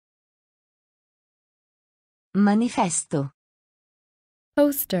 manifesto,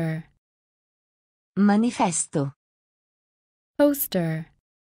 poster, manifesto, poster,